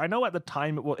hoping, because I know at the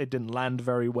time it didn't land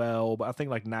very well, but I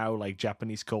think like now like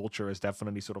Japanese culture has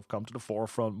definitely sort of come to the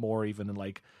forefront more, even in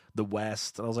like the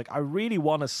West. And I was like, I really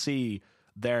want to see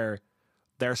their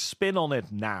spin on it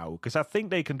now, because I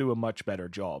think they can do a much better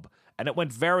job. And it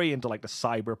went very into like the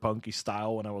cyberpunky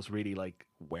style, and I was really like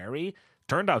wary.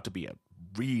 Turned out to be a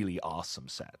really awesome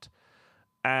set.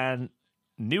 And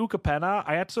New Capenna,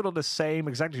 I had sort of the same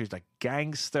exactly, like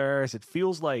gangsters. It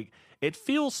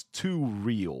feels too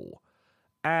real.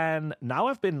 And now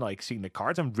I've been like seeing the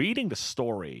cards. I'm reading the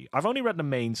story. I've only read the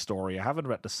main story. I haven't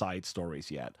read the side stories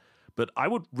yet. But I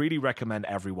would really recommend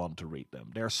everyone to read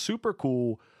them. They're super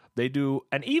cool. They do,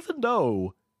 and even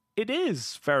though it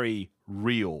is very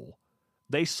real,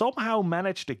 they somehow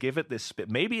managed to give it this spin.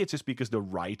 Maybe it's just because the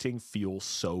writing feels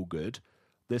so good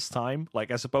this time,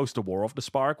 like as opposed to War of the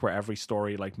Spark, where every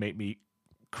story like made me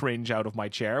cringe out of my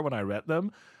chair when I read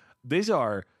them. These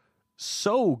are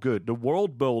so good. The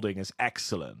world building is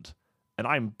excellent, and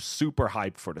I'm super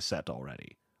hyped for the set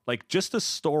already. Like just the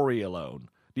story alone.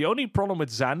 The only problem with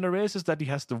Xander is that he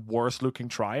has the worst looking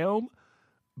triome,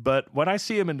 but when I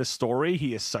see him in the story,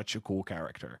 he is such a cool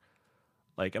character.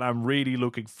 Like, and I'm really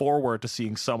looking forward to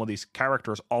seeing some of these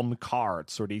characters on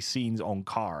cards or these scenes on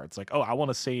cards. Like, oh, I want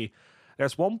to see.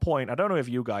 There's one point, I don't know if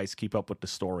you guys keep up with the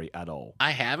story at all.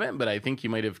 I haven't, but I think you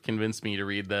might have convinced me to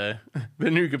read the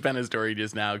New Capenna story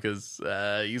just now, because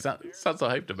you sound so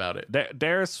hyped about it.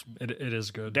 It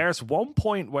is good. There's one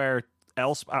point where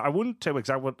I wouldn't tell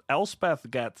exactly what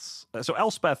Elspeth gets. So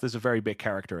Elspeth is a very big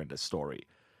character in this story.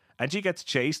 And she gets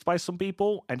chased by some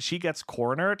people, and she gets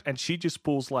cornered, and she just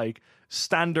pulls like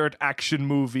standard action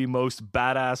movie most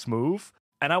badass move.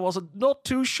 And I was not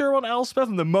too sure on Elspeth,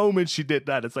 and the moment she did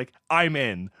that, it's like, I'm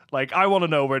in. Like, I want to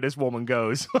know where this woman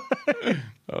goes.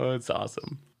 Oh, it's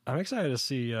awesome. I'm excited to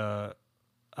see.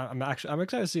 I'm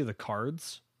excited to see the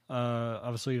cards.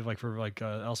 Obviously, like for like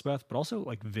Elspeth, but also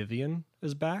like Vivian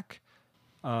is back.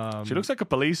 She looks like a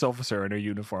police officer in her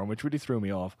uniform, which really threw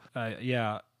me off.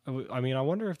 Yeah. I mean, I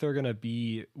wonder if they're going to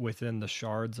be within the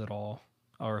shards at all,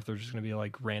 or if they're just going to be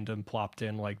like random plopped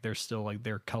in, like they're still like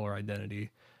their color identity.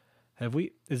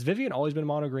 Has Vivian always been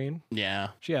mono green? Yeah.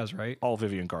 She has, right? All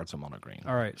Vivian cards are mono green.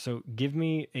 All right. So give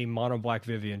me a mono black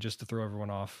Vivian just to throw everyone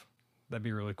off. That'd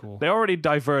be really cool. They already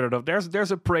diverted up.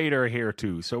 There's a Praetor here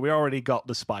too. So we already got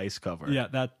the spice covered. Yeah.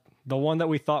 The one that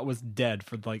we thought was dead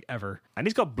for like ever. And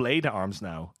he's got blade arms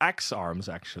now. Axe arms,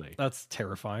 actually. That's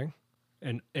terrifying.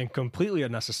 And completely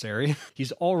unnecessary.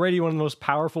 He's already one of the most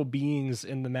powerful beings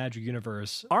in the Magic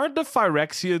universe. Aren't the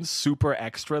Phyrexians super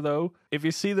extra, though? If you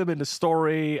see them in the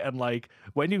story, and like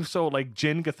when you saw like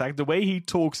Jin Gathak, the way he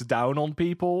talks down on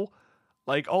people,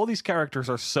 like all these characters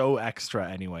are so extra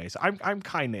anyways. I'm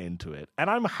kind of into it. And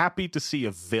I'm happy to see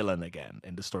a villain again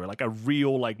in the story, like a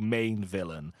real like main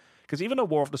villain. Because even though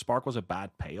War of the Spark was a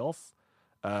bad payoff,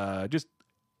 I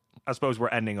suppose we're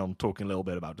ending on talking a little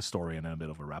bit about the story and then a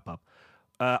bit of a wrap-up.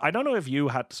 I don't know if you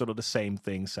had sort of the same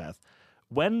thing, Seth.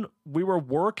 When we were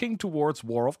working towards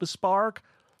War of the Spark,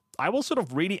 I was sort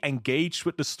of really engaged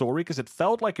with the story because it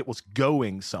felt like it was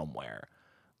going somewhere.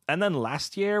 And then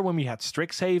last year, when we had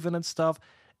Strixhaven and stuff,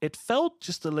 it felt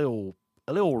just a little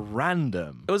a little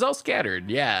random. It was all scattered,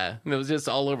 yeah. It was just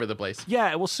all over the place.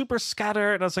 Yeah, it was super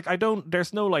scattered. And I was like,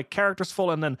 there's no like characters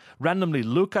full. And then randomly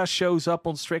Lucas shows up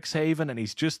on Strixhaven and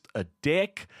he's just a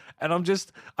dick. And I'm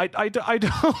just, I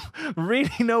don't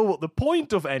really know what the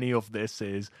point of any of this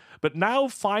is. But now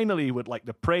finally with like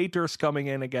the Praetors coming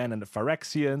in again and the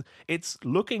Phyrexians, it's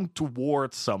looking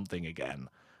towards something again.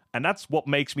 And that's what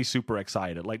makes me super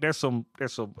excited. Like there's some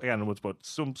again with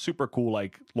some super cool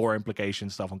like lore implication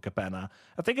stuff on Capenna.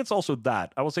 I think it's also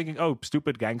that. I was thinking, oh,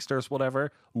 stupid gangsters,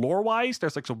 whatever. Lore wise,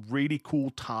 there's like some really cool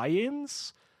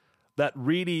tie-ins that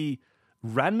really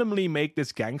randomly make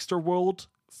this gangster world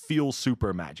feel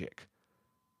super magic.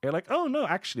 You're like, oh no,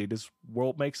 actually, this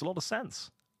world makes a lot of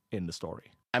sense in the story.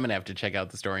 I'm gonna have to check out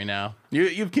the story now.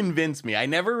 You've convinced me. I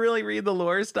never really read the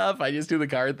lore stuff. I just do the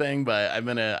card thing, but I'm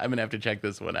gonna have to check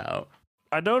this one out.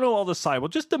 I don't know all the side, well,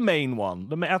 just the main one.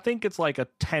 I think it's like a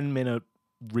 10-minute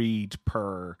read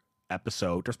per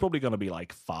episode. There's probably gonna be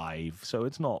like 5, so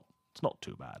it's not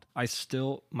too bad.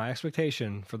 My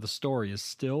expectation for the story is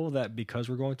still that because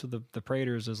we're going to the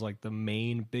Praetors as like the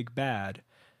main big bad,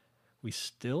 we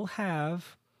still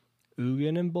have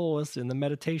Ugin and Bolus in the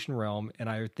meditation realm, and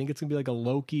I think it's gonna be like a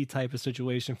Loki type of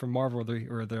situation for Marvel,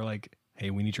 where they're like,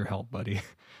 "Hey, we need your help, buddy,"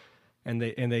 and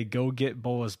they go get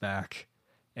Bolus back,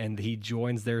 and he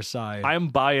joins their side. I'm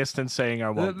biased in saying I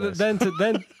want this. Then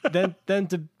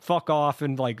to fuck off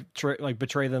and like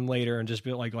betray them later, and just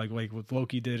be like what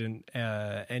Loki did in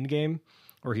Endgame,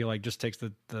 where he like just takes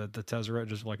the Tesseract,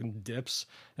 just like dips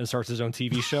and starts his own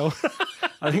TV show.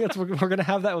 I think that's we're gonna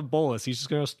have that with Bolus. He's just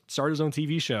gonna start his own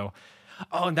TV show.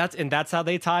 Oh, and that's how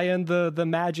they tie in the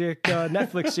Magic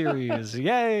Netflix series.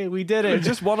 Yay, we did it! It's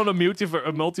just one of the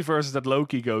multiverses that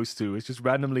Loki goes to. It's just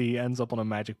randomly he ends up on a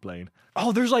magic plane.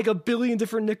 Oh, there's like a billion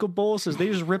different Nicol Boluses. They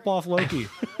just rip off Loki.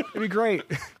 It'd be great.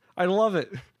 I love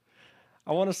it.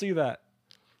 I want to see that.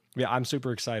 Yeah, I'm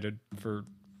super excited for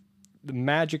the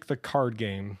Magic, the card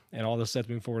game, and all the sets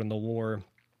moving forward in the lore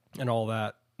and all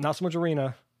that. Not so much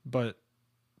Arena, but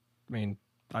I mean,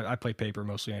 I play paper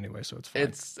mostly anyway, so it's fine.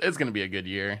 It's going to be a good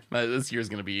year. This year's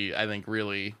going to be, I think,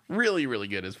 really, really, really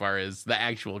good as far as the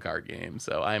actual card game.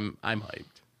 So I'm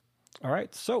hyped. All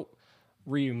right, so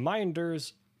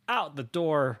reminders out the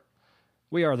door.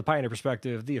 We are the Pioneer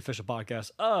Perspective, the official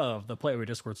podcast of the Playaway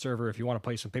Discord server. If you want to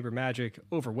play some Paper Magic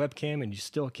over webcam and you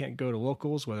still can't go to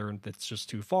locals, whether it's just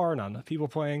too far, not enough people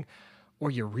playing, or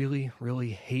you really,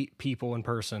 really hate people in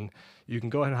person, you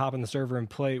can go ahead and hop in the server and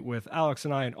play with Alex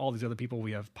and I and all these other people.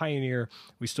 We have Pioneer.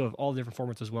 We still have all the different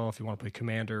formats as well. If you want to play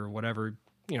Commander or whatever,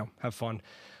 have fun.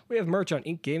 We have merch on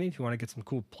Ink Gaming. If you want to get some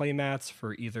cool play mats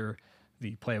for either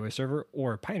the Playaway server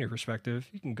or Pioneer Perspective,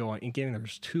 you can go on Ink Gaming.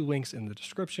 There's 2 links in the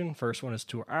description. First one is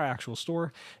to our actual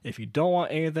store. If you don't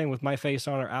want anything with my face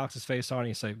on or Alex's face on,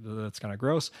 you say that's kind of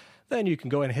gross, then you can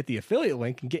go ahead and hit the affiliate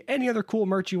link and get any other cool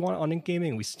merch you want on Ink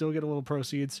Gaming. We still get a little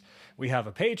proceeds. We have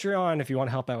a Patreon if you want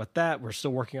to help out with that. We're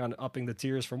still working on upping the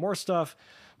tiers for more stuff.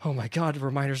 Oh my God,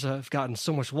 reminders have gotten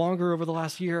so much longer over the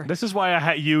last year. This is why I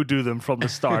had you do them from the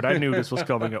start. I knew this was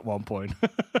coming at one point.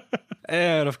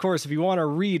 And of course, if you want to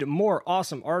read more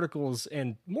awesome articles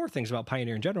and more things about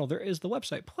Pioneer in general, there is the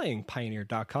website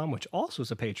playingpioneer.com, which also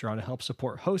is a Patreon to help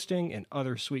support hosting and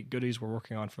other sweet goodies we're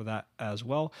working on for that as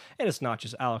well. And it's not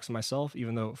just Alex and myself,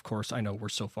 even though, of course, I know we're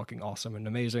so fucking awesome and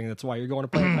amazing. That's why you're going to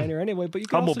play Pioneer anyway. But you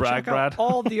can also check out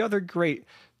all the other great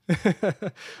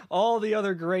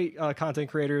content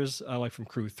creators, like from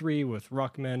Crew 3 with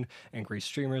Ruckman and great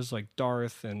streamers like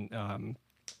Darth and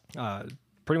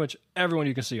pretty much everyone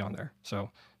you can see on there.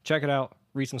 So check it out,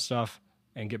 read some stuff,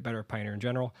 and get better at Pioneer in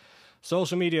general.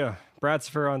 Social media, Brad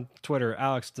Saffir on Twitter,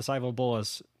 Alex Disciple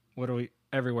Bullis, literally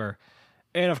everywhere.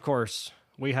 And of course,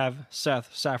 we have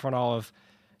Seth, SaffronOlive.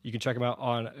 You can check him out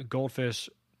on Goldfish,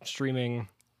 streaming,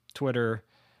 Twitter.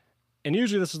 And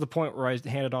usually this is the point where I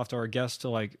hand it off to our guests to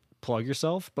like plug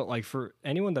yourself, but like for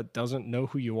anyone that doesn't know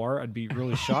who you are, I'd be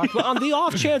really shocked. But on the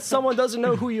off chance someone doesn't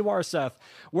know who you are, Seth,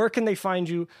 where can they find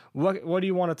you? What do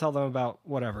you want to tell them about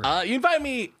whatever? You can find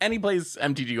me anyplace,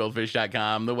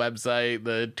 mtggoldfish.com, the website,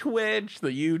 the Twitch, the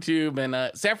YouTube, and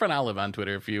SaffronOlive on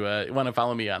Twitter if you want to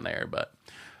follow me on there. But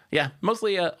yeah,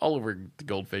 mostly all over the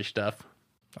Goldfish stuff.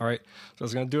 All right, so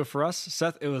that's going to do it for us.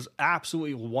 Seth, it was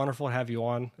absolutely wonderful to have you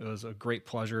on. It was a great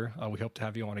pleasure. We hope to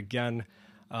have you on again.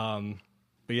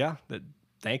 But yeah,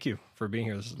 thank you for being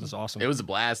here. This is awesome. It was a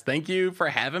blast. Thank you for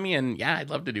having me. And yeah, I'd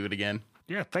love to do it again.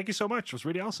 Yeah, thank you so much. It was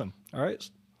really awesome. All right.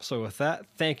 So with that,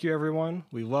 thank you, everyone.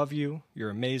 We love you. You're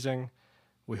amazing.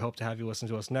 We hope to have you listen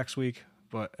to us next week.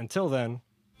 But until then,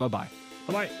 bye-bye.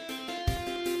 Bye-bye.